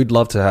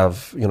love to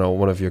have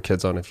one of your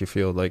kids on if you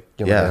feel like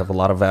they have a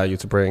lot of value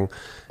to bring.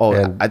 Oh,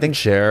 and I think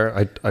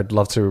share. I'd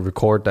love to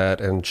record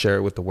that and share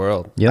it with the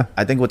world. Yeah.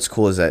 I think what's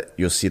cool is that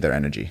you'll see their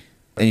energy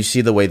and you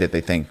see the way that they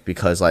think,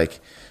 because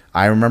like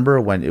I remember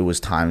when it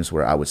was times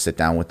where I would sit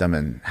down with them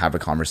and have a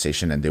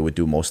conversation and they would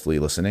do mostly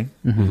listening.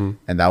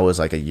 And that was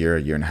like a year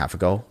and a half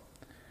ago.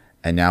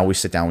 And now we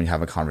sit down, we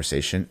have a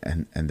conversation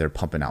and they're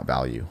pumping out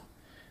value.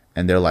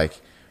 And they're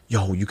like,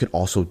 yo, you could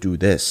also do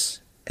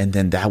this. And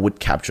then that would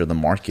capture the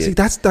market. See,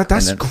 that's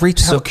great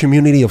to have a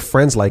community of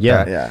friends like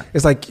that. Yeah.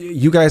 It's like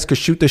you guys could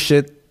shoot the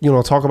shit,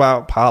 talk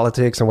about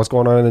politics and what's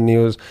going on in the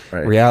news,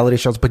 reality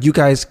shows, but you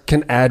guys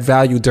can add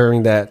value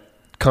during that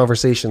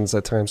conversations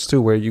at times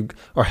too, where you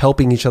are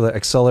helping each other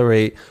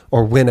accelerate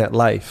or win at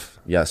life.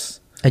 Yes.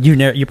 And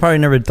you probably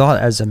never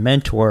thought as a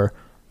mentor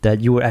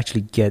that you would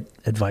actually get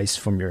advice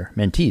from your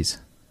mentees.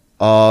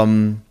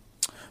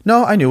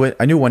 No, I knew it.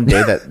 I knew one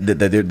day that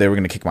they were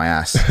going to kick my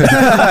ass.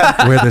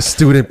 Where the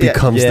student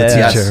becomes the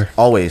teacher. Yes,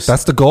 always.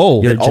 That's the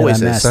goal. You're It always Jedi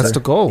is. Master. That's the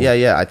goal.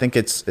 Yeah. I think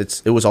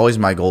it was always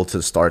my goal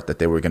to start that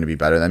they were going to be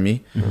better than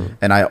me.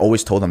 And I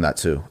always told them that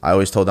too. I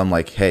always told them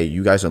like, hey,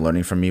 you guys are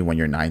learning from me when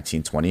you're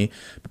 19, 20.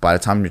 But by the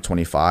time you're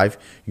 25,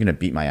 you're going to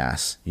beat my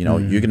ass.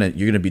 You're going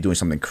to be doing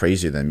something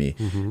crazier than me.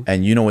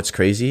 And you know what's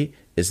crazy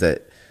is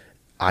that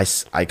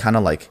I kind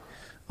of like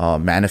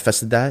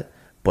manifested that,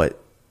 but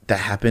that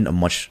happened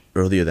much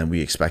earlier than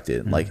we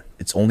expected. Like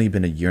it's only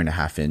been a year and a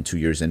half in, 2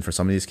 years in for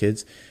some of these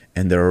kids,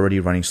 and they're already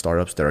running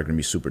startups that are going to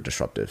be super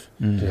disruptive.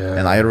 Yeah.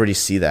 And I already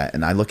see that,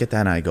 and I look at that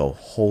and I go,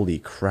 holy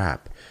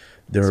crap,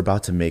 they're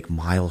about to make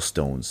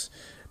milestones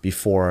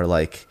before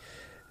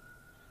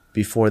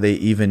they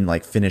even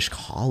like finish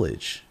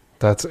college.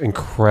 That's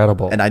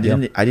incredible. And I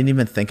didn't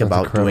even think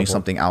about doing incredible.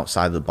 something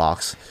outside the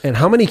box. And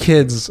how many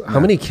kids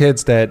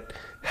that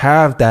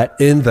have that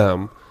in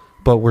them,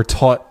 but we're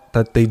taught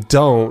that they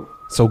don't,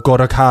 so go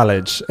to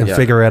college and Yeah.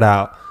 figure it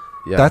out.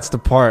 Yeah. That's the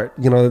part,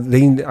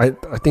 I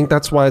think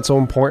that's why it's so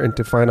important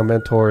to find a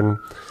mentor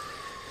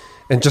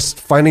and just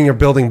finding your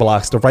building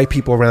blocks, the right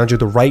people around you,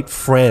 the right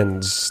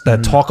friends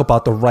that talk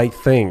about the right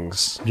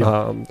things.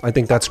 I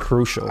think that's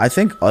crucial. I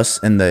think us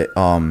in the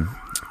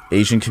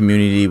Asian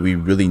community, we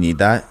really need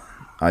that.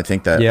 I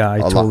think that Yeah, I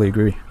totally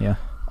agree. Yeah.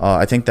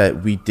 I think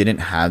that we didn't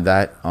have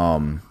that.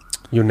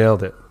 You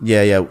nailed it.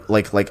 Yeah.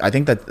 Like I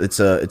think that it's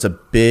a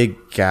big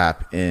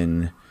gap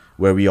in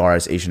where we are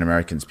as Asian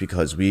Americans,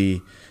 because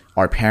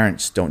our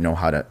parents don't know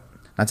how to,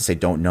 not to say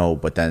don't know,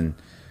 but then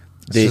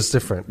It's just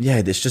different. Yeah,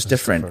 it's just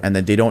different. And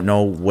then they don't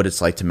know what it's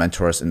like to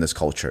mentor us in this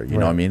culture. You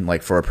know what I mean?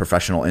 Like for a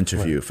professional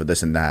interview, for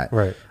this and that.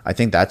 Right. I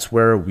think that's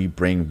where we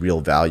bring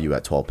real value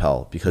at 12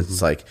 Pel, because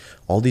it's like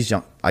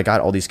I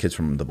got all these kids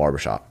from the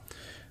barbershop.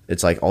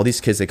 It's like all these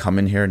kids, they come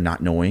in here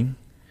not knowing,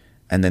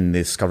 and then they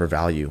discover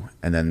value,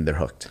 and then they're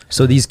hooked.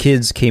 So these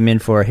kids came in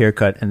for a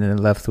haircut and then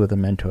left with a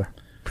mentor.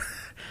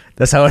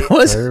 That's how it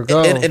was. There you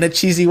go. In a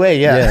cheesy way,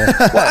 yeah.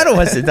 Well, I don't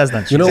want to say that's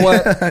not true. You know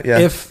what?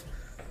 Yeah.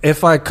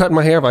 If I cut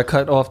my hair, if I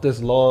cut off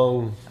this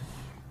long,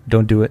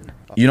 Don't do it.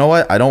 You know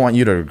what? I don't want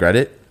you to regret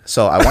it.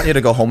 So I want you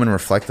to go home and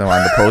reflect on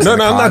the pros and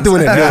the I'm not cons.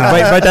 doing it now.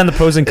 Write down the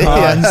pros and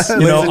cons,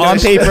 on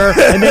paper,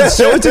 and then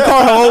show it to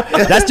Carl.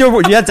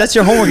 That's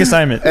your homework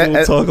assignment.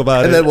 We'll talk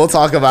about And it. then we'll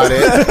talk about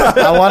it.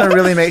 I want to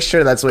really make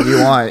sure that's what you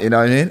want. You know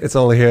what I mean? It's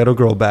only hair; it'll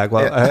grow back.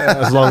 Well,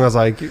 as long as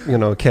I,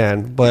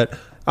 can. But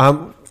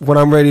when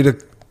I'm ready to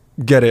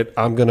get it,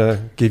 I'm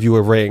gonna give you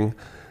a ring,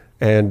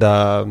 and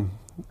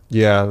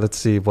let's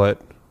see what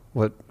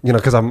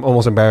because I'm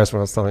almost embarrassed when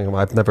I was telling him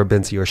I've never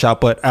been to your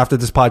shop. But after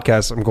this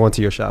podcast, I'm going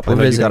to your shop. I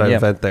know you got an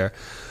event there.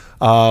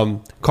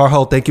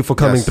 Carl, thank you for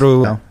coming Yes.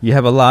 through. No. You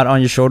have a lot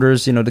on your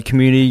shoulders. The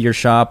community, your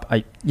shop.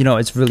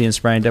 It's really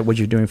inspiring that what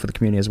you're doing for the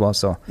community as well.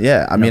 So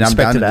Yeah, I mean, I'm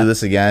respect down to to that. do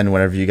this again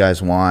whenever you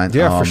guys want.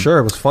 Yeah, for sure,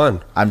 it was fun.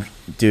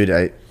 Dude,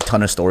 a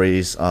ton of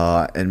stories,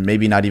 and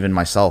maybe not even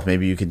myself.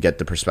 Maybe you could get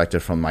the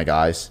perspective from my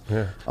guys.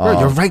 Yeah.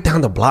 You're right down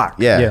the block.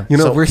 Yeah. Yeah.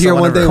 So- we're here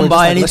one day. whenever- Come we're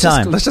by just like,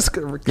 anytime. Let's just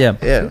yeah.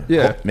 Yeah.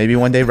 Yeah. Well, maybe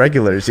one day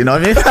regulars. You know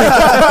what I mean?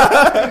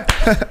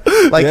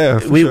 Like Yeah,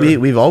 for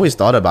we've always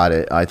thought about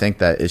it. I think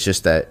that it's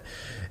just that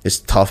it's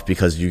tough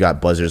because you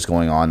got buzzers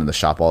going on in the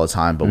shop all the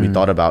time. But we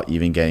thought about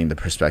even getting the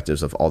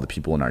perspectives of all the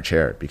people in our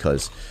chair,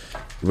 because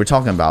we're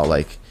talking about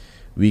like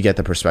we get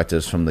the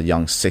perspectives from the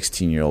young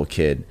 16-year-old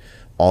kid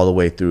all the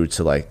way through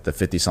to like the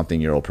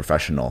 50-something-year-old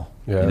professional.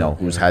 Yeah.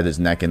 Who's had his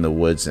neck in the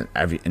woods in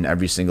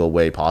every single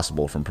way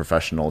possible, from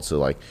professional to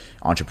like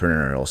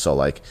entrepreneurial. So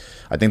like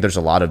I think there's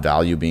a lot of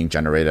value being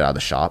generated out of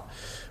the shop.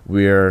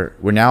 We're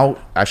now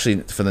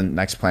actually, for the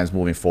next plans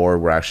moving forward,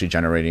 we're actually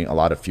generating a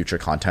lot of future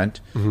content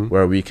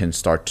where we can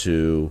start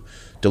to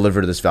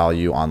deliver this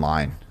value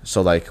online.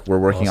 So like we're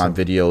working on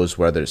videos,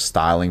 whether it's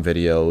styling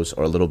videos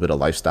or a little bit of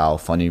lifestyle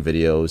funny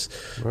videos.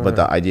 But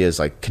the idea is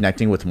like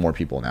connecting with more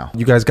people now.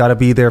 You guys got to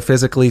be there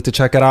physically to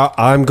check it out.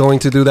 I'm going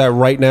to do that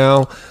right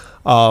now.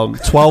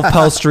 12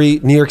 Pell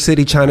Street, New York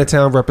City,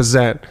 Chinatown,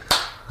 represent.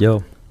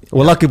 Yo,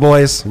 We're lucky,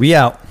 boys. we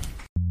out.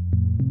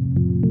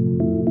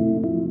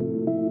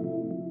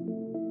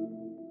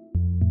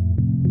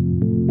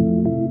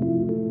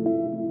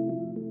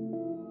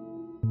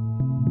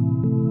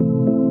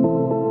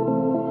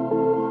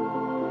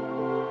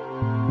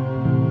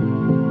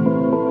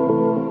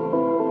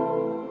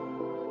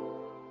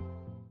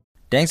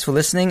 Thanks for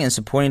listening and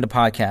supporting the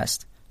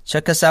podcast.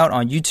 Check us out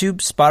on YouTube,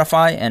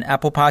 Spotify, and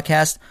Apple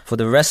Podcasts for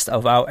the rest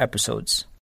of our episodes.